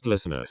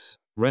 restlessness,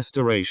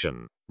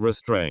 restoration,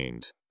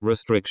 restraint,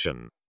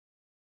 restriction.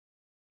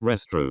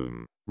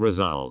 Restroom,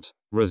 result,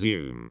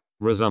 resume,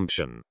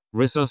 resumption,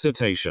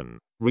 resuscitation,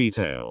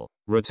 retail,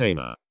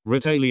 retainer,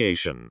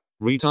 retaliation,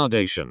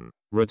 retardation,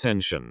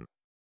 retention.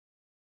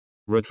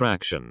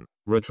 Retraction,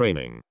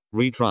 retraining,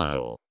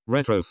 retrial,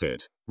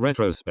 retrofit,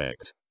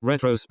 retrospect,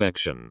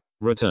 retrospection,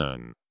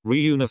 return,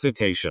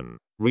 reunification,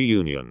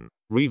 reunion,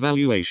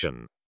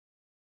 revaluation.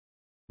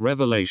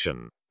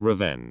 Revelation,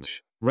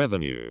 revenge,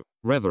 revenue,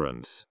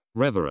 reverence,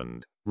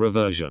 reverend,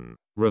 reversion,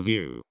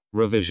 review,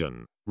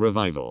 revision,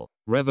 revival,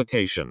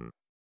 revocation.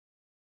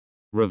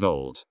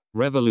 Revolt,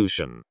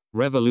 revolution,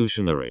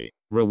 revolutionary,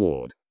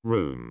 reward,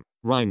 room,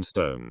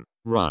 rhinestone,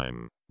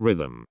 rhyme,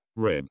 rhythm,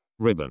 rib,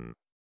 ribbon.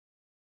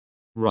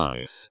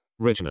 Rice,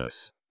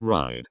 richness,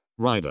 ride,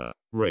 rider,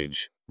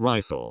 ridge,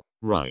 rifle,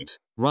 right,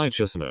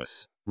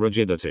 righteousness,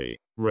 rigidity,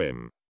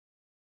 rim.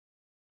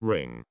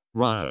 Ring,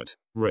 riot,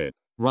 rip,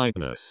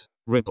 ripeness,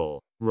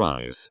 ripple,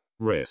 rise,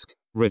 risk,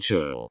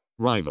 ritual,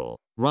 rival,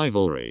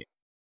 rivalry.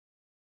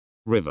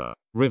 River,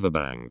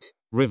 riverbank,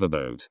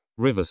 riverboat,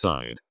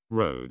 riverside,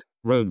 road,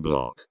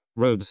 roadblock,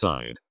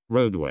 roadside,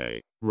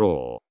 roadway,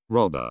 raw,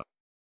 robber.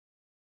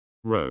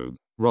 Robe,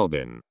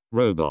 robin,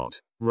 robot,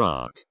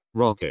 rock,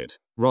 rocket,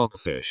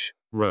 rockfish,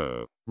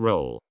 row,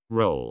 roll,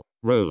 roll,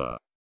 roller.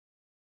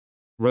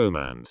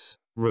 Romance,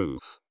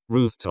 roof,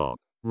 rooftop,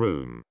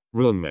 room,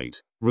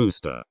 roommate,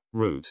 rooster,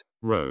 root,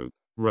 rope,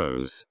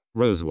 rose,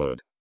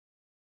 rosewood.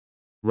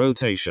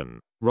 Rotation,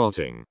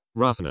 rotting,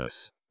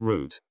 roughness,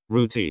 root,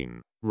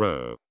 routine,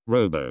 row,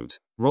 rowboat,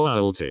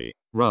 royalty,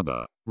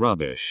 rubber,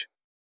 rubbish.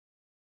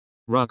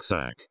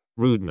 Rucksack,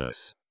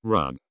 rudeness,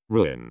 rug,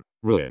 ruin,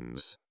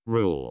 ruins,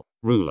 rule,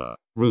 ruler,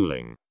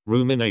 ruling,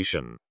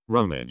 rumination,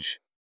 rummage.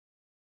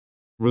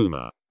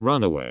 Rumor,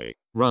 runaway,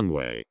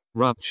 runway,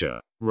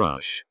 rupture,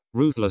 rush,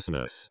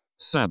 ruthlessness,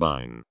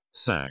 sabine,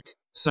 sack,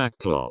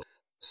 sackcloth,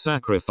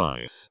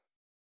 sacrifice.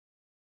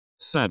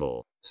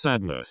 Saddle,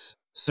 sadness,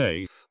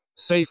 safe,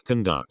 safe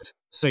conduct,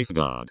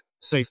 safeguard,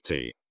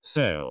 safety,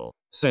 sail,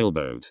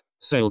 sailboat,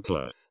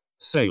 sailcloth,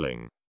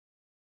 sailing.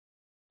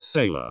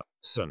 Sailor,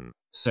 son,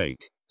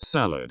 sake,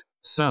 salad,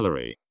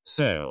 salary,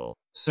 sail,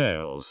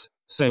 sales,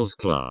 sales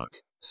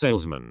clerk,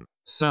 salesman,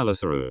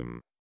 salisroom.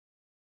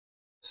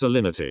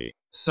 Salinity,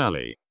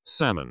 sally,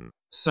 salmon,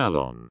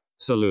 salon,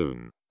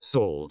 saloon,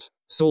 salt,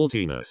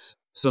 saltiness,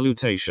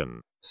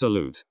 salutation,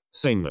 salute,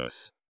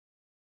 sameness.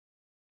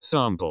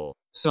 Sample,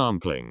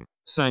 sampling,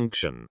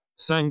 sanction,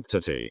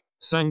 sanctity,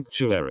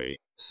 sanctuary,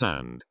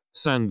 sand,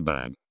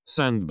 sandbag,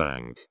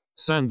 sandbank,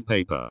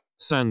 sandpaper,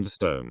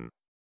 sandstone.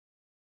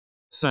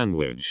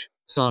 Sandwich,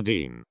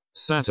 sardine,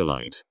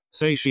 satellite,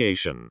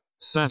 satiation,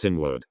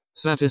 satinwood,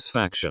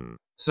 satisfaction,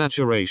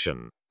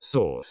 saturation,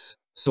 sauce,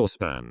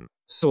 saucepan,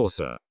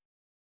 saucer.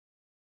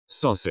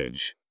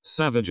 Sausage,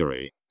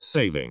 savagery,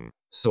 saving,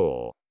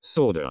 saw,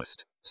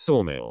 sawdust,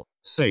 sawmill,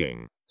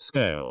 saying,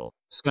 scale,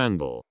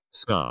 scandal,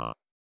 scar.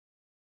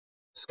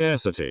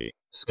 Scarcity,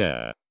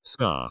 scare,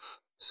 scarf,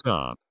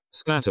 scarp,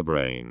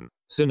 scatterbrain,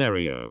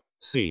 scenario,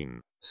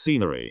 scene,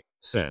 scenery,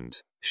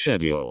 scent,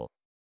 schedule.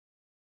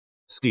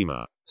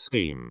 Schema,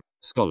 scheme,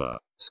 scholar,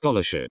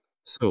 scholarship,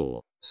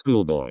 school,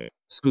 schoolboy,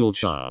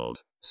 schoolchild,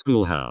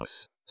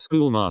 schoolhouse,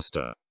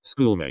 schoolmaster,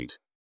 schoolmate.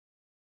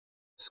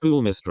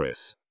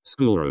 Schoolmistress,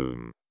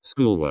 schoolroom,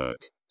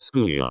 schoolwork,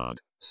 schoolyard,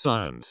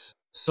 science,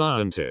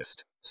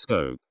 scientist,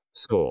 scope,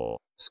 score,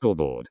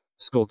 scoreboard,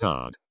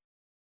 scorecard.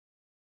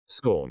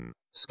 Scorn,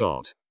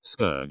 scot,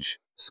 scourge,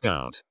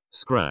 scout,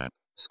 scrap,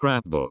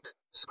 scrapbook,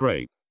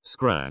 scrape,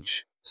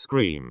 scratch,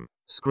 scream,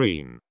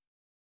 screen.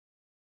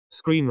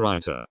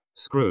 Screenwriter,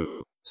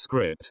 screw,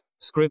 script,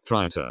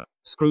 scriptwriter,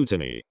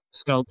 scrutiny,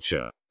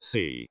 sculpture,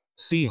 sea,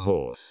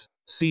 seahorse,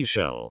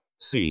 seashell,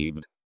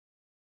 seed.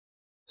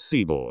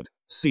 Seaboard,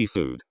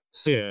 seafood,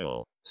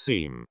 seal,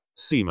 seam,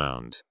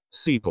 seamount,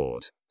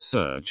 seaport,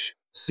 search,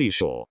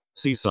 seashore,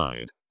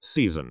 seaside,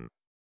 season.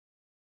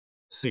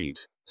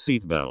 Seat,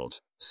 seatbelt,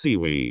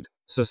 seaweed,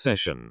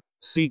 secession,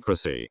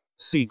 secrecy,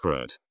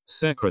 secret,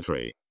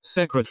 secretary,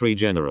 secretary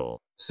general,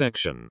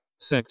 section,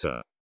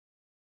 sector.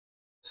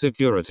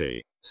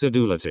 Security,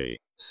 sedulity,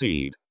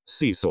 seed,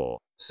 seesaw,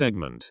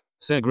 segment,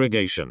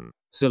 segregation,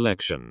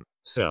 selection,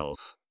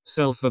 self,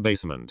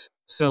 self-abasement,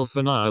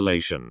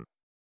 self-annihilation.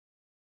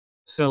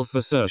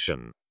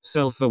 Self-assertion,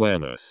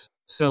 self-awareness,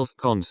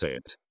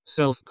 self-concept,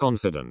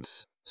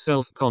 self-confidence,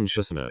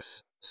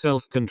 self-consciousness,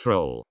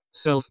 self-control,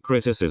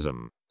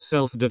 self-criticism,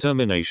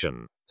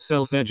 self-determination,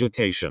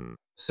 self-education,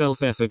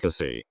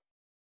 self-efficacy.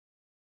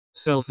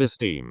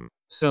 Self-esteem,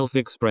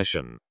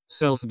 self-expression,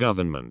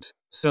 self-government,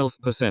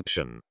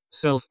 self-perception,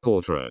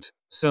 self-portrait,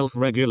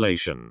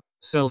 self-regulation,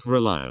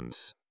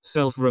 self-reliance,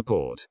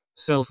 self-report,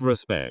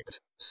 self-respect,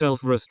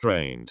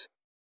 self-restraint,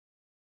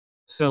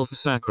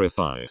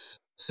 self-sacrifice,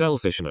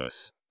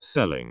 selfishness,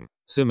 selling,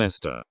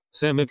 semester,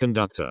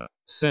 semiconductor,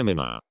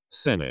 seminar,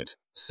 senate,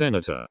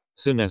 senator,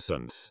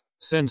 senescence,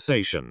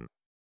 sensation,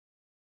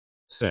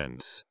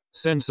 sense,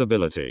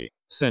 sensibility,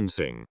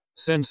 sensing,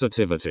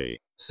 sensitivity,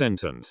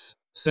 sentence,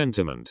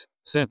 sentiment,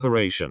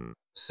 separation,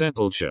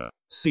 sepulture,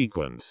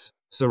 sequence,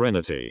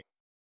 serenity,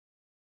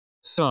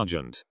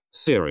 sergeant,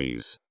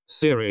 series,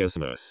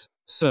 seriousness,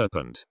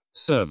 serpent,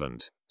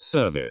 servant,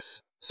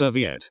 service,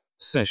 serviette,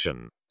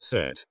 session,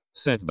 set,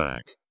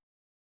 setback,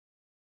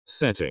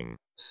 setting,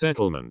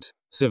 settlement,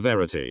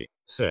 severity,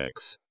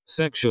 sex,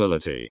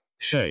 sexuality,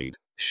 shade,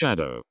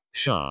 shadow,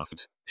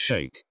 shaft,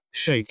 shake,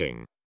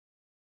 shaking,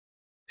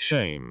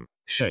 shame,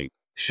 shape,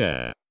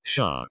 share,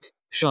 shark,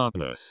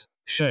 sharpness,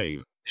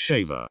 shave,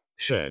 shaver,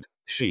 shed,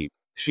 sheep,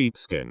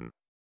 sheepskin,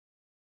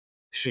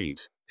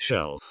 sheet,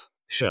 shelf,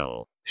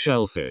 shell,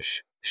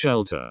 shellfish,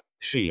 shelter,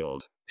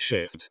 shield,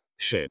 shift,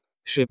 ship,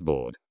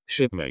 shipboard,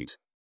 shipmate,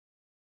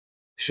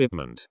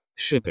 shipment,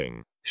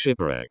 shipping,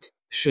 shipwreck,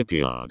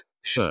 shipyard,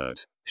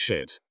 shirt,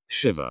 shit,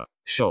 shiver,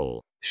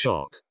 shoal,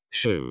 shock,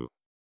 shoe,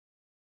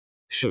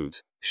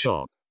 shoot,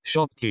 shop,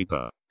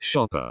 shopkeeper,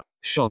 shopper,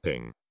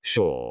 shopping,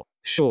 shore,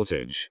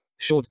 shortage,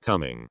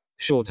 shortcoming,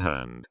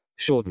 shorthand,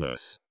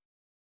 shortness,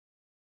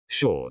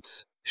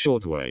 shorts,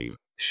 shortwave,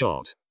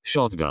 shot,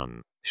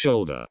 shotgun,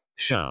 shoulder,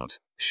 shout,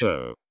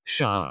 show,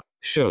 shower,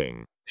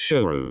 showing,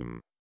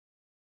 showroom,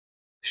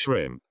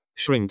 shrimp,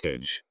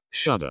 shrinkage,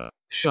 shudder,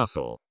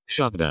 shuffle,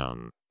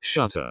 shutdown,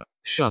 shutter,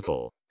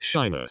 shuttle,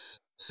 shyness,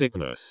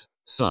 sickness,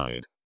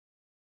 side,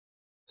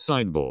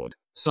 sideboard,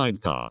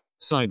 sidecar,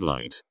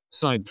 sidelight,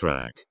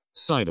 sidetrack,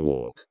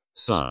 sidewalk,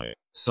 sigh,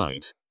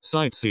 sight,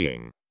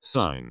 sightseeing,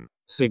 sign,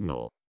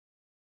 signal,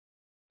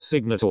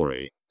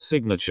 signatory,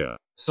 signature,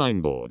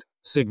 signboard,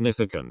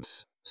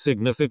 significance,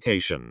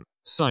 signification,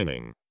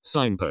 signing,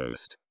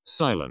 signpost,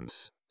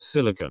 silence,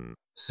 silicon,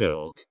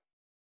 silk,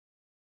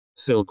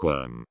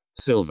 silkworm,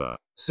 silver,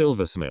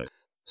 silversmith,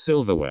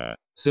 silverware,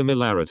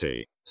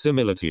 similarity,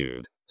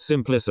 similitude,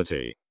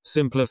 simplicity,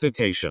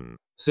 simplification,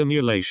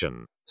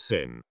 simulation,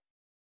 sin,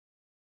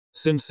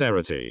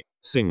 sincerity,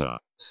 singer,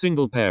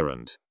 single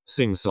parent,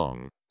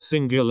 sing-song,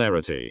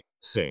 singularity,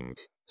 sink,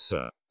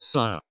 sir,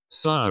 sire,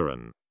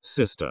 siren,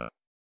 sister,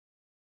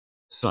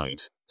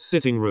 sight,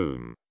 sitting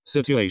room,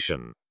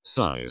 situation,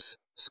 size,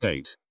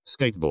 skate,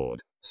 skateboard,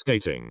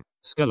 skating,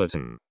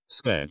 skeleton,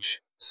 sketch,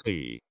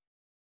 ski,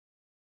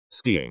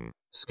 skiing,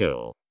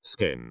 skill,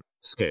 skin,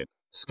 skip,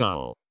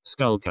 skull,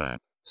 skullcap,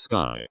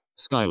 sky,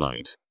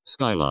 skylight,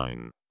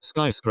 skyline,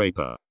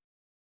 skyscraper,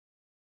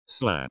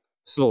 slap,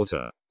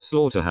 slaughter,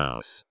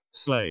 slaughterhouse,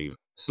 slave,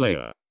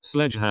 slayer,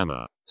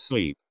 sledgehammer,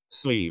 sleep,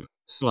 sleeve,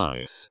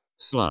 slice,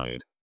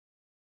 slide,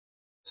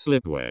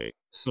 slipway,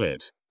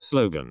 slit,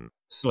 slogan,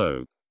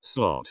 slope,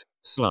 slot,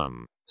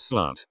 slum,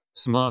 slut,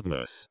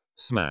 smartness,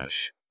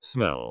 smash,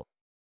 smell,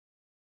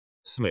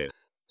 smith,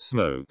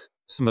 smoke,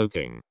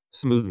 smoking,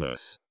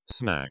 smoothness,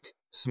 snack,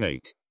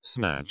 snake,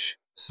 snatch,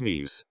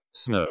 sneeze,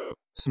 snow,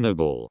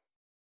 snowball,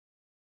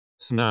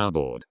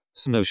 snowboard,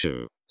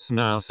 snowshoe,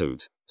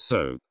 snowsuit,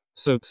 soap,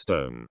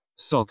 soapstone,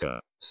 soccer,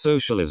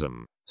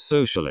 socialism,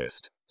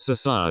 socialist,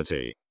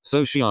 society,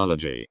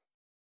 sociology,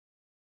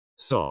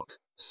 sock,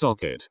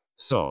 socket,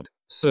 sod,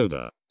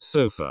 soda,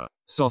 sofa,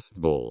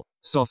 softball,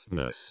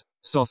 softness,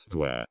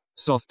 software,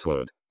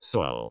 softwood,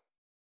 swell,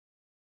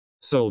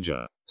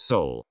 soldier,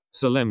 soul,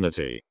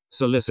 solemnity,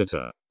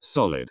 solicitor,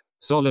 solid,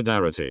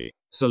 solidarity,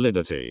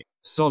 solidity,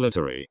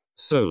 solitary,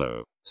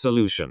 solo,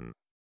 solution,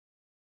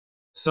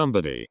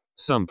 somebody,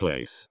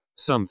 someplace,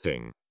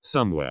 something,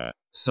 somewhere,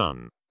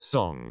 sun,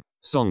 song,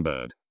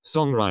 songbird,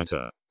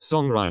 songwriter,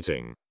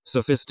 songwriting,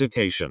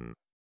 sophistication,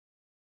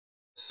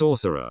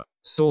 sorcerer,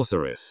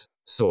 sorceress,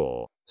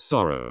 saw,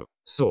 sorrow,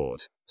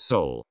 sort,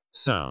 soul,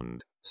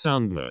 sound,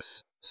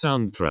 soundness,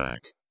 soundtrack,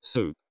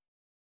 soup,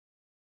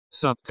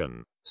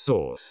 supcon,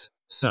 source,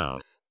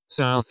 south,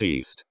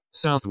 southeast,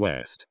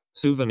 southwest,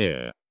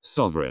 souvenir,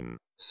 sovereign,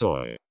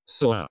 soy,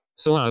 soya,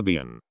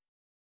 soybean,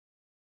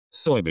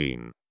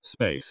 soybean,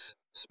 space,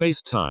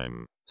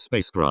 space-time,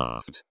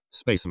 spacecraft,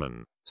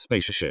 spaceman,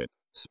 spaceship,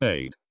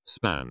 spade,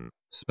 span,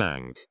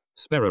 spank,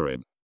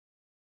 sparerib,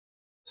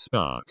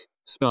 spark,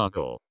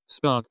 sparkle,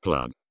 spark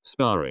plug,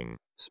 sparring,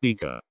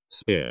 speaker,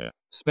 spear,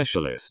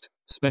 specialist,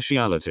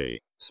 speciality,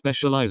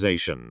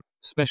 specialization,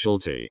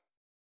 specialty,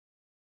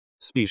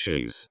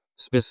 species,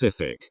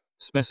 specific,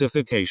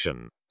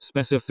 specification,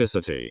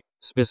 specificity,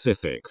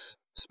 specifics,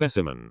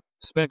 specimen,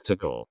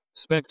 spectacle,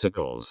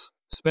 spectacles,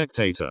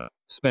 spectator,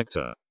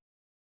 spectre,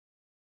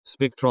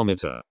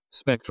 spectrometer,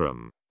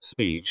 spectrum,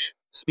 speech,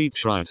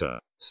 speechwriter,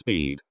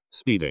 speed,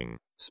 speeding,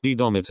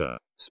 speedometer,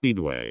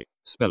 speedway,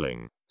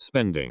 spelling,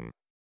 spending,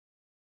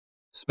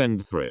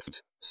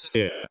 spendthrift,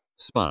 sphere,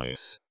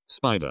 spice,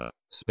 spider,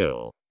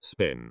 spill,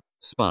 spin,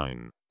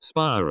 spine,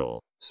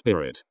 spiral,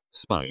 spirit,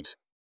 spite,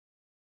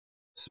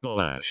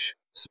 splash,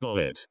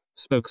 split,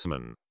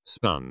 spokesman,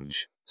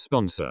 sponge,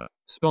 sponsor,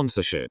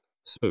 sponsorship,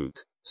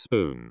 spook,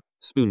 spoon,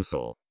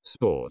 spoonful,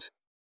 sport.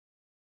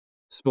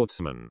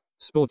 Sportsman,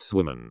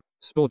 sportswoman,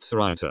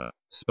 sportswriter,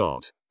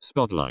 spot,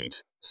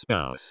 spotlight,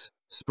 spouse,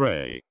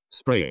 spray,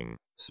 spraying,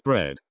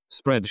 spread,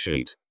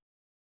 spreadsheet.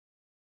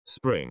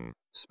 Spring,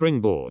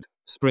 springboard,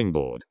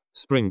 springboard,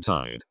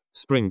 springtide,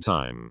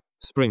 springtime,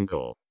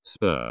 sprinkle,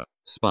 spur,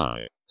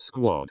 spy,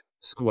 squad,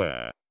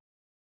 square.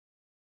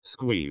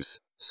 Squeeze,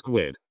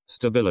 squid,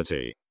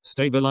 stability,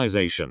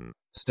 stabilization,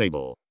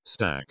 stable,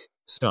 stack,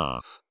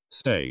 staff,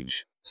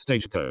 stage,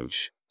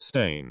 stagecoach,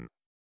 stain.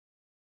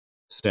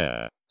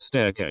 Stair,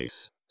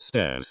 staircase,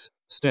 stairs,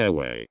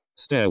 stairway,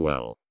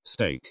 stairwell,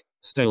 stake,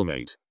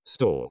 stalemate,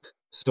 stalk,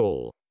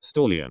 stall,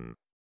 stallion.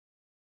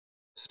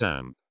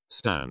 Stamp,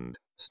 stand,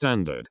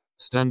 standard,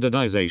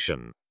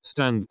 standardization,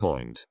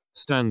 standpoint,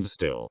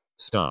 standstill,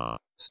 star,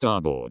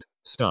 starboard,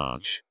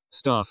 starch,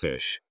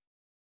 starfish.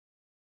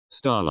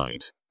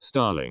 Starlight,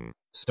 starling,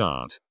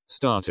 start,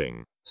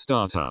 starting,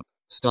 startup,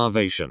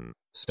 starvation,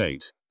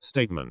 state,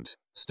 statement,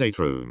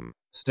 stateroom,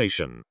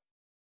 station.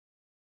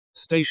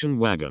 Station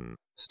wagon,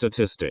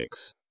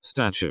 statistics,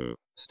 statue,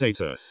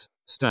 status,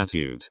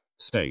 statute,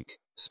 stake,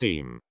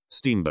 steam,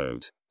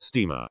 steamboat,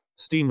 steamer,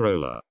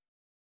 steamroller.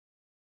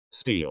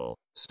 Steel,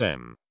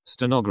 stem,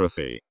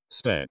 stenography,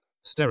 step,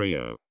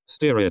 stereo,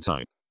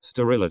 stereotype,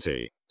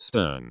 sterility,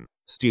 stern,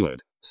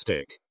 steward,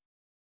 stick.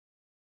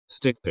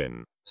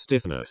 Stickpin,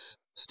 stiffness,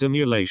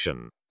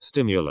 stimulation,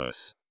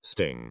 stimulus,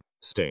 sting,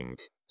 stink,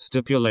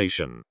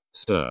 stipulation,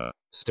 stir,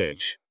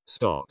 stitch,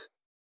 stock.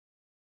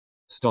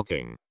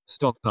 Stocking,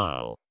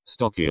 stockpile,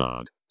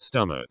 stockyard,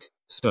 stomach,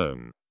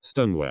 stone,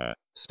 stoneware,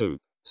 stoop,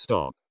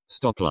 stop,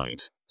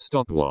 stoplight,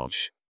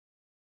 stopwatch.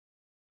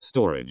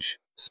 Storage,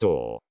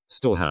 store,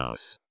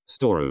 storehouse,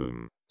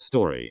 storeroom,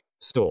 story,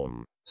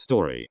 storm,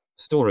 story,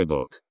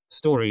 storybook,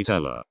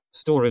 storyteller,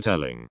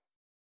 storytelling.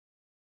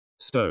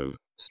 Stove,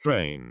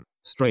 strain,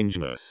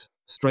 strangeness,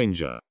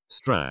 stranger,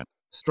 strap,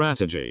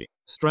 strategy,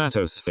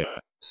 stratosphere,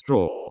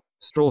 straw,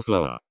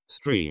 strawflower,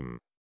 stream.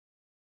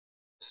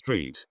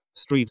 Street,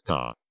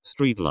 streetcar,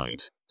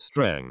 streetlight,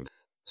 strength,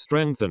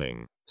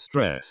 strengthening,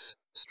 stress,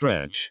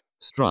 stretch,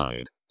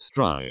 stride,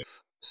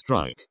 strife,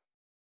 strike.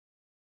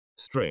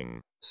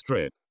 String,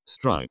 strip,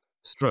 stripe,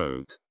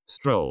 stroke,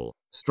 stroll,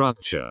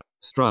 structure,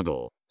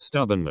 struggle,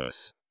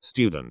 stubbornness,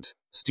 student,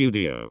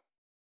 studio.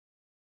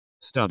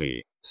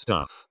 Study,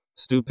 stuff,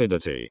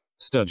 stupidity,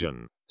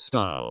 sturgeon,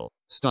 style,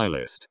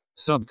 stylist,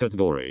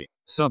 subcategory,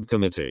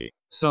 subcommittee,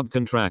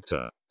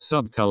 subcontractor,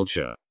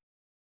 subculture.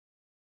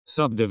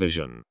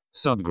 Subdivision,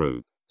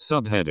 subgroup,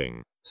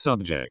 subheading,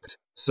 subject,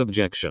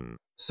 subjection,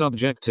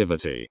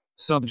 subjectivity,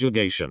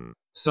 subjugation,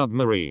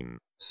 submarine,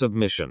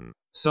 submission,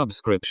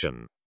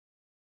 subscription.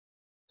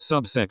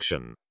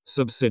 Subsection,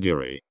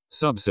 subsidiary,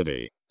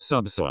 subsidy,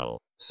 subsoil,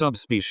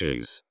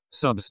 subspecies,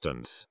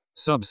 substance,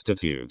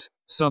 substitute,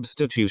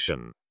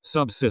 substitution,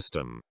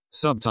 subsystem,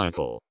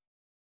 subtitle.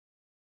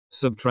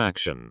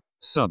 Subtraction,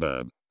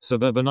 suburb,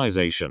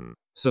 suburbanization,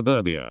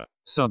 suburbia,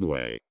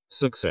 subway,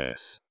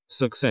 success,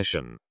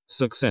 succession,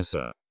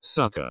 successor,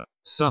 succor,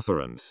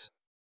 sufferance.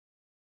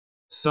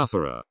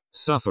 Sufferer,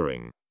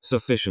 suffering,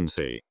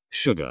 sufficiency,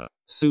 sugar,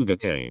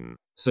 sugarcane,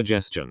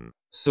 suggestion,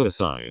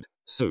 suicide,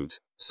 suit,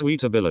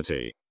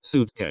 suitability,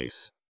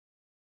 suitcase.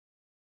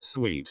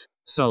 Sweet,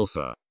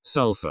 sulfur,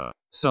 sulfur,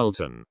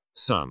 sultan,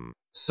 sum,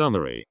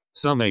 summary,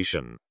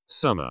 summation,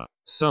 summer,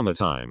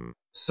 summertime,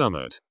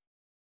 summit.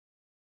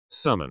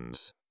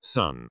 Summons,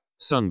 sun,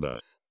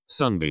 sunbirth,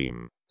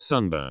 sunbeam,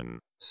 sunburn,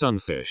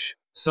 sunfish,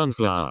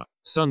 sunflower,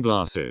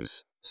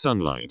 sunglasses,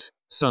 sunlight,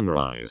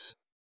 sunrise.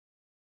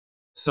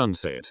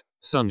 Sunset,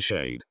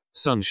 sunshade,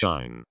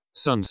 sunshine,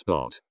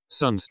 sunspot,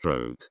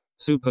 sunstroke,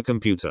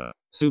 supercomputer,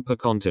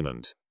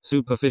 supercontinent,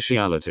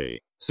 superficiality,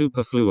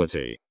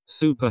 superfluity,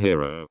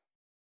 superhero.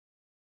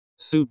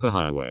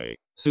 Superhighway,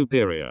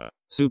 superior,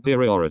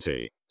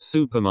 superiority,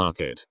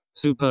 supermarket,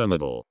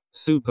 supermodel,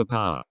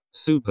 superpower,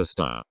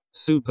 superstar,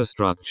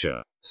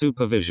 superstructure,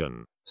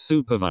 supervision,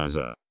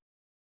 supervisor.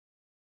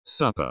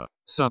 Supper,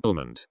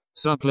 supplement,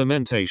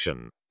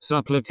 supplementation,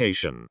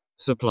 supplication,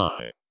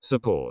 supply,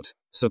 support,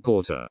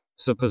 supporter,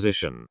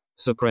 supposition,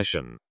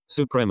 suppression,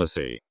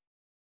 supremacy.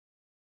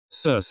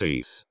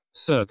 Surcease,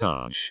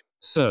 surcharge,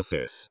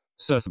 surface,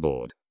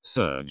 surfboard,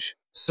 surge,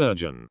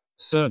 surgeon,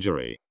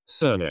 surgery,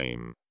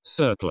 surname,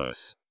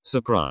 surplus,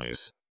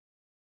 surprise.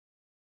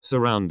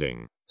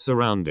 Surrounding,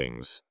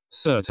 surroundings,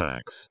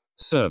 surtax,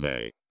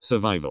 survey,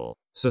 survival,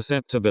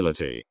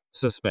 susceptibility,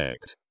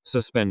 suspect,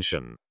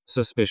 suspension,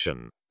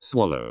 suspicion,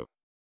 swallow.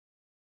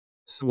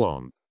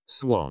 Swamp,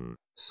 swan,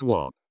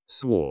 swap,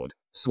 sword,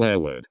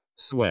 swearword,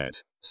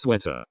 sweat,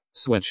 sweater,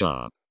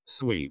 sweatsharp,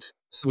 sweet,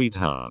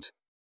 sweetheart.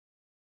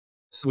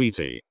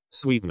 Sweetie,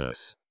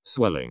 sweetness,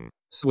 swelling,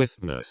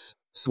 swiftness,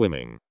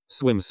 swimming,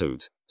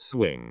 swimsuit,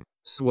 swing,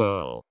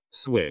 swirl,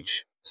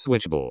 switch,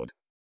 switchboard.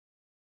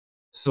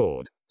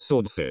 Sword,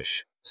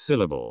 swordfish,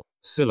 syllable,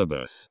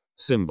 syllabus,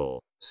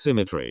 symbol,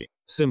 symmetry,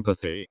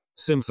 sympathy,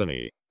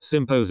 symphony,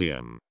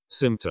 symposium,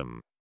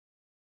 symptom.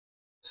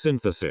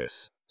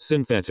 Synthesis,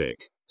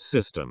 synthetic,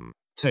 system,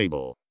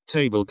 table,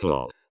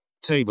 tablecloth,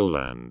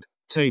 tableland,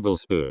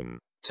 tablespoon,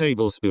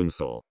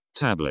 tablespoonful,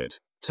 tablet,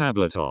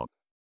 tabletop,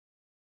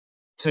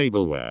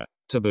 tableware,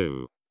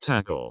 taboo,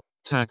 tackle,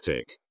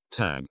 tactic,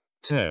 tag,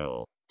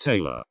 tail,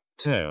 tailor,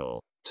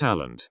 tail,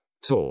 talent,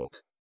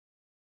 talk,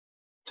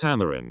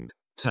 tamarind,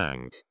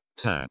 tank,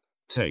 tap,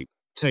 tape,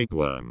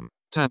 tapeworm,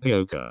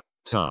 tapioca,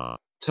 tar,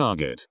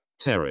 target,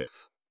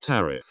 tariff,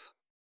 tariff,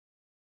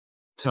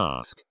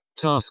 task,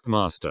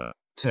 taskmaster,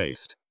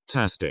 taste,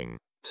 tasting,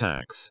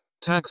 tax,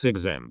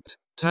 tax-exempt,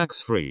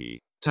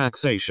 tax-free,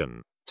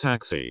 taxation,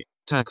 taxi,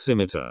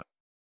 taximeter,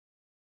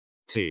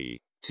 tea,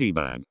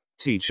 teabag,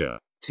 teacher,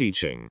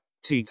 teaching,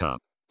 teacup,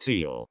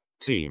 teal,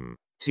 team,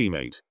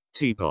 teammate,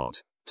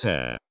 teapot,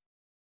 tear,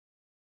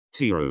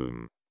 tea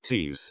room,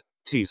 tease,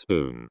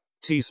 teaspoon,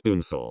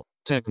 teaspoonful,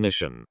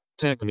 technician,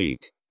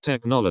 technique,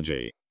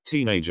 technology,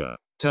 teenager,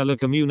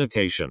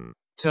 telecommunication,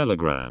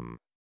 telegram,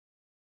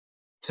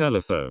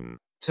 telephone,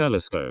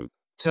 telescope,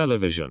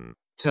 television,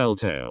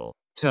 telltale,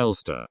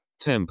 telstar,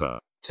 temper,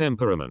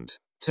 temperament,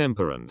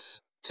 temperance,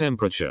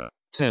 temperature,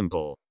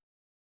 temple,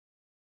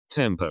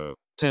 tempo,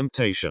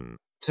 temptation,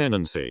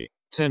 tenancy,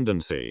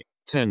 tendency,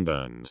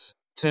 tendons,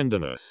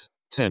 tenderness,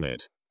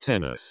 tenet,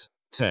 tennis,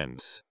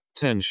 tense,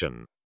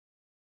 tension,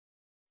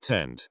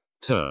 tent,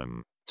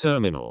 term,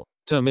 terminal,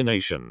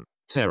 termination,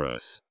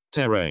 terrace,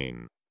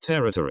 terrain,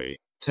 territory,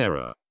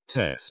 terror,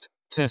 test,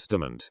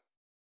 testament,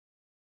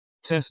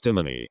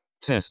 testimony,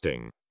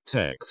 testing,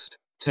 text,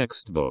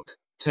 textbook,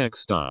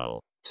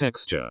 textile,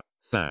 texture,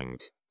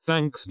 thank,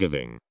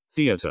 Thanksgiving,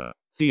 theater,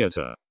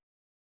 theater,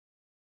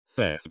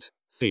 theft,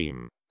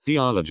 theme,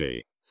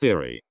 theology,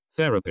 theory,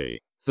 therapy,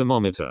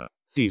 thermometer,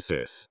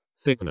 thesis,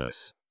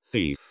 thickness,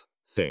 thief,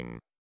 thing,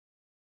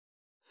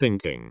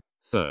 thinking,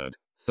 third,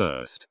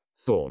 thirst,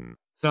 thorn,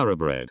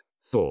 thoroughbred,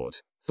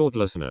 thought,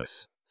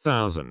 thoughtlessness,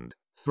 thousand,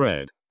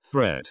 thread,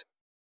 threat,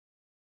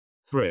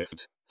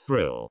 thrift,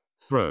 thrill,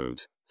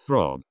 throat,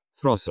 throb,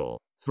 throstle,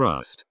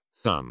 thrust,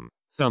 thumb,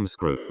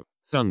 thumbscrew,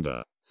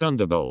 thunder,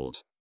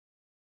 thunderbolt,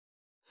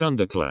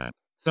 thunderclap,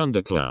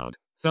 thundercloud,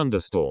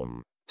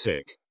 thunderstorm,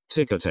 tick,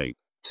 ticker tape,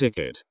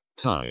 ticket,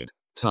 tide,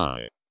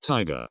 tie,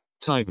 tiger,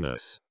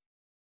 tideness,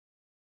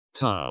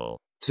 tile,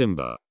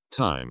 timber,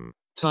 time,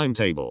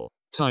 timetable,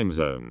 time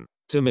zone,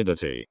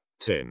 timidity,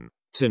 tin,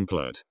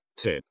 tinplate,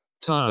 tip,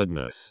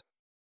 tiredness,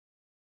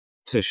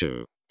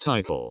 tissue,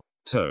 title,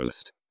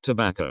 toast,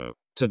 tobacco,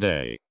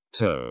 today,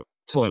 toe,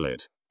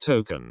 toilet,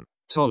 token,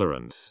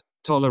 tolerance,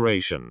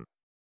 toleration,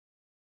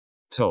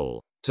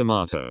 toll,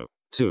 tomato,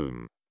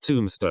 tomb,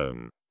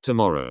 tombstone,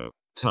 tomorrow,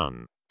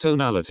 ton,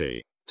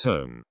 tonality,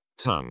 tone,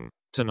 tongue,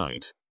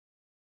 tonight,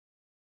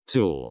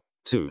 tool,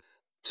 tooth,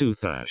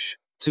 toothash,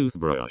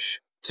 toothbrush,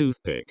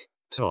 toothpick,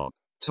 top,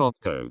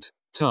 topcoat,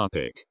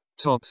 topic,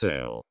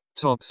 topsail,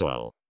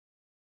 topsoil,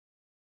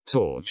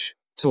 torch,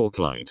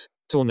 torchlight,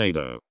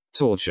 tornado,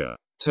 torture,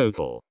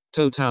 total,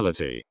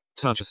 totality,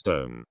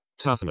 touchstone,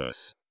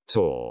 toughness,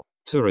 tour,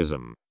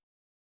 tourism,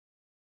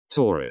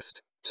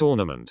 tourist,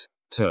 tournament,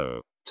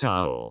 toe,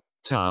 towel,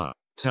 tower,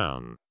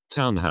 town,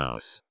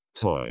 townhouse,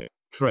 toy,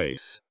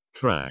 trace,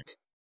 track,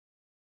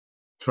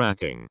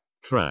 tracking,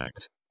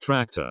 tract,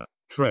 tractor,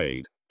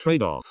 trade,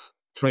 trade-off,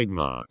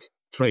 trademark,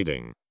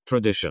 trading,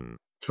 tradition,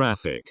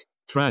 traffic,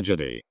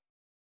 tragedy,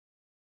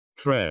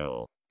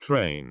 trail,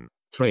 train,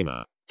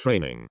 trainer,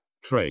 training,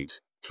 trait,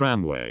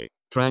 tramway,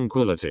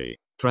 tranquility,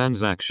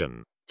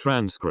 transaction,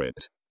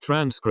 transcript,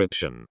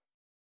 transcription,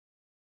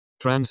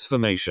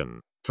 transformation,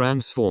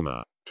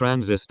 transformer,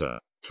 transistor,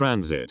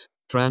 transit,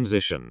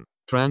 transition,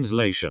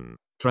 translation,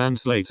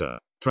 translator,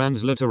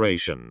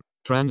 transliteration,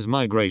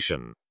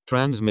 transmigration,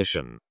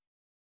 transmission,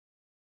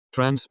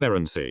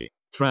 transparency,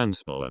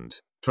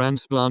 transplant,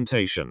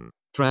 transplantation,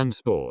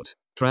 transport,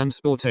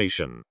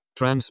 transportation,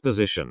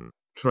 transposition,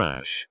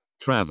 trash,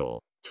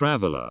 travel,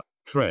 traveler,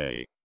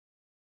 tray,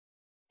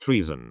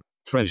 treason,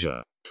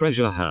 treasure,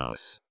 treasure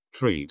house,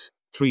 treat,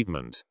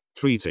 treatment,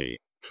 treaty,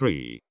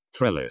 tree,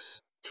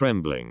 trellis,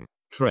 trembling,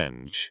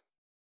 trench,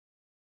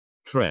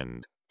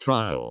 trend,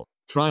 trial,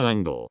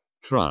 triangle,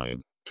 tribe,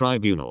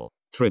 tribunal,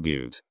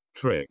 tribute,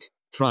 trick,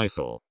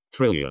 trifle,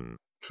 trillion,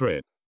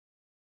 trip,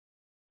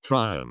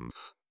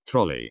 triumph,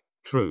 trolley,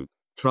 troop,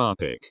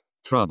 tropic,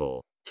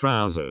 trouble,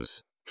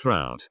 trousers,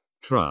 trout,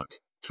 truck,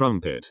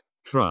 trumpet,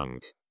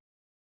 trunk,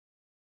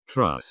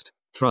 trust,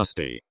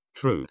 trusty,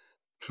 truth,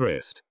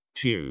 tryst,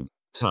 tube,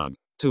 tug,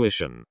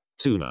 tuition,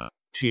 tuna,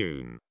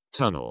 tune,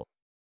 tunnel,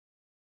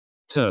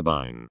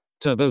 turbine,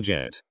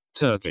 turbojet,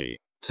 turkey,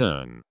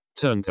 turn,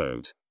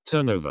 turncoat,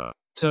 turnover,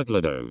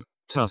 turtledove,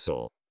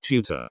 tussle,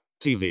 tutor,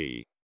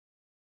 TV,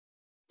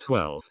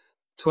 12th,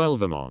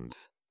 12 a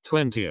month,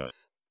 20th,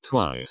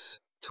 twice,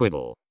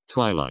 twiddle,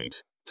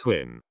 twilight,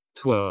 twin,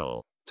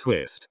 twirl,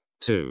 twist,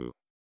 two,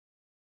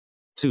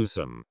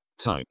 twosome,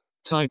 type,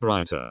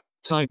 typewriter,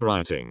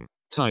 typewriting,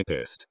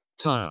 typist,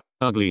 tire,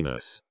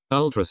 ugliness,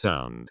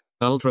 ultrasound,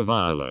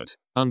 ultraviolet,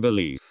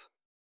 unbelief,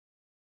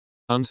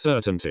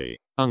 uncertainty,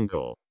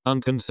 uncle,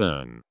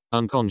 unconcern,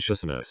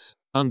 unconsciousness,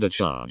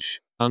 undercharge,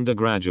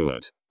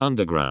 undergraduate,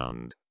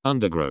 underground,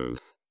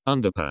 undergrowth,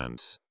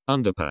 underpants,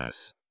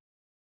 underpass,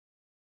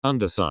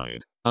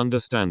 underside,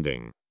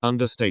 understanding,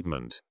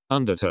 understatement,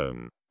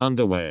 undertone,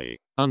 underway,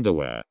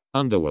 underwear,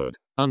 underwood,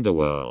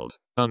 underworld,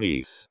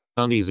 unease,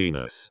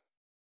 uneasiness,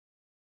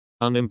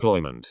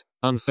 unemployment,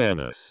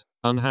 unfairness,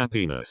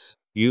 unhappiness,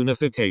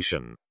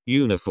 unification,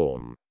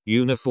 uniform,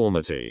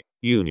 uniformity,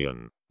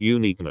 union,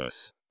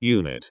 uniqueness,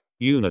 unit,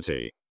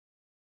 unity,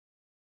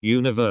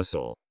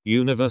 universal,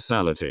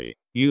 universality,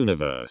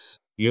 universe,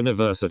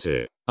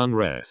 university,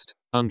 unrest,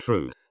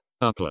 untruth,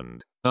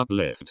 upland,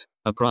 uplift,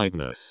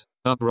 uprightness,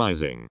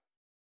 uprising,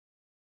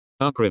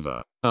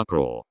 upriver,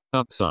 uproar,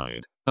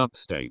 upside,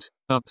 upstate,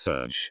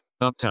 upsurge,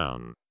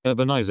 uptown,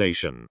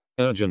 urbanization,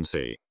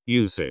 urgency,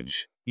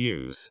 usage,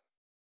 use,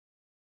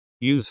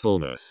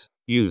 usefulness,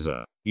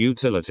 user,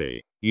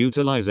 utility,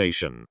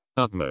 utilization,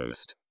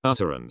 utmost,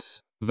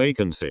 utterance,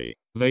 vacancy,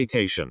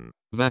 vacation,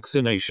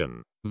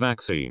 vaccination,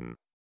 vaccine,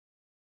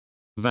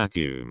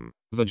 vacuum,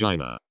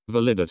 vagina,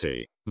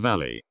 validity,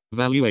 valley,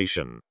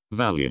 valuation,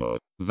 value,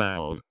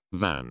 valve,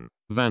 van,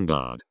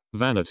 vanguard,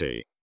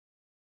 vanity,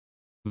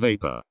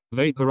 vapor,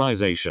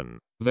 vaporization,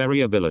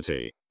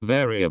 variability,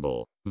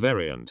 variable,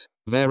 variant,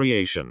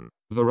 variation,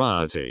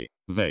 variety,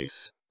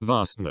 vase,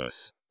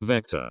 vastness,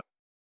 vector,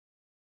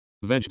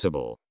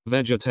 vegetable,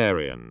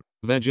 vegetarian,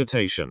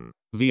 vegetation,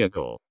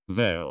 vehicle,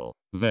 veil,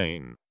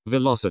 vein,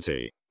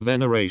 velocity,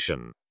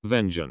 veneration,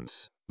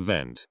 vengeance,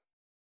 vent,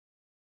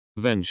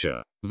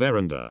 venture,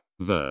 veranda,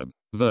 verb,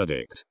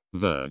 verdict,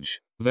 verge,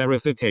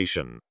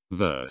 verification,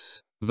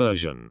 verse,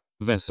 version,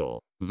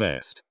 vessel,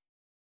 vest,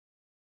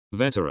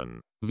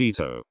 veteran,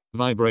 veto,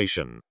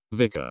 vibration,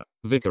 vicar,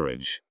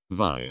 vicarage,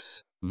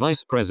 vice,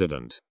 vice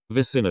president,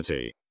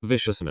 vicinity,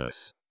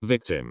 viciousness,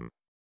 victim,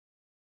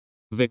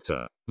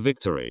 victor,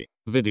 victory,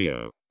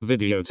 video,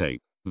 videotape,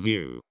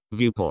 view,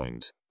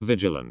 viewpoint,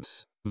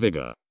 vigilance,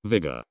 vigor,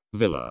 vigor,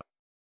 villa,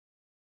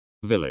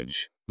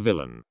 village,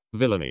 villain,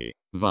 villainy,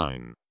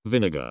 vine,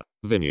 vinegar,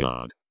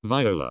 vineyard,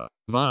 viola,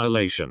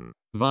 violation,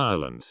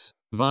 violence,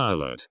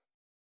 violet,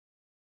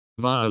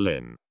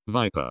 violin,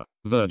 viper,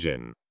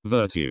 virgin,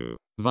 virtue,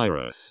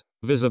 virus,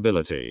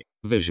 visibility,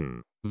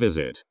 vision,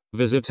 visit,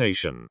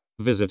 visitation,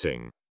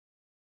 visiting,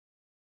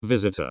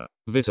 visitor,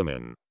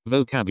 vitamin,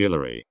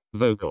 vocabulary,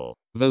 vocal,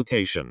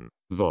 vocation,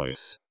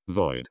 voice,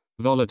 void,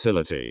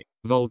 volatility,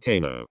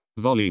 volcano,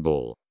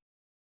 volleyball,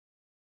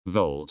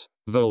 volt,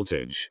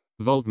 voltage,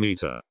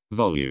 voltmeter,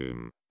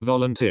 volume,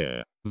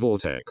 volunteer,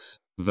 vortex,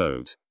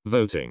 vote,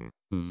 voting,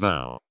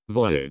 vow,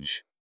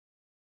 voyage,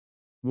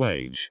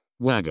 wage,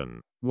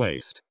 wagon,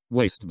 waist,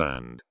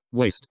 waistband,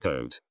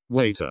 waistcoat,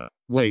 waiter,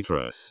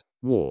 waitress,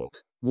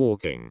 walk,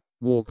 walking,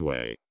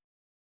 walkway,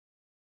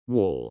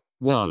 wall,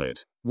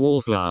 wallet,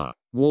 wallflower,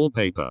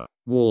 wallpaper,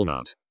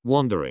 walnut,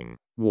 wandering,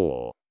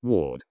 war,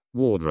 ward,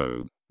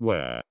 wardrobe,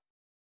 wear,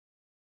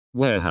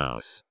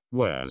 warehouse,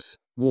 wares,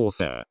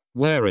 warfare,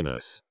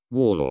 wariness,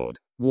 warlord,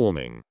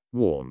 warming,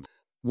 warmth,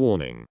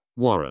 warning,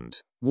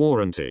 warrant,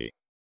 warranty,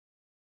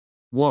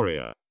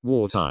 warrior,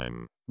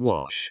 wartime,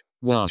 wash,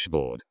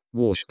 washboard,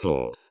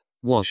 washcloth,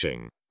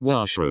 washing,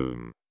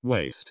 washroom,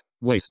 waste,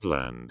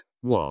 wasteland,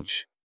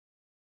 watch,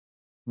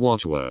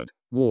 watchword,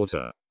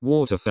 water,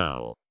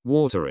 waterfowl,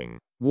 watering,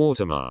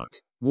 watermark,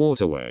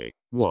 waterway,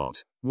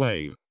 what,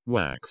 wave,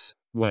 wax,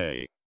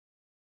 way,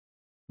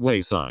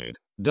 wayside,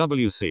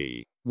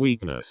 WC,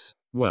 weakness,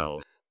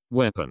 wealth,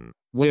 weapon,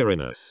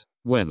 weariness,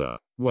 weather,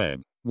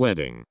 web,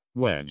 wedding,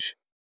 wedge,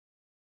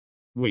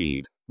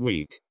 weed,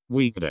 week,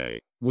 weekday,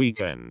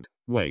 weekend,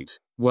 wait,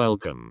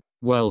 welcome,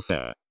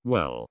 welfare,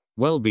 well,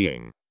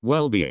 well-being,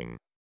 well-being,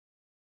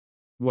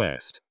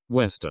 west,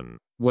 western,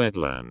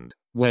 wetland,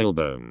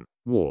 whalebone,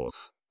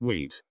 wharf,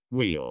 wheat,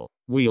 wheel,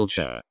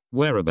 wheelchair,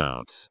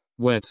 whereabouts,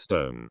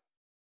 whetstone,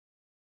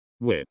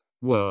 whip,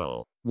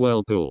 whirl,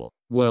 whirlpool,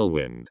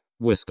 whirlwind,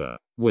 whisker,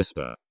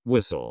 whisper,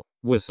 whistle,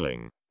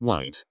 whistling,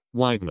 white,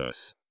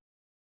 whiteness,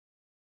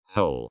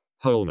 whole,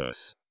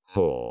 wholeness,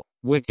 whore,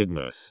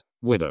 wickedness,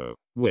 widow,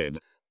 width,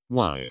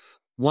 wife,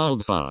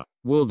 wildfire,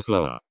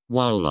 wildflower,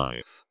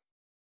 wildlife,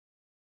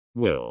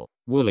 will,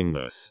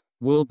 willingness,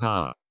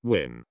 willpower,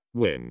 win,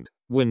 wind,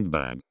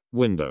 windbag,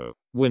 window,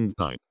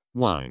 windpipe,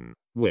 wine,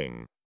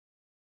 wing,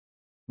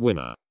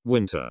 winner,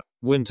 winter,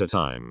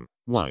 wintertime,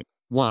 wipe,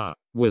 wire,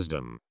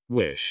 wisdom,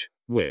 wish,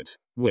 wit,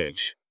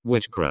 witch,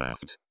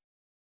 witchcraft,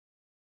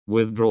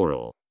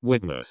 withdrawal,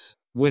 witness,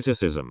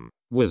 witticism,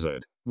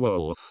 wizard,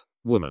 wolf,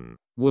 woman,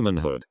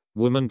 womanhood,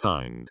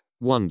 womankind,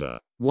 wonder,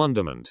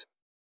 wonderment,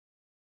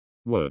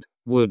 wood,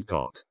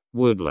 woodcock,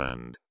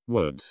 woodland,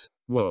 woods,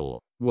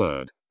 wool,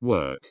 word,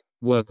 work,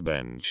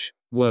 workbench,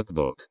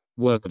 workbook,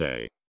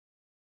 workday,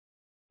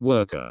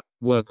 worker,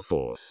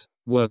 workforce,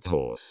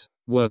 workhorse,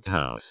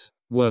 workhouse,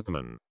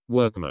 workman,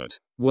 workmate,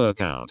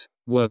 workout,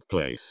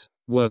 workplace,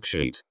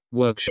 worksheet,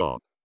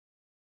 workshop,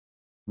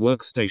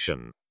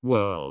 workstation,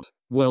 world,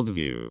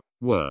 worldview,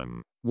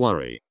 worm,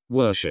 worry,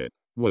 worship,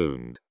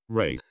 wound,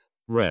 wraith,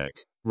 wreck,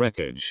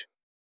 wreckage,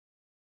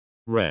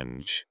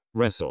 wrench,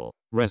 wrestle,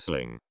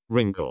 wrestling,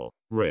 wrinkle,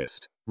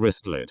 wrist,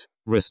 wristlet,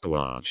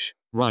 wristwatch,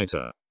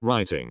 writer,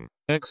 writing,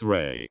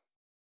 X-ray,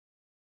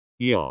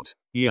 yacht,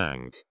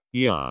 yank,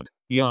 yard,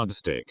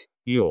 yardstick,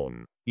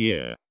 yawn,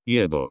 year,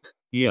 yearbook,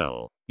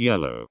 yell,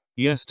 yellow,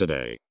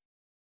 yesterday.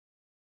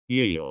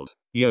 Yield,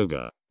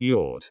 yoga,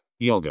 yacht,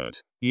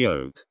 yogurt,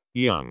 yoke,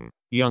 young,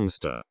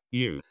 youngster,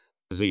 youth,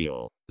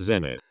 zeal,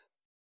 zenith.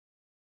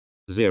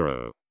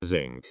 Zero,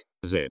 zinc,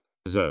 zip,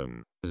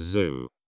 zone, zoo,